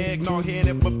with eggnog, head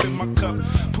up in my cup.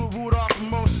 Put Rudolph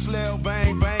and Moses, Lil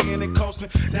Bang, banging and coasting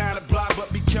down the block.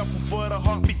 But be careful for the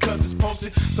heart because it's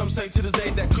posted. Some say to this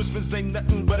day that Christmas ain't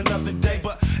nothing but another day.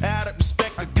 But out of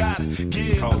respect, I gotta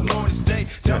give the Lord his day.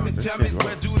 Tell me,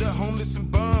 where do the homeless and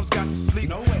bums got to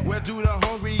sleep? Where do the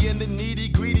hungry and the needy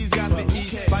greedies got to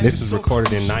eat? This is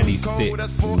recorded in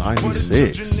 96.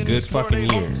 96. Good fucking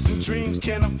year. Dreams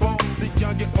can't afford the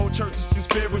young and old churches and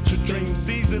spiritual dreams,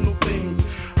 seasonal things.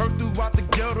 Heard throughout the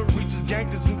ghetto reaches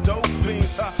gangsters and dope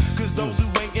fiends. Cause those who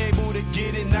ain't able to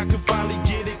get it, now can finally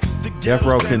get it. Cause the Death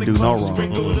Row couldn't do no wrong back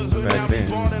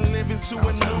then. I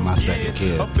was having my second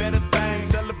kid.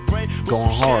 Going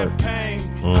hard.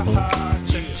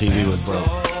 TV was broke.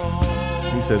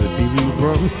 He said the TV was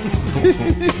broke.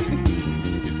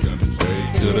 It's gonna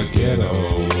take to the ghetto.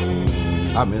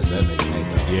 I miss that nigga. Nate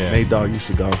Dogg. Yeah, Nate Dogg used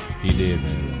to go. he did,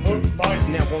 man. Now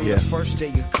on the first day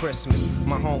of Christmas,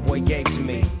 my homeboy gave to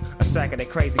me a sack of that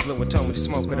crazy glue and told me to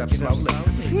smoke it up slowly.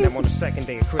 Now on the second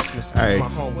day of Christmas, Hey. my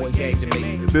homeboy gave to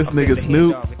me This a nigga bit of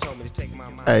Snoop. Hen Dog and told me to take my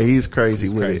mind. Hey, he's crazy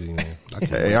with crazy, it. man.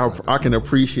 Hey, I can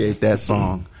appreciate that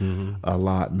song a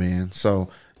lot, man. So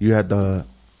you had the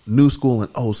new school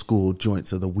and old school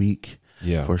joints of the week,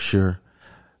 Yeah. for sure.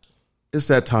 It's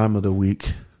that time of the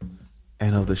week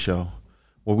and of the show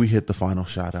where we hit the final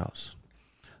shout outs.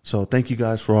 So thank you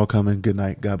guys for all coming. Good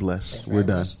night. God bless. We're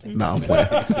done. No, I'm playing.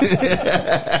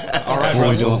 All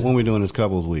right, When we doing this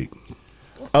couples week?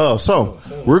 Oh, so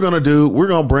we're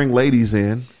gonna bring ladies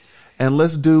in, and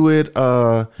let's do it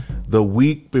the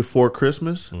week before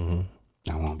Christmas. I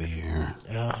won't be here.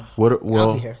 What? Well,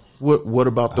 I'll be here. what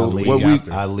about the I leave, what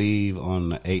week? I leave on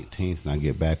the 18th and I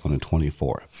get back on the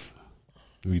 24th.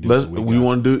 You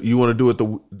want to do it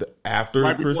the after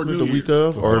Right before Christmas, New the Year. week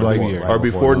of, or Before like New Year. or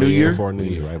before New Year, Before New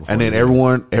Year. Right before and then New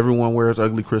Year. everyone wears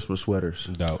ugly Christmas sweaters.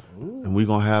 Dope. And we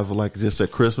gonna have like just a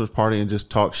Christmas party and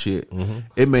just talk shit.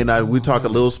 It may not. We talk a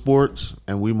little sports,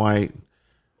 and we might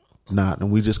not,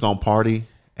 and we just gonna party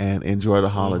and enjoy the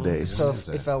holidays. So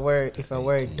if I wear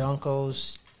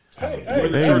Dunko's Hey,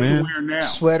 man. now.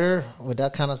 sweater, would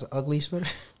that count as an ugly sweater?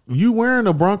 You wearing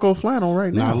a Bronco flannel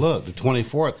right Now now? look, the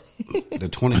 24th, the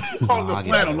 20. I get flannel,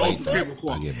 that late. no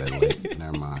tablecloth. I get that late.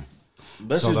 Never mind.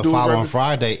 Let's So just the do it following right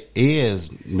Friday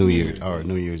is New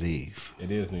Year's Eve.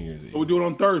 It is New Year's Eve. We'll do it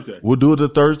on Thursday. We'll do it the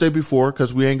Thursday before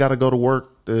because we ain't got to go to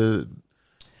work.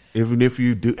 Even if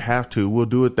you do have to, we'll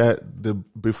do it the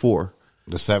before.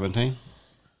 The 17th.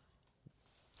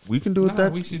 We can do it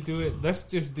that. We should do it. Let's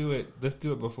just do it. Let's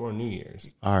do it before New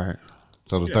Year's. All right.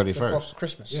 So the Before 31st.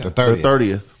 Christmas. Yeah. The The 30th.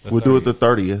 30th. We'll do it the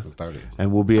 30th. The 30th.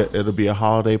 And it'll be a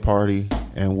holiday party,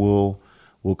 and we'll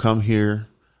come here,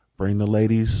 bring the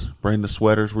ladies, bring the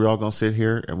sweaters. We're all gonna sit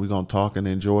here and we're gonna talk and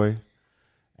enjoy,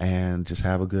 and just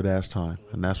have a good ass time.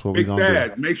 And that's what we're Big gonna do.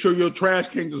 Dad, make sure your trash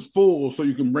cans is full so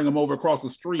you can bring them over across the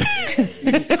street. You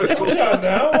said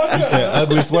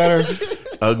ugly sweater.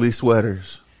 Ugly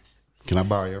sweaters. Can I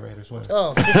borrow your Raider sweater?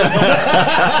 Oh.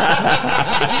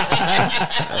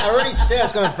 I already said I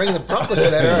was going to bring the Bronco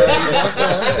sweater.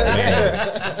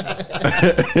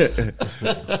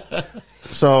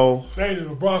 So Ain't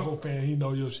a Bronco fan, he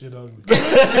know your shit ugly.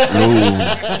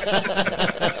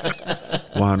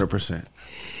 100%.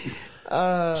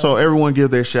 So everyone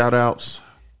give their shout outs.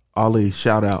 Ali,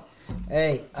 shout out.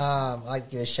 Hey, I'd like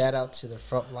to give a shout out to the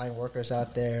frontline workers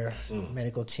out there,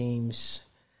 medical teams.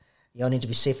 Y'all need to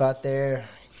be safe out there.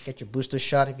 Get your booster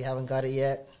shot if you haven't got it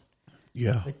yet.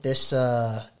 Yeah. With this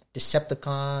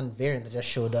Decepticon variant that just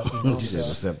showed up. You know,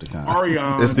 Decepticon.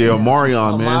 Marion. It's the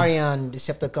Omarion, man. Omarion,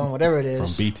 Decepticon, whatever it From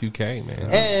is. B2K,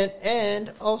 man.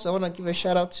 And also, I want to give a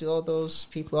shout out to all those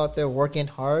people out there working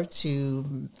hard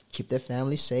to keep their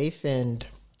families safe and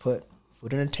put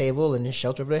food on the table and a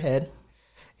shelter over their head.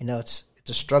 You know, it's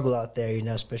a struggle out there, you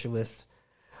know, especially with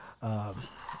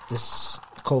this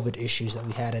COVID issues that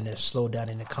we had and a slowdown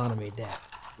in the economy that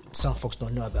some folks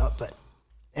don't know about. But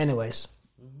anyways,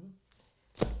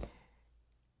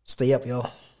 stay up, y'all.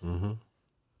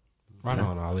 Right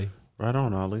on, Ollie. Right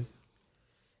on, Ali.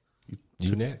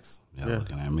 You next. Y'all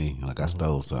looking at me like I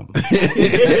stole something.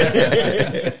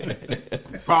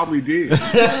 Probably did.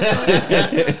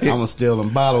 I'm gonna steal them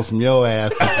bottles from your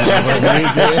ass.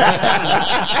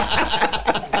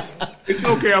 It's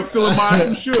okay. I'm still in mine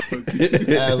and should.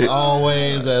 As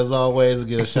always,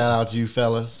 give a shout out to you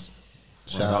fellas.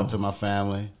 Shout out to my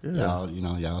family. Y'all,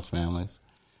 y'all's families.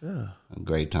 Yeah. A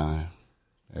great time.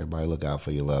 Everybody look out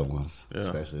for your loved ones,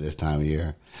 especially this time of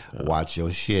year. Watch your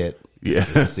shit. Yeah.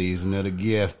 It's the season of the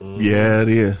gift. Yeah, it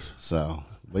is. So,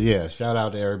 but yeah, shout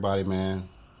out to everybody, man.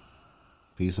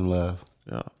 Peace and love.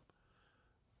 Yeah.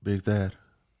 Big Dad.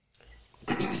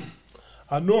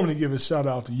 I normally give a shout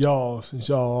out to y'all since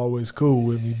y'all always cool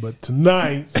with me, but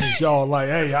tonight since y'all like,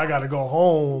 hey, I gotta go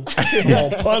home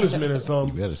on punishment or You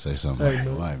something. better say something Hey, about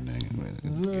your man. life,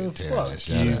 nigga. Tear Fuck that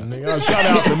shout you, out. nigga. Shout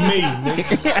out to me,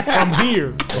 nigga. I'm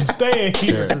here. I'm staying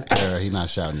here. Tara, he not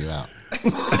shouting you out. I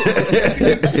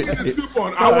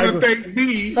want to thank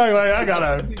me. I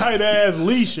got a tight ass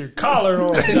leash or collar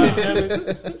on.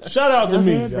 Goddammit. Shout out to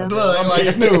me. Blood like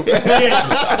Snoop.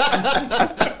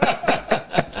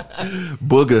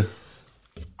 Booger.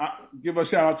 Give a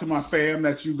shout out to my fam,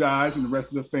 that's you guys, and the rest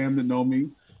of the fam that know me.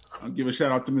 I'll give a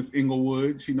shout out to Miss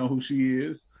Inglewood. She know who she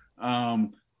is. I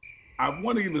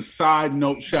want to give a side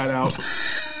note shout out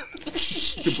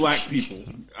to black people.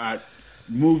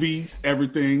 Movies,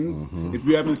 everything. Mm-hmm. If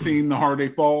you haven't seen The Harder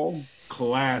They Fall,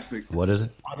 classic. What is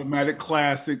it? Automatic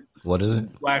classic. What is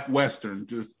it? Black Western.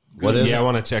 Just What is Yeah, it? I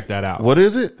want to check that out. What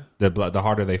is it? The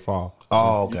Harder They Fall.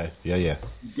 Oh, okay. Yeah. You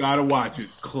gotta watch it.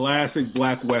 Classic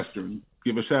black Western.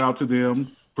 Give a shout out to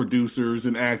them, producers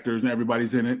and actors, and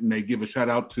everybody's in it. And they give a shout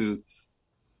out to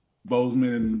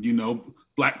Bozeman and, you know,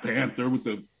 Black Panther with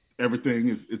the everything.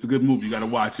 It's a good movie. You gotta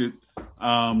watch it.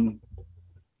 And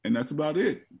that's about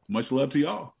it. Much love to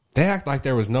y'all. They act like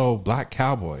there was no black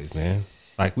cowboys, man.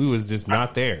 Like we was just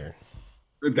not there.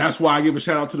 That's why I give a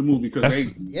shout out to the movie, because they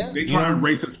try to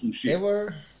erase us from shit. They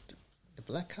were the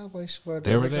black cowboys were the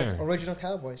They were original, there. original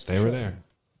cowboys. They were there.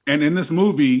 And in this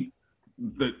movie,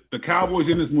 the cowboys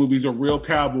in this movie are real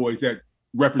cowboys that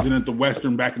represented the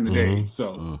Western back in the day.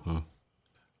 So,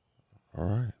 All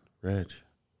right, Reg.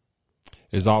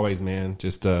 As always, man,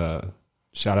 just shout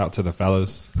out to the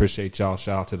fellas. Appreciate y'all.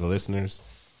 Shout out to the listeners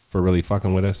for really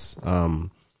fucking with us.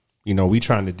 You know, we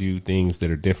trying to do things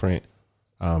that are different,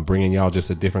 bringing y'all just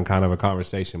a different kind of a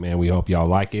conversation, man. We hope y'all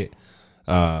like it.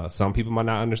 Some people might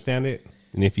not understand it,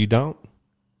 and if you don't,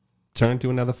 turn to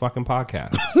another fucking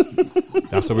podcast.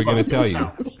 That's what we're going to tell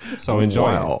you. So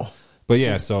enjoy it. But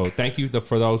yeah, so thank you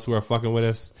for those who are fucking with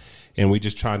us, and we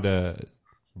just trying to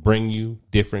bring you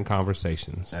different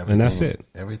conversations, and that's it.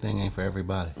 Everything ain't for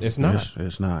everybody. It's not.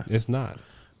 It's not. It's not.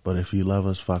 But if you love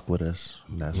us, fuck with us.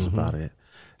 That's about it.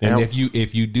 And if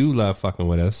you do love fucking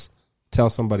with us, tell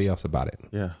somebody else about it.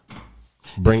 Yeah.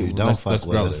 If you don't fuck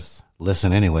with us,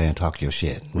 listen anyway and talk your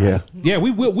shit. Right? Yeah,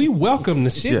 we welcome the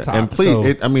shit talk. And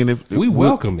please, if we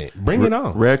welcome it. Bring it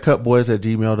on.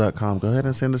 redcupboys@gmail.com. Go ahead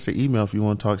and send us an email if you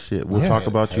want to talk shit. We'll talk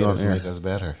about you on air. Make us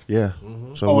better. Yeah.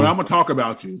 So and I'm gonna talk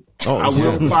about you. I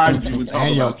will find you and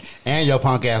talk about you. And your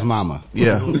punk ass mama.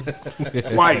 Yeah.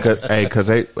 White. Because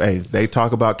they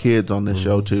talk about kids on this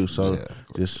show too. So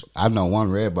just I know one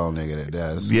Redbone nigga that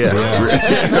does. Yeah.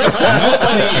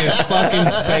 Nobody is fucking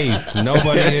safe.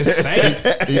 Nobody is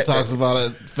safe. He talks about a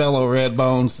fellow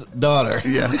Redbone's daughter.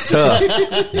 Yeah, tough.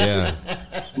 Yeah.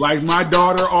 Like my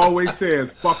daughter always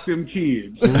says, fuck them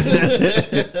kids.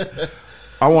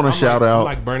 I want to shout out. I'm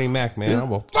like Bernie Mac, man. I'm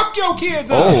gonna fuck your kids.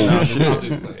 Oh, I'll shit.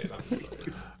 just play it.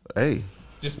 Hey.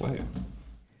 Just play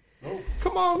it.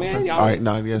 Come on, man. Y'all. All right,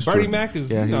 no, yes, Bernie true. Mac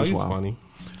is, Yeah, you know, was he's wild. funny.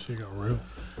 She got real.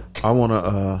 I want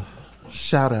to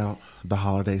shout out the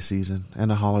holiday season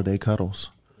and the holiday cuddles.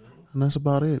 And that's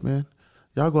about it, man.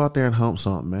 Y'all go out there and hump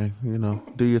something, man. You know,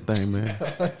 do your thing, man.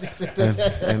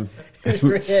 and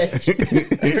Reg,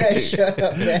 shut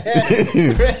up, man.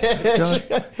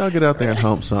 y'all get out there and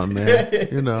hump something, man.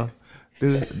 You know,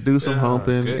 do some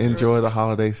humping. goodness. Enjoy the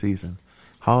holiday season.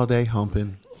 Holiday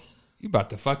humping. You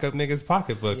about to fuck up niggas'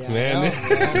 pocketbooks, Yeah, man. I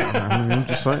know, man. I'm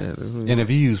just saying. And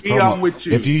if you use I'm with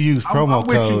you. promo I'm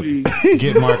with code, you,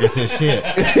 get Marcus his shit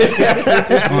on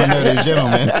Nerdy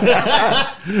Gentlemen,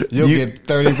 you'll get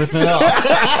 30% off.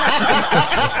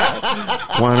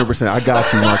 100%. I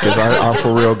got you, Marcus. I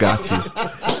for real got you.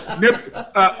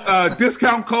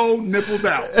 Discount code nipples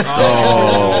out.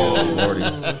 Oh,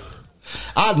 Lordy.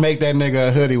 I'd make that nigga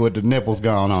a hoodie with the nipples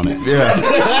gone on it. Yeah.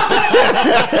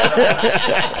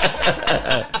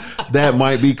 That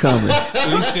might be coming.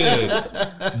 You should.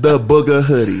 The booger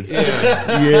hoodie.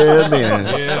 Yeah, man.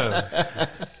 Yeah.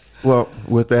 Well,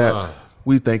 with that,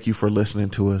 we thank you for listening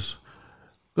to us.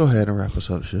 Go ahead and wrap us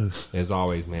up, Suge. As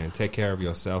always, man, take care of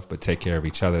yourself, but take care of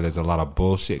each other. There's a lot of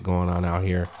bullshit going on out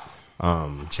here.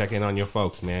 Check in on your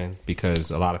folks, man,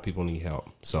 because a lot of people need help.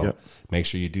 So make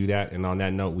sure you do that. And on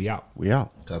that note, we out. We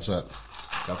out. Cups up.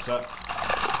 Cups up.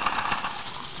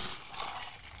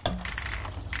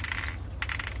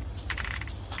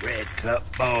 Red Cup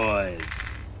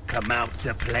Boys, come out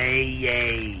to play,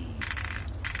 yay.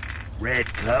 Red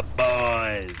Cup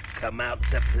Boys, come out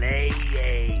to play,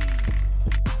 yay.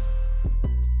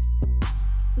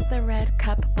 The Red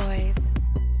Cup Boys.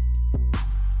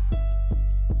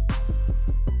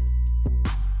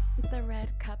 The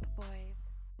Red Cup Boys.